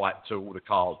via Skype to all the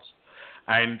cards.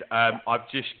 And I've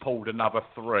just pulled another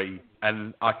 3.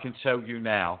 And I can tell you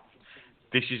now,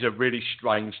 this is a really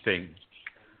strange thing.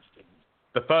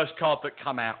 The first card that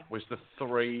came out was the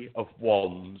 3 of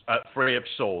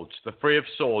Swords. The 3 of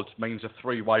Swords means a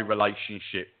 3-way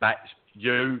relationship. That's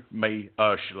you, me,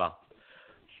 Ursula.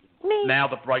 Me. Now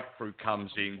the breakthrough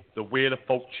comes in, the Wheel of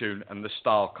Fortune and the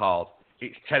Star card.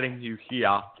 It's telling you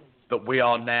here that we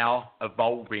are now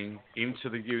evolving into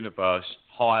the universe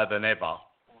higher than ever.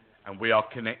 And we are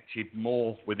connected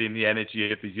more within the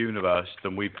energy of the universe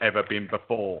than we've ever been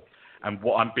before. And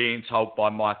what I'm being told by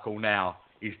Michael now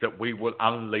is that we will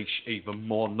unleash even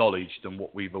more knowledge than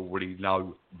what we've already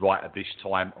know right at this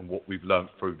time and what we've learned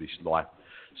through this life.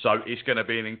 So it's going to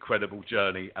be an incredible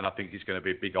journey, and I think it's going to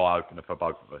be a big eye-opener for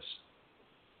both of us.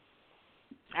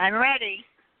 I'm ready.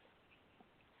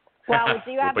 Well,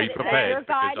 do you have be prepared, your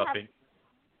guide because I think...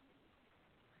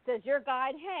 Does your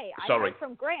guide, hey, I Sorry. heard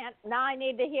from Grant, now I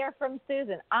need to hear from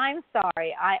Susan. I'm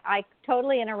sorry. I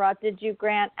totally interrupted you,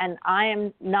 Grant, and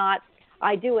I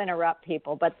do interrupt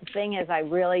people, but the thing is, I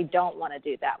really don't want to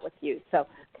do that with you. So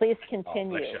please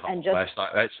continue and just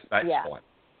that's fine.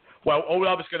 Well, all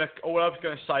I was going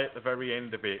to say at the very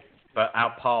end of it, but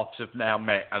our paths have now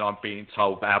met, and I'm being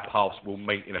told that our paths will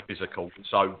meet in a physical.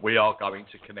 So we are going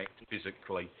to connect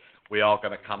physically. We are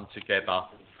going to come together.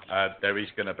 There is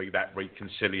going to be that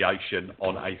reconciliation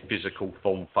on a physical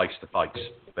form, face to face.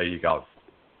 There you go.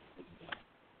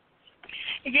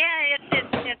 Yeah, it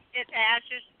as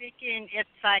you're speaking, it's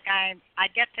like I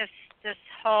get this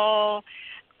whole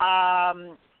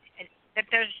that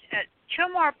there's 2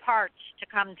 more parts to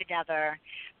come together.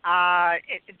 Like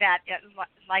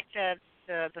the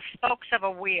spokes of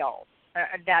a wheel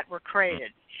that were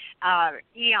created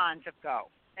eons ago,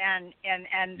 and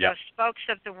those spokes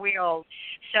of the wheel,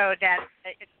 so that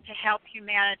to help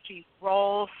humanity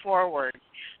roll forward,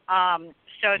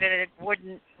 so that it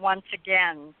wouldn't once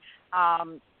again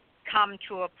come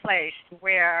to a place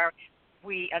where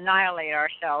we annihilate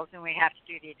ourselves and we have to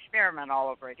do the experiment all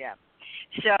over again.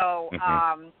 So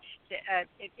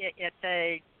it's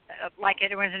like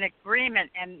it was an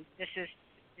agreement, and this is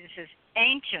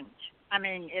ancient. I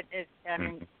mean,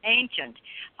 ancient,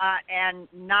 and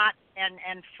not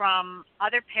and from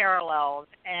other parallels,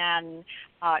 and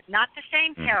not the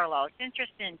same parallel. It's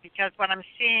interesting because what I'm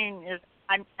seeing is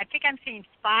I think I'm seeing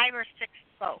 5 or 6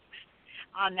 spokes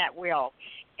on that wheel,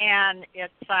 and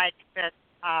it's like that.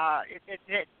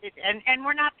 And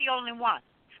we're not the only one.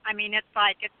 I mean, it's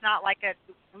not like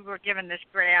we were given this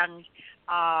grand,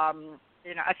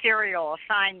 ethereal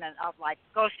assignment of like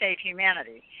go save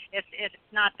humanity. It's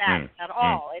not that at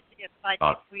all. It's like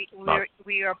we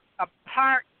are a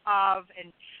part of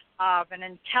an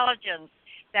intelligence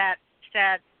that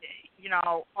said,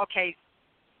 okay,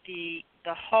 the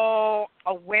whole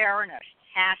awareness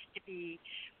has to be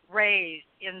raised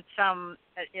in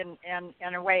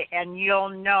a way, and you'll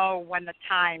know when the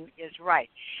time is right.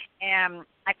 And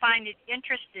I find it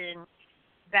interesting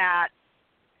that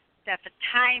the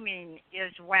timing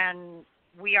is when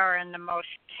we are in the most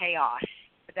chaos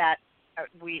that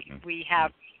we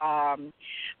have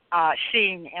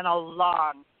seen in a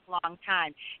long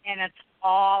time, and it's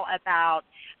all about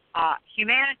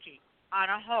humanity on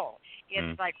a whole.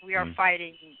 It's like we are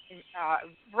fighting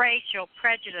racial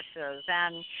prejudices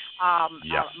and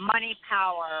money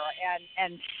power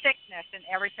and sickness and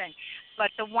everything.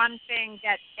 But the one thing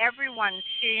that everyone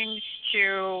seems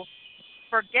to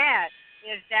forget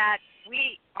is that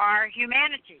we are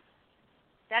humanity.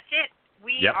 That's it.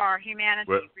 We are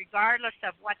humanity, regardless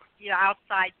of what the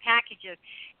outside package is.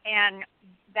 And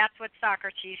that's what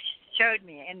Socrates showed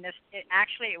me. In this, it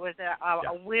was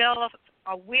a wheel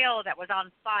that was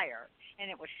on fire, and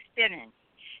it was spinning,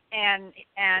 and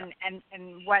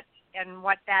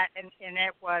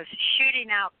it was shooting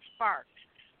out sparks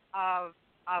of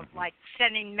like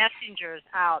sending messengers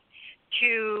out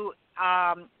to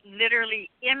literally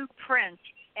imprint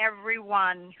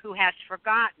everyone who has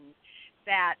forgotten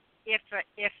that if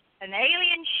an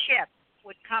alien ship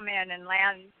would come in and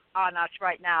land on us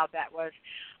right now that was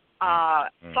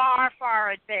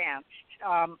far advanced,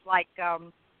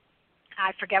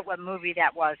 I forget what movie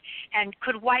that was, and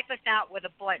could wipe us out with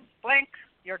a blink. Blink,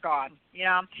 you're gone. You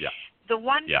know. Yeah. The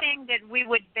one thing that we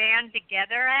would band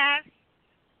together as,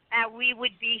 we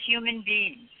would be human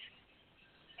beings,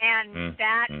 and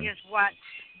that is what,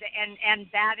 and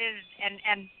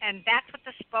that's what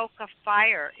the spoke of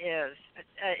fire is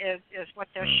what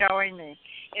they're showing me.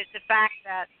 Is the fact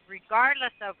that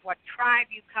regardless of what tribe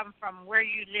you come from, where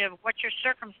you live, what your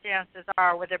circumstances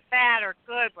are, whether bad or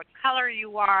good, what color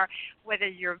you are, whether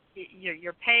you're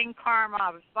paying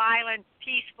karma, violent,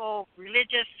 peaceful,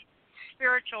 religious,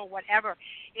 spiritual, whatever,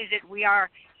 is that we are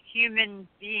human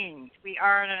beings. We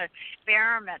are an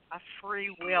experiment of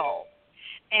free will,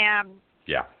 and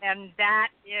that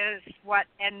is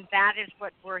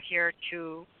what we're here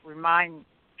to remind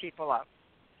people of.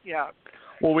 Yeah.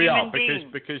 Well, we are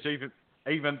because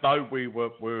even though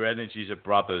we're energies of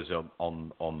brothers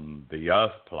on the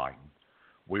earth plane,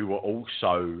 we were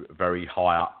also very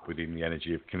high up within the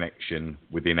energy of connection,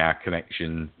 within our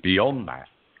connection beyond that.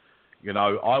 You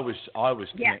know, I was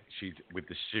connected with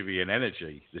the Syrian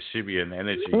energy. The Syrian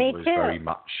energy was very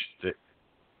much that.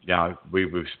 You know, we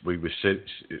were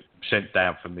sent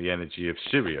down from the energy of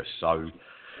Sirius. So,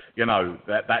 you know,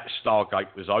 that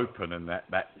Stargate was open, and that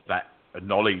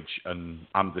knowledge and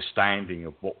understanding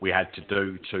of what we had to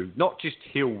do to not just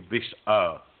heal this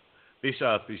Earth. This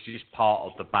Earth is just part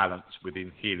of the balance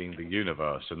within healing the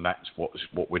universe, and that's what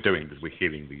we're doing, is we're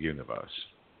healing the universe.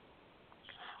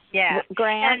 Yeah,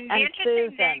 Grant and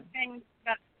Susan.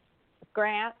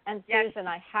 Grant and Susan,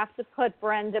 I have to put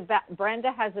Brenda back.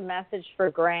 Brenda has a message for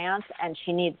Grant, and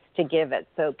she needs to give it.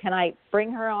 So can I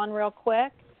bring her on real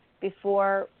quick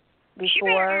before? She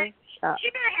better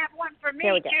have one for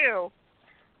me too.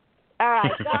 All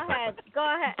right, go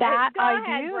ahead. That go I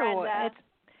ahead, do. Brenda.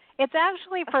 It's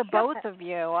actually for both of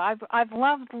you. I've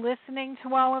loved listening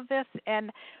to all of this,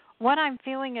 and what I'm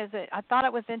feeling is that I thought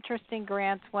it was interesting,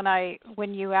 Grant,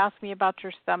 when you asked me about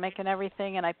your stomach and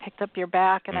everything, and I picked up your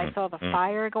back and I saw the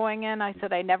fire going in. I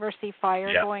said I never see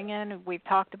fire going in. We've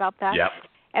talked about that. Yep.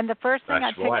 And the first thing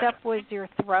I picked up was your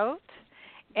throat,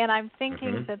 and I'm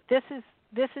thinking that this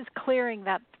is clearing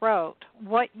that throat.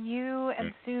 What you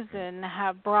and Susan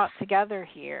have brought together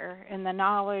here, and the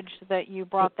knowledge that you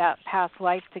brought that past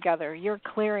life together, you're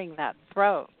clearing that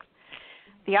throat.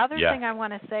 The other thing I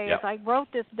want to say is I wrote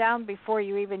this down before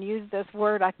you even used this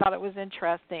word. I thought it was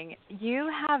interesting.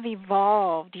 You have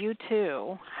evolved, you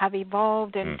too, have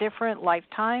evolved in different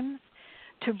lifetimes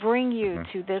to bring you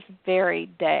to this very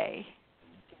day.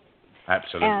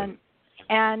 Absolutely.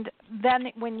 And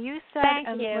then when you said...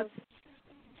 Thank you.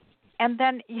 And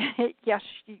then, yes,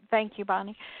 thank you,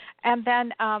 Bonnie. And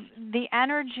then the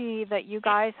energy that you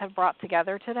guys have brought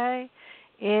together today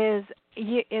is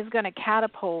going to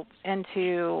catapult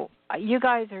into, you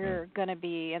guys are going to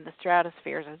be in the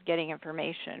stratospheres as getting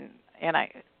information, and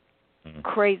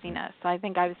craziness. I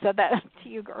think I said that to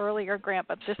you earlier, Grant,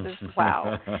 but this is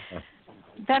wow.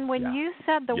 Then when you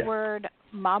said the word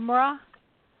Mamra,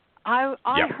 I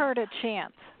heard a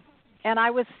chant, and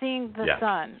I was seeing the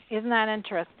sun. Isn't that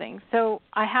interesting? So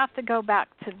I have to go back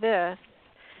to this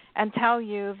and tell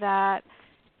you that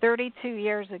 32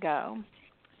 years ago,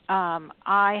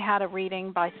 I had a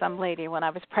reading by some lady when I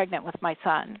was pregnant with my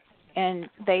son, and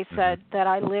they said that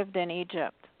I lived in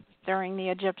Egypt during the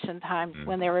Egyptian times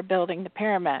when they were building the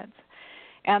pyramids,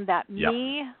 and that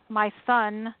me, my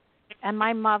son, and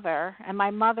my mother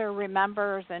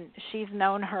remembers, and she's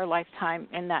known her lifetime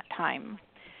in that time.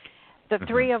 The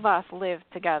three of us lived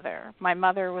together. My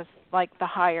mother was like the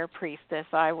higher priestess.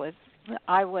 I was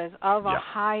of a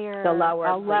higher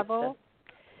level.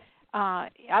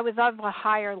 I was of a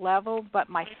higher level, but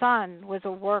my son was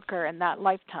a worker in that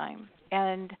lifetime.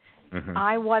 And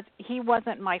he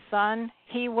wasn't my son.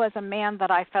 He was a man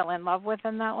that I fell in love with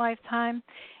in that lifetime.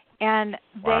 And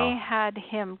they had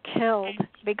him killed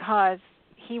because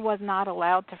he was not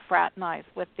allowed to fraternize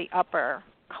with the upper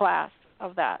class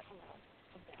of that.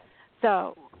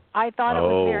 So I thought it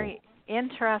was very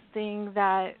interesting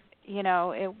that, you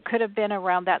know, it could have been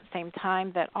around that same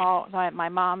time that my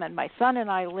mom and my son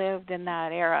and I lived in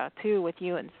that era too, with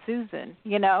you and Susan.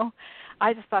 You know,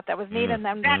 I just thought that was neat. And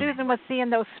then Susan was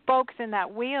seeing those spokes in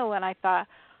that wheel, and I thought,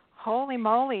 holy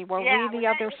moly, were we the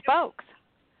other spokes?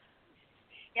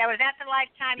 Yeah, was that the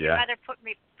lifetime your mother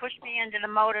pushed me into the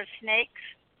moat of snakes?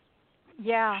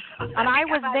 Yeah, and I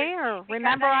was there.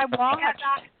 Remember, I watched.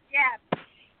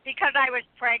 Because I was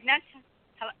pregnant.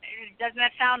 Doesn't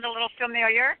that sound a little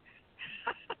familiar?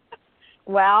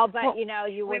 Well, but you know,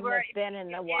 you wouldn't have been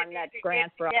in the one that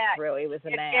Grant brought through. He was a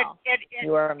male.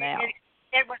 You were a male.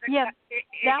 It was a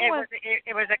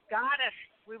goddess.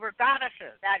 We were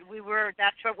goddesses. That's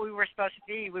what we were supposed to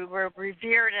be. We were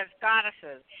revered as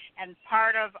goddesses, and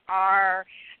part of our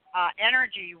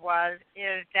energy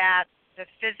is that the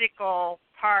physical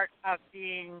part of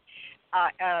being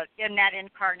in that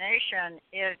incarnation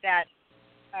is that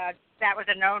that was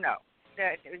a no-no.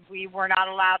 That we were not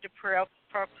allowed to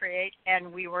procreate,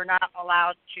 and we were not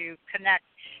allowed to connect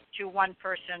to one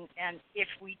person. And if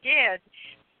we did,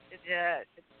 the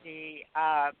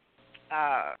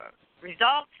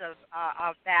results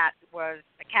of that was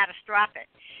catastrophic.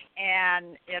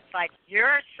 And it's like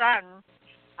your son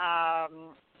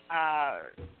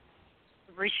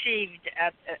received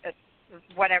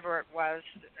whatever it was.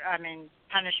 I mean,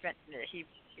 punishment. He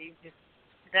was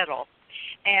little,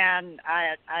 and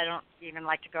I don't even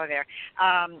like to go there.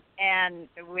 And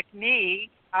with me,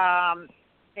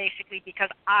 basically, because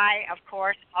I, of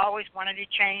course, always wanted to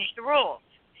change the rules.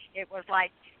 It was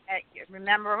like,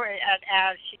 remember,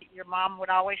 as your mom would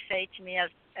always say to me, as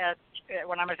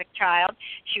when I was a child,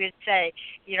 she would say,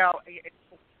 you know,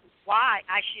 why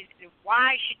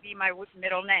should be my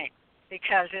middle name.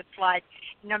 Because it's like,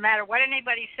 no matter what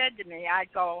anybody said to me,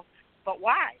 I'd go, but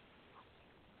why?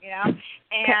 You know?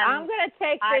 And I'm going to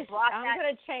take this.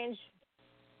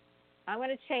 I'm going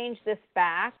to change this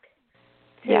back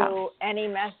to any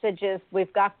messages.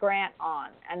 We've got Grant on.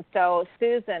 And so,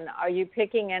 Susan, are you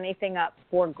picking anything up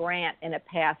for Grant in a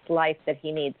past life that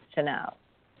he needs to know?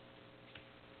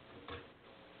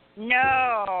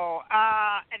 No.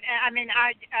 I mean,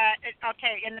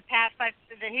 okay, in the past life,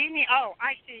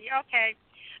 I see. Okay.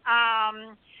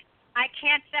 I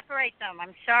can't separate them.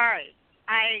 I'm sorry.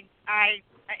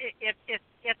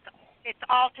 It's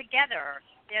all together.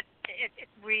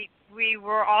 We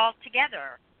were all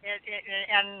together.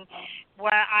 And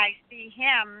what I see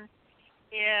him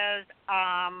is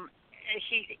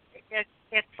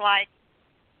it's like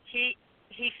he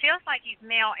feels like he's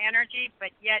male energy,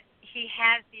 but yet he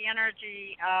has the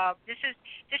energy of this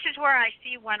is where I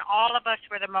see when all of us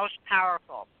were the most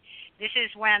powerful. This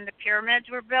is when the pyramids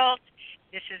were built.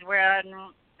 This is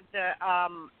when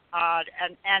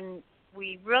and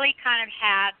we really kind of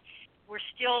we're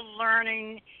still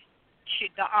learning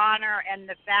the honor and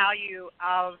the value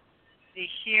of the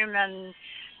human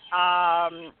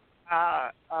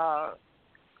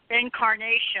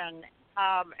incarnation,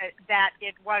 that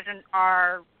it wasn't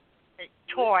our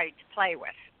toy to play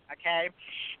with, okay?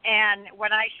 And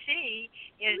what I see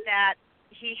is that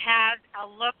he has a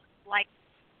look like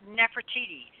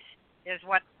Nefertiti's is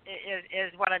what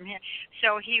I'm hearing.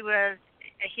 So he was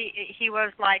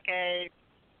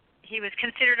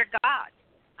considered a god.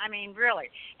 I mean,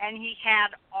 really. And he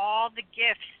had all the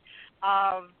gifts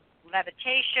of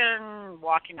levitation,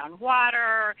 walking on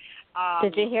water.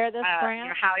 Did you hear this, Grant? You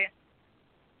know, how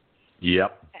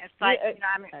Yep. It's like,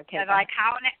 like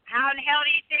how in the hell do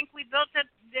you think we built the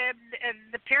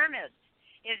pyramids?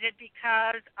 Is it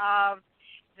because of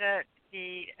the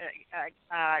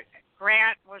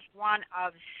Grant was one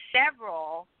of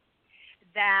several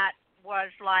that was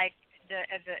like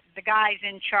the guys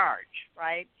in charge,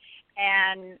 right?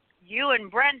 And you and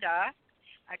Brenda,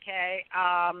 okay,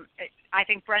 I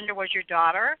think Brenda was your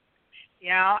daughter, you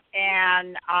know,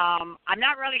 and I'm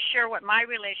not really sure what my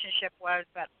relationship was,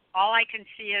 but all I can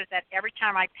see is that every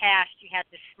time I passed, you had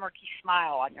this smirky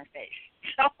smile on your face.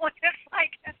 So it's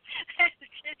like,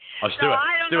 I don't know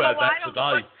why.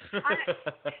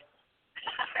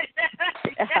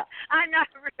 I'm not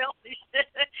really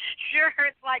sure.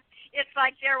 It's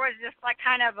like there was this like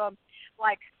kind of a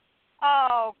like,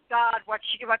 oh God, what's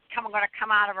going to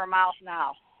come out of her mouth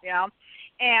now, you know?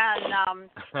 And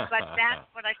but that's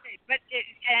what I say. But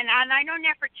and I know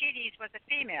Nefertiti's was a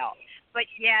female, but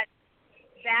yet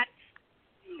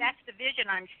that's the vision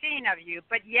I'm seeing of you.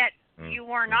 But yet you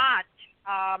were not,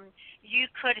 you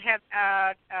could have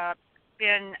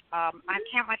been. I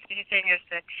can't. What the thing is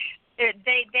that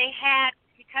they had,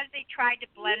 because they tried to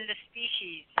blend the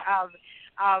species of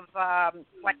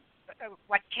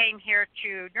what came here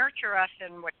to nurture us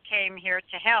and what came here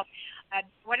to help.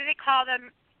 What do they call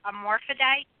them?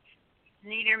 Hermaphrodite,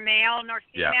 neither male nor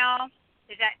female. Yeah.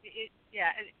 Is that?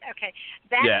 Okay.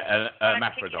 That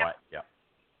hermaphrodite. Yeah.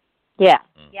 Yeah.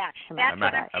 Yeah. That's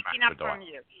what I'm picking up from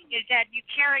you. Is that you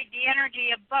carried the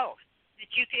energy of both. That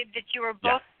you were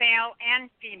both male and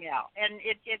female, and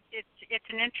it's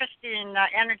an interesting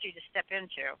energy to step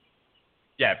into.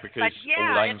 Yeah, because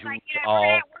all angels like,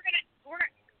 are.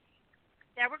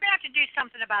 We're gonna have to do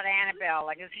something about Annabelle.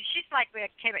 Like, she's like a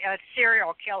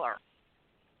serial killer.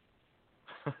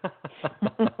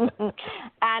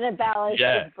 Annabelle is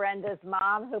Brenda's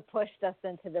mom, who pushed us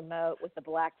into the moat with the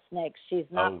black snakes. She's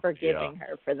not forgiving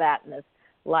her for that in this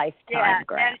lifetime,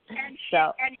 Grant. And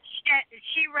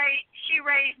she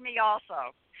raised me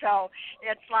also. So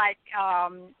it's like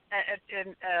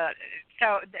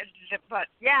but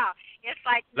yeah, it's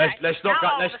like let's not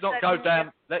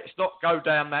go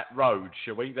down that road,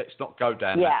 shall we? Let's not go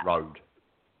down that road.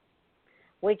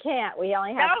 We can't. We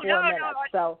only have 4 minutes.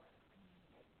 So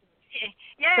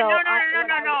no.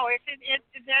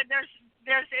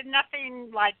 There's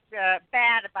nothing like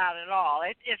bad about it all.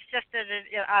 It's just that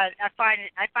I find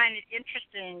it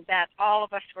interesting that all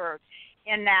of us were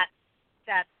in that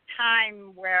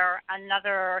time where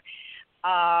another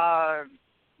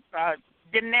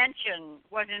dimension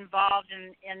was involved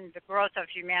in the growth of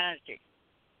humanity.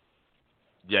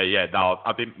 Yeah. No,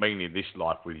 I didn't mean in this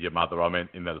life with your mother. I meant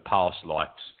in the past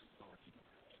lives.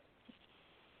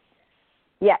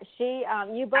 Yeah,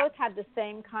 you both had the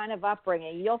same kind of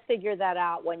upbringing. You'll figure that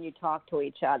out when you talk to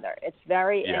each other. It's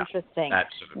very interesting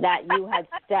that you had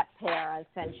step parents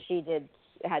and she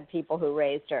had people who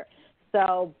raised her.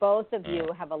 So both of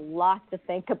you have a lot to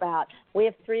think about. We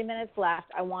have 3 minutes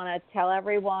left. I want to tell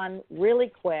everyone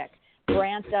really quick.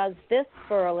 Grant does this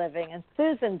for a living and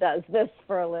Susan does this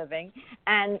for a living.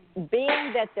 And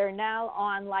being that they're now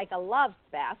on like a love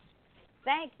fest,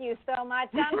 thank you so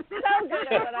much. I'm so good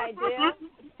at what I do.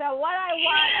 So what I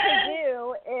want to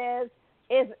do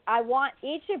is I want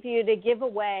each of you to give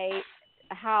away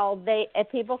if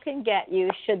people can get you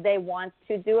should they want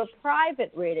to do a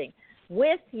private reading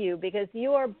with you, because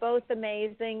you are both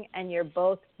amazing and you're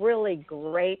both really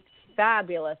great,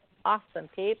 fabulous, awesome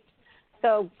peeps.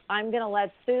 So I'm going to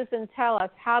let Susan tell us,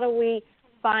 how do we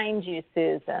find you,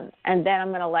 Susan? And then I'm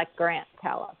going to let Grant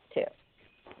tell us too.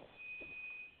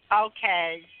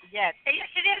 Okay, yes. It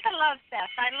is a love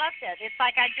fest. I loved it. It's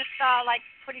like I just saw, like,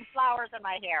 putting flowers in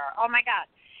my hair. Oh, my God.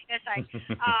 It's like,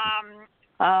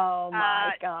 oh,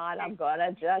 my God. I'm going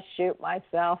to just shoot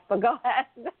myself. But go ahead.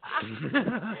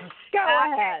 Go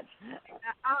ahead.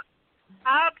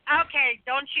 Okay,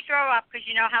 don't you throw up, because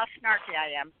you know how snarky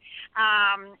I am.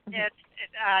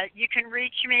 You can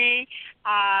reach me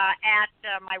at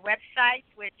my website,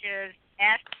 which is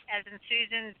S as in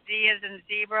Susan, Z as in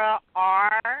zebra,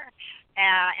 R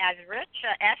as Rich,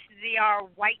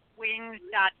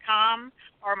 szrwhitewings.com,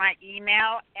 or my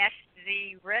email,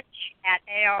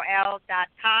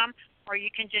 szrich@aol.com, or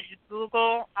you can just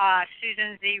Google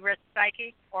Susan Z. Rich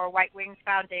Psychic or White Wings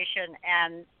Foundation,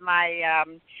 and my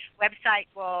website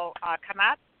will come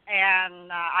up.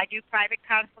 And I do private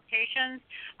consultations.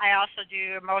 I also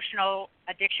do emotional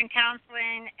addiction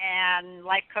counseling and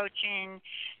life coaching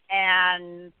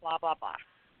and blah, blah, blah.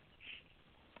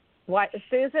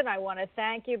 Susan, I want to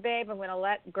thank you, babe. I'm going to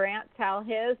let Grant tell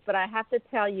his, but I have to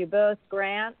tell you both,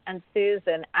 Grant and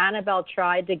Susan, Annabelle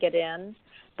tried to get in,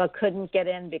 but couldn't get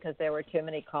in because there were too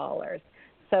many callers.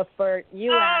 So for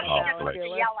you, Annabelle, if you're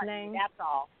listening, that's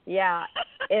all. Yeah.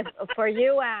 For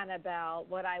you, Annabelle,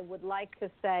 what I would like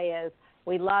to say is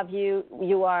we love you.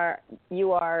 You are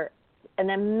an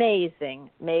amazing,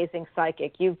 amazing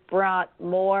psychic. You've brought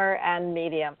more, and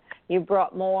medium. You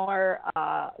brought more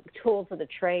tools of the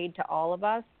trade to all of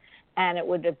us, and it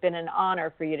would have been an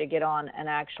honor for you to get on and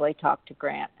actually talk to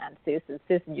Grant and Susan.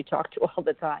 Susan, you talk to all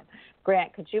the time.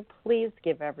 Grant, could you please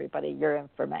give everybody your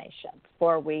information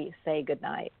before we say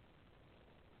goodnight?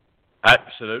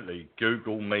 Absolutely.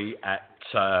 Google me at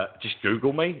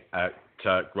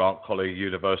Grant Collier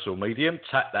Universal Medium.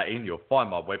 Tap that in. You'll find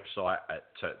my website at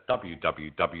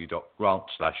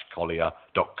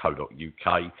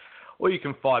www.grant/collier.co.uk. Or you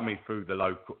can find me through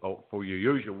for your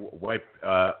usual web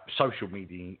social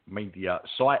media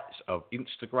sites of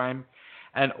Instagram,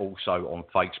 and also on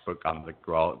Facebook under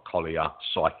Grant Collier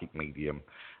Psychic Medium.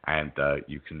 And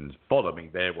you can follow me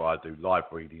there, where I do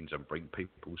live readings and bring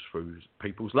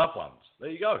people's loved ones. There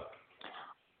you go.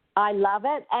 I love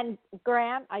it. And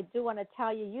Grant, I do want to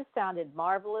tell you, you sounded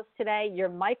marvelous today. Your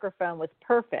microphone was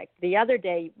perfect. The other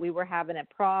day we were having a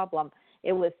problem.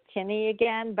 It was tinny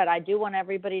again, but I do want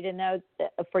everybody to know,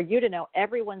 for you to know,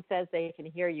 everyone says they can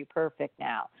hear you perfect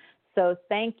now. So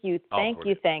thank you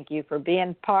for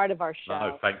being part of our show.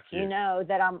 No, thank you. You know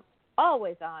that I'm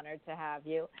always honored to have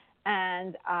you.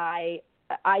 And I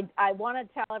want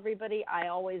to tell everybody I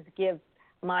always give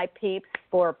my peeps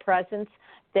for presents.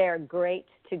 They're great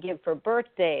to give for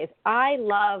birthdays. I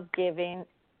love giving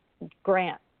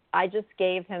Grant. I just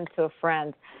gave him to a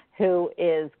friend who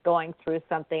is going through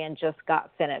something and just got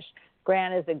finished.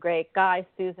 Grant is a great guy.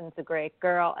 Susan's a great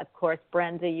girl. Of course,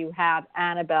 Brenda, you have.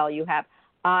 Annabelle, you have.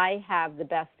 I have the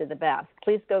best of the best.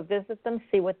 Please go visit them,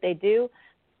 see what they do.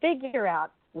 Figure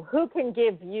out who can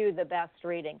give you the best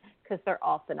reading, because they're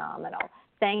all phenomenal.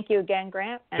 Thank you again,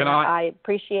 Grant, and I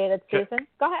appreciate it, Susan.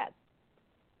 Go ahead.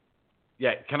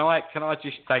 Yeah, can I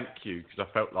just thank you, because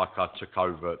I felt like I took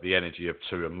over the energy of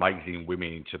two amazing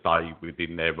women today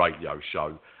within their radio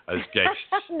show as guests.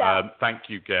 No. Thank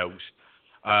you, girls.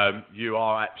 You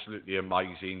are absolutely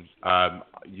amazing.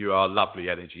 You are lovely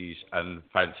energies and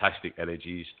fantastic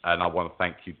energies, and I want to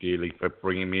thank you dearly for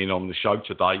bringing me in on the show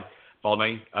today.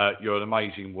 Bonnie, you're an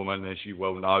amazing woman, as you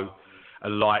well know.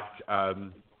 And like,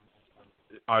 I'm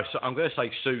going to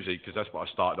say Susie, because that's what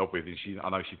I started off with, and I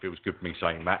know she feels good with me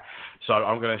saying that. So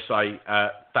I'm going to say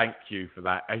thank you for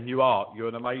that. And you're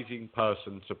an amazing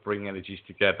person to bring energies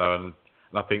together, and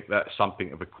I think that's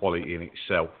something of a quality in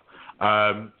itself.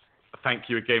 Thank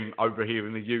you again over here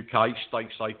in the UK. Stay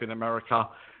safe in America,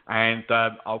 and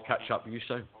I'll catch up with you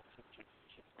soon.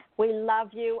 We love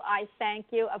you. I thank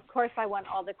you. Of course, I want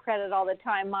all the credit all the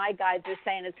time. My guides are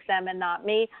saying it's them and not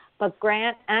me. But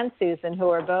Grant and Susan, who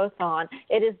are both on,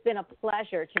 it has been a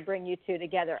pleasure to bring you two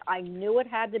together. I knew it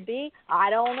had to be. I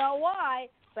don't know why,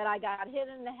 but I got hit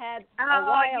in the head a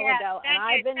while ago, and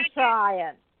I've been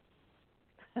trying.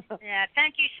 Yeah,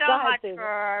 thank you so much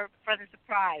for the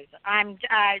surprise.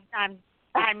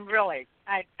 I'm really.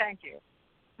 Thank you.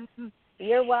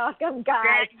 You're welcome, guys.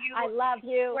 Grant, I love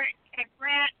you.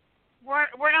 Grant,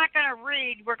 we're not going to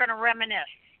read. We're going to reminisce.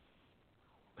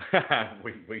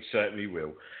 we certainly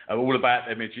will. All about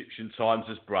them Egyptian times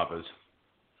as brothers.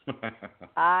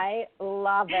 I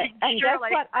love it. And guess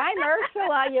what? I'm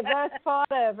Ursula. You both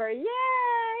fought over. Yay!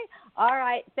 All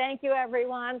right. Thank you,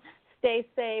 everyone. Stay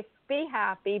safe. Be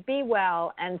happy. Be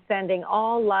well. And sending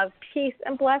all love, peace,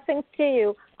 and blessings to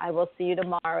you. I will see you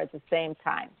tomorrow at the same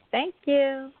time. Thank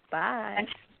you. Bye.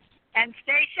 And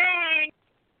stay sane.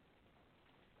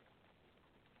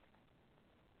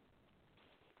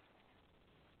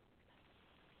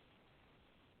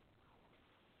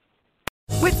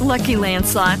 With Lucky Land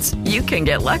Slots, you can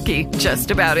get lucky just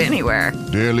about anywhere.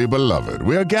 Dearly beloved,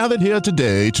 we are gathered here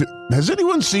today to... Has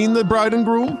anyone seen the bride and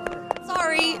groom?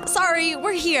 Sorry,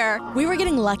 we're here. We were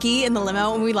getting lucky in the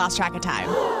limo and we lost track of time.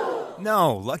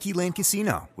 No, Lucky Land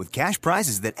Casino, with cash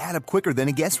prizes that add up quicker than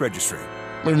a guest registry.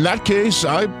 In that case,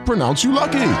 I pronounce you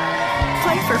lucky.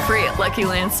 Play for free at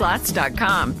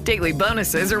LuckyLandSlots.com. Daily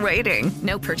bonuses are waiting.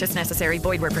 No purchase necessary.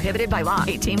 Void where prohibited by law.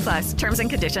 18+. Terms and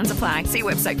conditions apply. See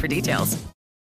website for details.